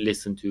get to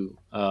listen to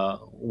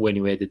when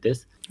you edit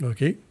this.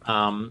 Okay.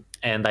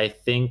 And I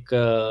think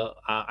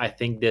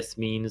this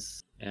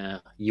means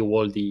you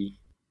all the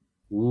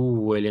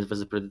Aliens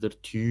vs Predator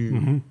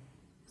 2,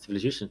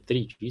 Civilization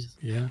 3, Jesus.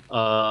 Yeah.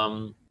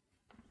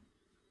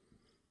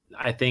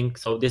 I think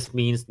so. This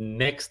means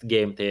next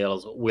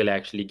GameTales will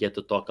actually get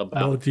to talk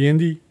about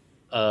D&D,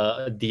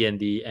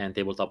 D&D and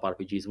tabletop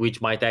RPGs,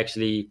 which might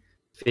actually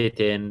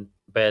fit in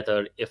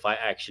better if I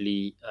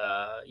actually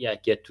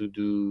get to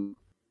do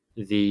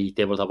the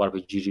tabletop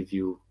RPG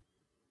review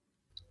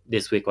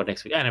this week or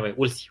next week. Anyway,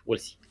 we'll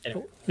see.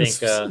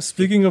 Anyway,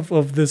 speaking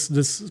of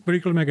this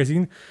particular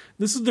magazine,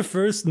 this is the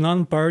first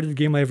non-pirated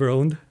game I ever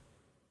owned.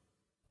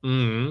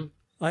 Mm-hmm.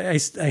 I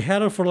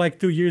had it for like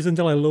 2 years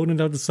until I loaned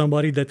it out to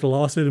somebody that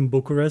lost it in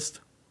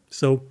Bucharest.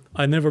 So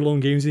I never loan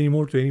games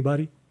anymore to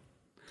anybody.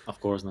 Of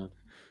course not.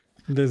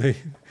 They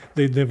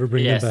never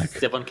bring them back.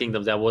 Seven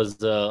Kingdoms. That was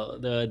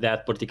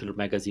that particular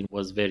magazine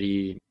was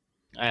very.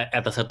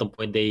 At a certain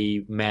point,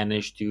 they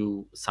managed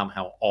to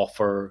somehow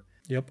offer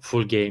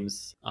full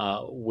games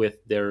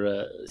with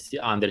their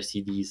on their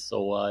CDs.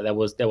 So that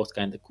was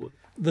kind of cool.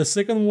 The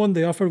second one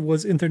they offered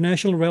was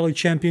International Rally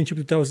Championship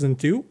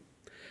 2002.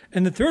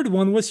 And the third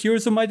one was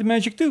Heroes of Might and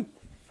Magic 2.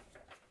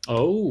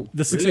 Oh,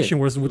 the succession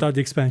was without the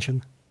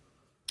expansion.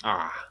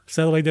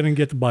 Sadly, I didn't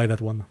get to buy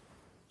that one.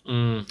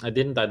 I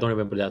didn't. I don't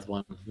remember that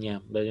one. Yeah,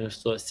 but it was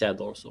so sad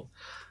also.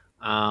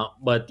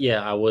 But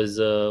yeah, I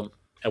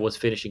was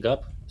finishing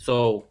up.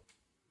 So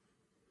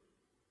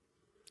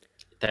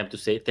time to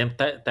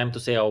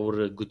say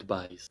our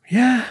goodbyes.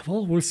 Yeah,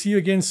 well, we'll see you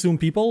again soon,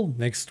 people.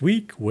 Next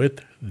week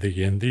with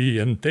D&D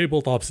and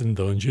tabletops and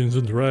Dungeons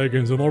and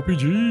Dragons and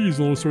RPGs,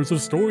 all sorts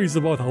of stories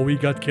about how we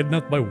got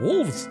kidnapped by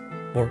wolves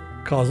or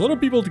cause other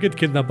people to get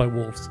kidnapped by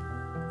wolves.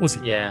 We'll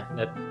see. Yeah,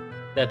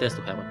 that has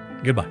to happen.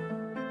 Goodbye.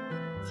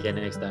 See you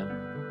next time.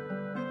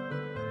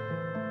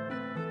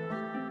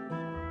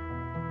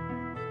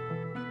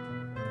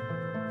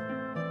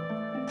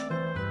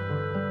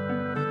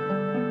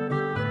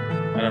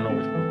 I don't know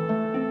which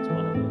one. It's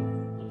one of them.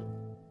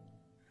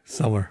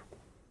 Somewhere.